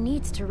 She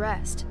needs to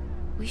rest.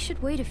 We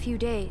should wait a few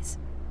days.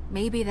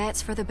 Maybe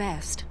that's for the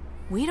best.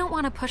 We don't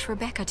want to push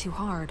Rebecca too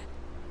hard.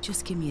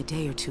 Just give me a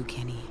day or two,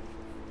 Kenny.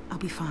 I'll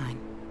be fine.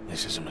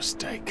 This is a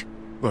mistake.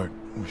 Look,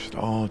 we should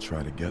all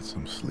try to get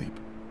some sleep.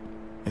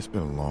 It's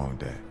been a long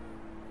day.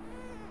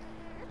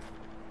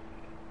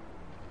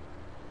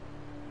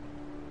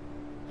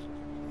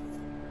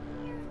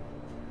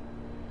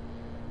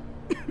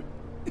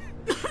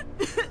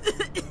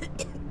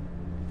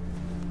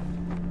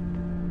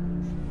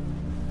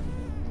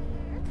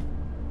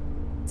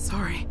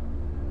 Sorry.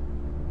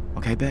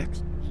 Okay,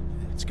 Bex?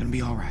 It's gonna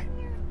be all right.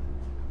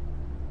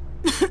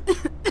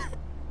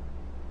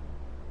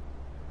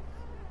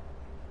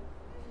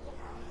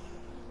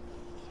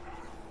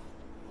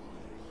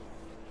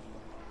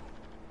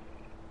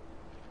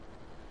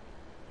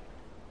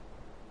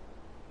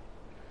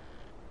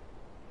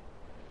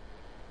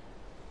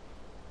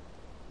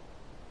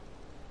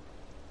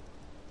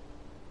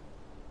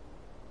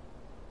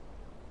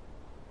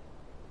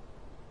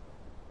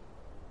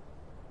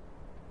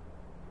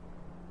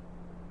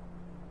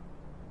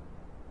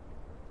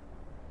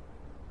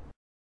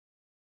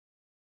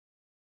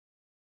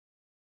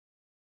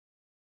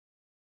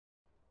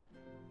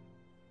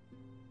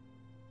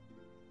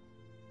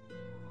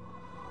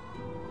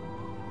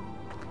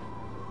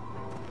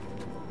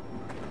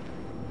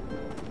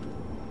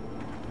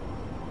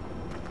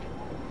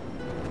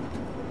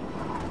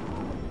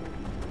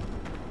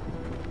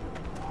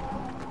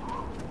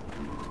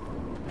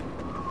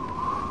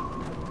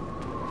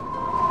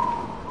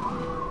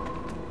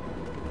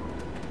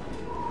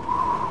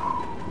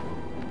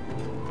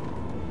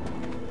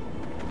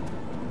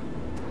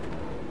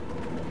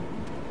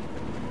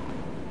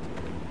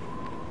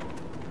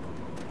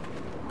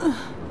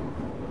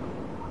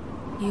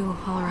 You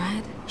all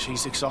right?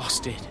 She's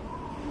exhausted.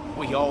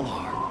 We all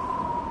are.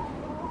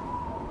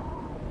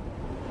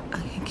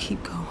 I can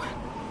keep going.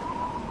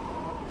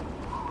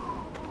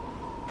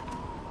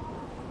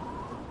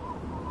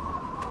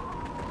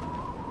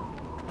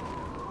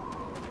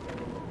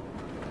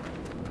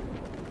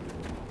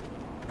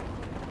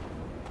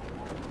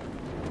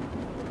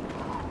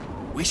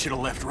 We should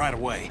have left right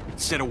away,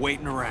 instead of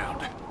waiting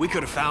around. We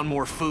could have found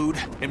more food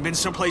and been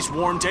someplace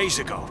warm days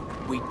ago.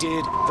 We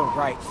did the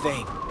right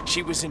thing.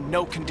 She was in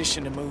no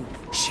condition to move.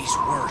 She's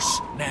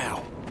worse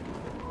now.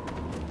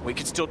 We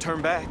could still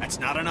turn back. That's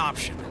not an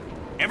option.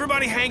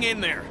 Everybody hang in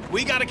there.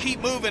 We gotta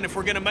keep moving if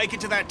we're gonna make it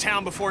to that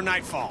town before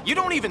nightfall. You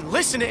don't even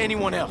listen to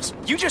anyone else.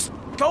 You just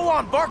go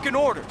on barking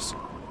orders.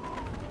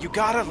 You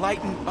gotta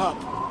lighten up,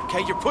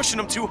 okay? You're pushing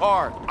them too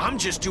hard. I'm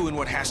just doing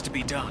what has to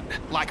be done,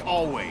 like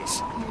always.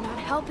 You're not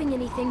helping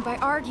anything by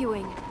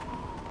arguing.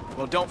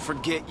 Well, don't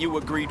forget you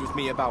agreed with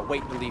me about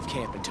waiting to leave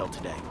camp until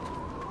today.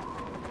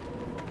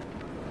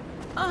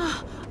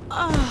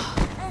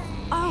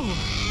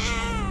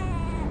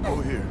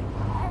 Over here.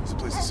 It's a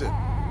place to sit.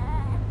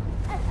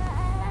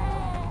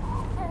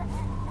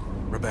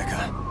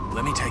 Rebecca,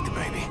 let me take the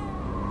baby.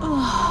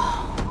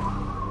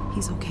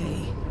 He's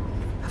okay.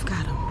 I've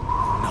got him.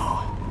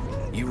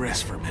 No, you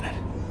rest for a minute.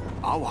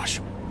 I'll wash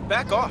him.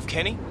 Back off,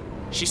 Kenny.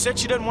 She said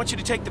she doesn't want you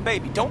to take the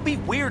baby. Don't be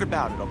weird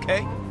about it,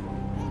 okay?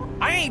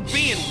 I ain't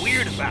being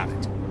weird about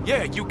it.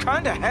 Yeah, you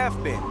kinda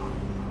have been.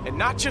 And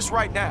not just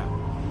right now.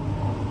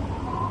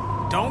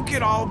 Don't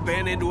get all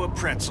bent into a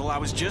pretzel. I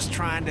was just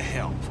trying to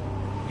help.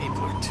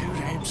 People are too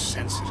damn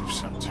sensitive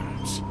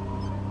sometimes.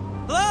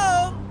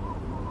 Hello?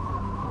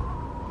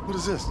 What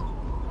is this?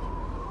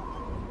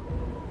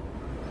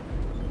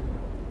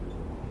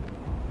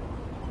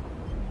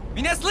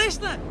 Меня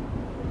слышно?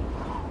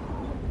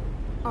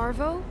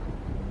 Arvo?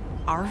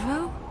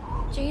 Arvo?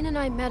 Jane and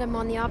I met him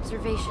on the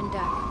observation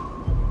deck.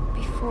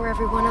 Before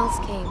everyone else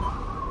came.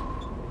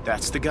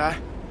 That's the guy?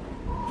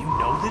 You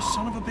know this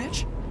son of a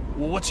bitch?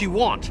 Well, what's he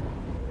want?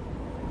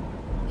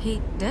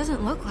 He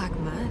doesn't look like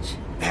much.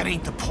 That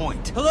ain't the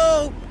point.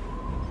 Hello?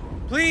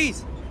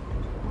 Please?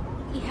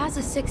 He has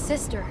a sick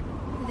sister.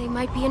 They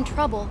might be in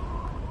trouble.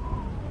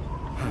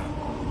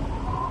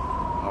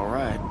 All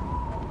right.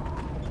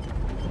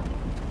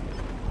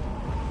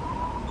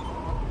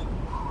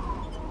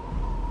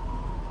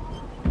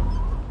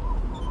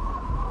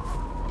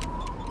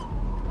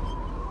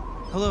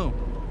 Hello.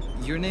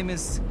 Your name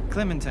is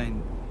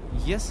Clementine,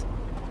 yes?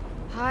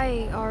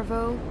 Hi,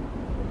 Arvo.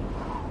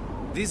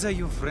 These are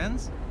your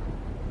friends?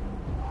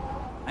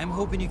 I'm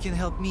hoping you can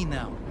help me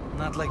now,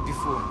 not like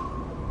before.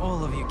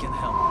 All of you can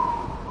help.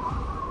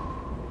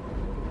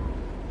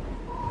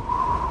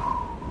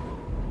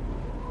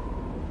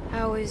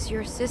 How is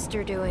your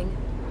sister doing?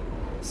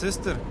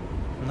 Sister,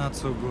 not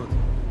so good.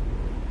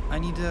 I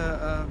need,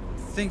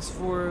 things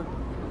for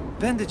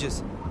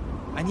bandages.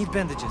 I need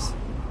bandages.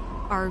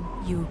 Are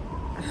you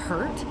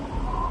hurt?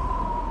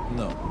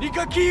 No.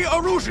 Никакие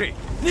оружия!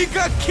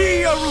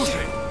 Никакие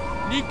оружия!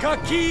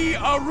 Никакие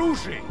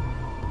оружия!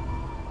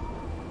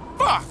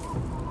 Fuck!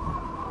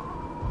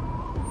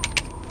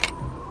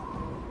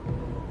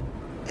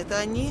 Это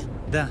они?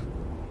 Да,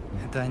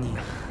 это они.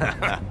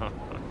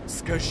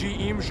 Скажи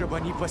им, чтобы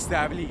они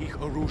поставили их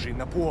оружие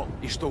на пол,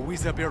 и что мы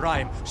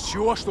забираем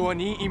все, что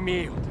они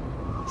имеют.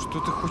 Что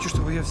ты хочешь,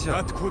 чтобы я взял?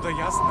 Откуда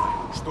я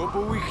знаю?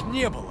 Чтобы у них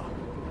не было.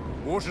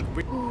 Может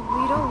быть...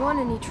 We don't want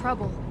any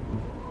trouble.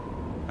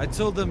 I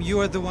told them you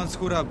are the ones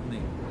who robbed me.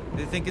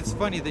 They think it's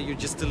funny that you're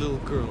just a little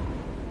girl.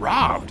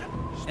 Robbed?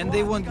 And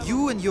they want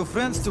you and your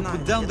friends to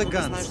put down the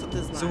guns,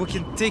 so we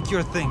can take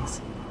your things.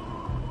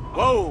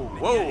 Whoa,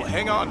 whoa,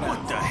 hang on now.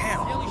 What the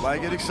hell? Why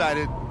get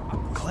excited?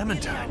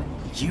 Clementine,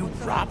 you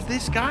robbed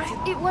this guy?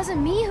 It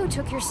wasn't me who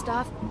took your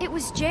stuff. It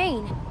was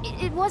Jane.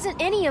 It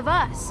wasn't any of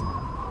us.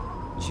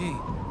 Jane,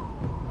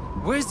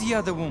 where's the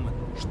other woman?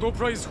 Что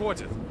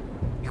происходит?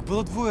 Их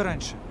было двое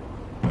раньше.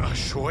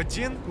 Еще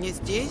один? Не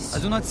здесь? I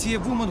do not see a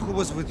woman who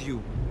was with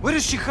you. Where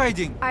is she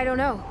hiding? I don't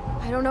know.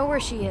 I don't know where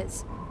she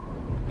is.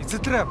 It's a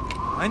trap.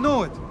 I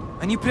know it.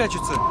 Они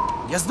прячутся.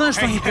 Я знаю,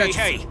 что они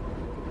прячутся. Hey!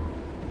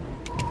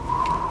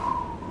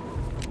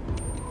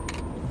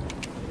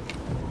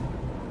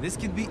 This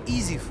can be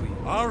easy for you.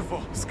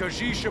 Арво,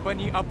 скажи, чтобы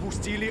они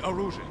опустили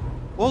оружие.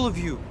 All of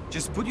you,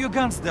 just put your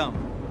guns down.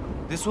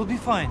 This will be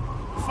fine.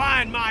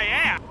 Find my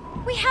ass!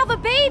 We have a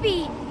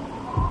baby!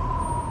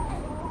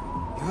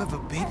 You have a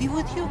baby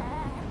with you?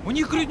 У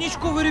них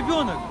грудничковый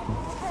ребенок.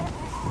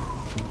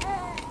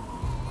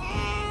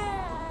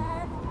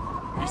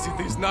 Если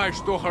ты знаешь,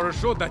 что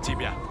хорошо для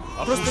тебя,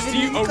 Просто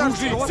опусти мне не кажется,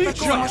 оружие у вас такое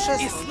сейчас!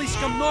 сумасшествие. И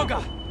слишком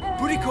много!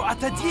 Бурико,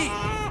 отойди!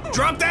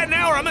 Drop that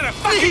now or I'm gonna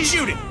fucking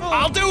shoot it!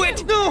 I'll do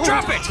it! No.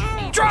 Drop it!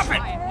 Drop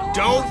it!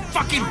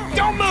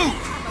 Don't move!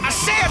 I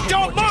said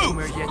don't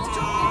move!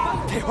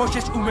 Ты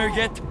хочешь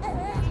умереть?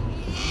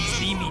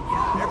 Жди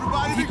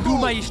меня. Ты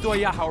думаешь, что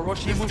я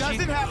хороший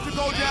мужик?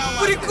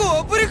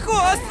 Бурико,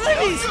 Бурико,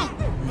 остановись!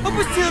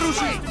 Опусти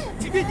оружие!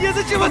 Тебе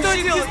незачем этого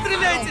делать! Не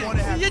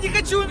стреляйте! Я не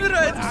хочу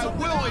умирать!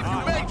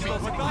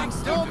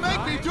 Don't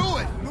make me do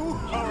it!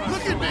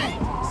 Look at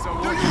me!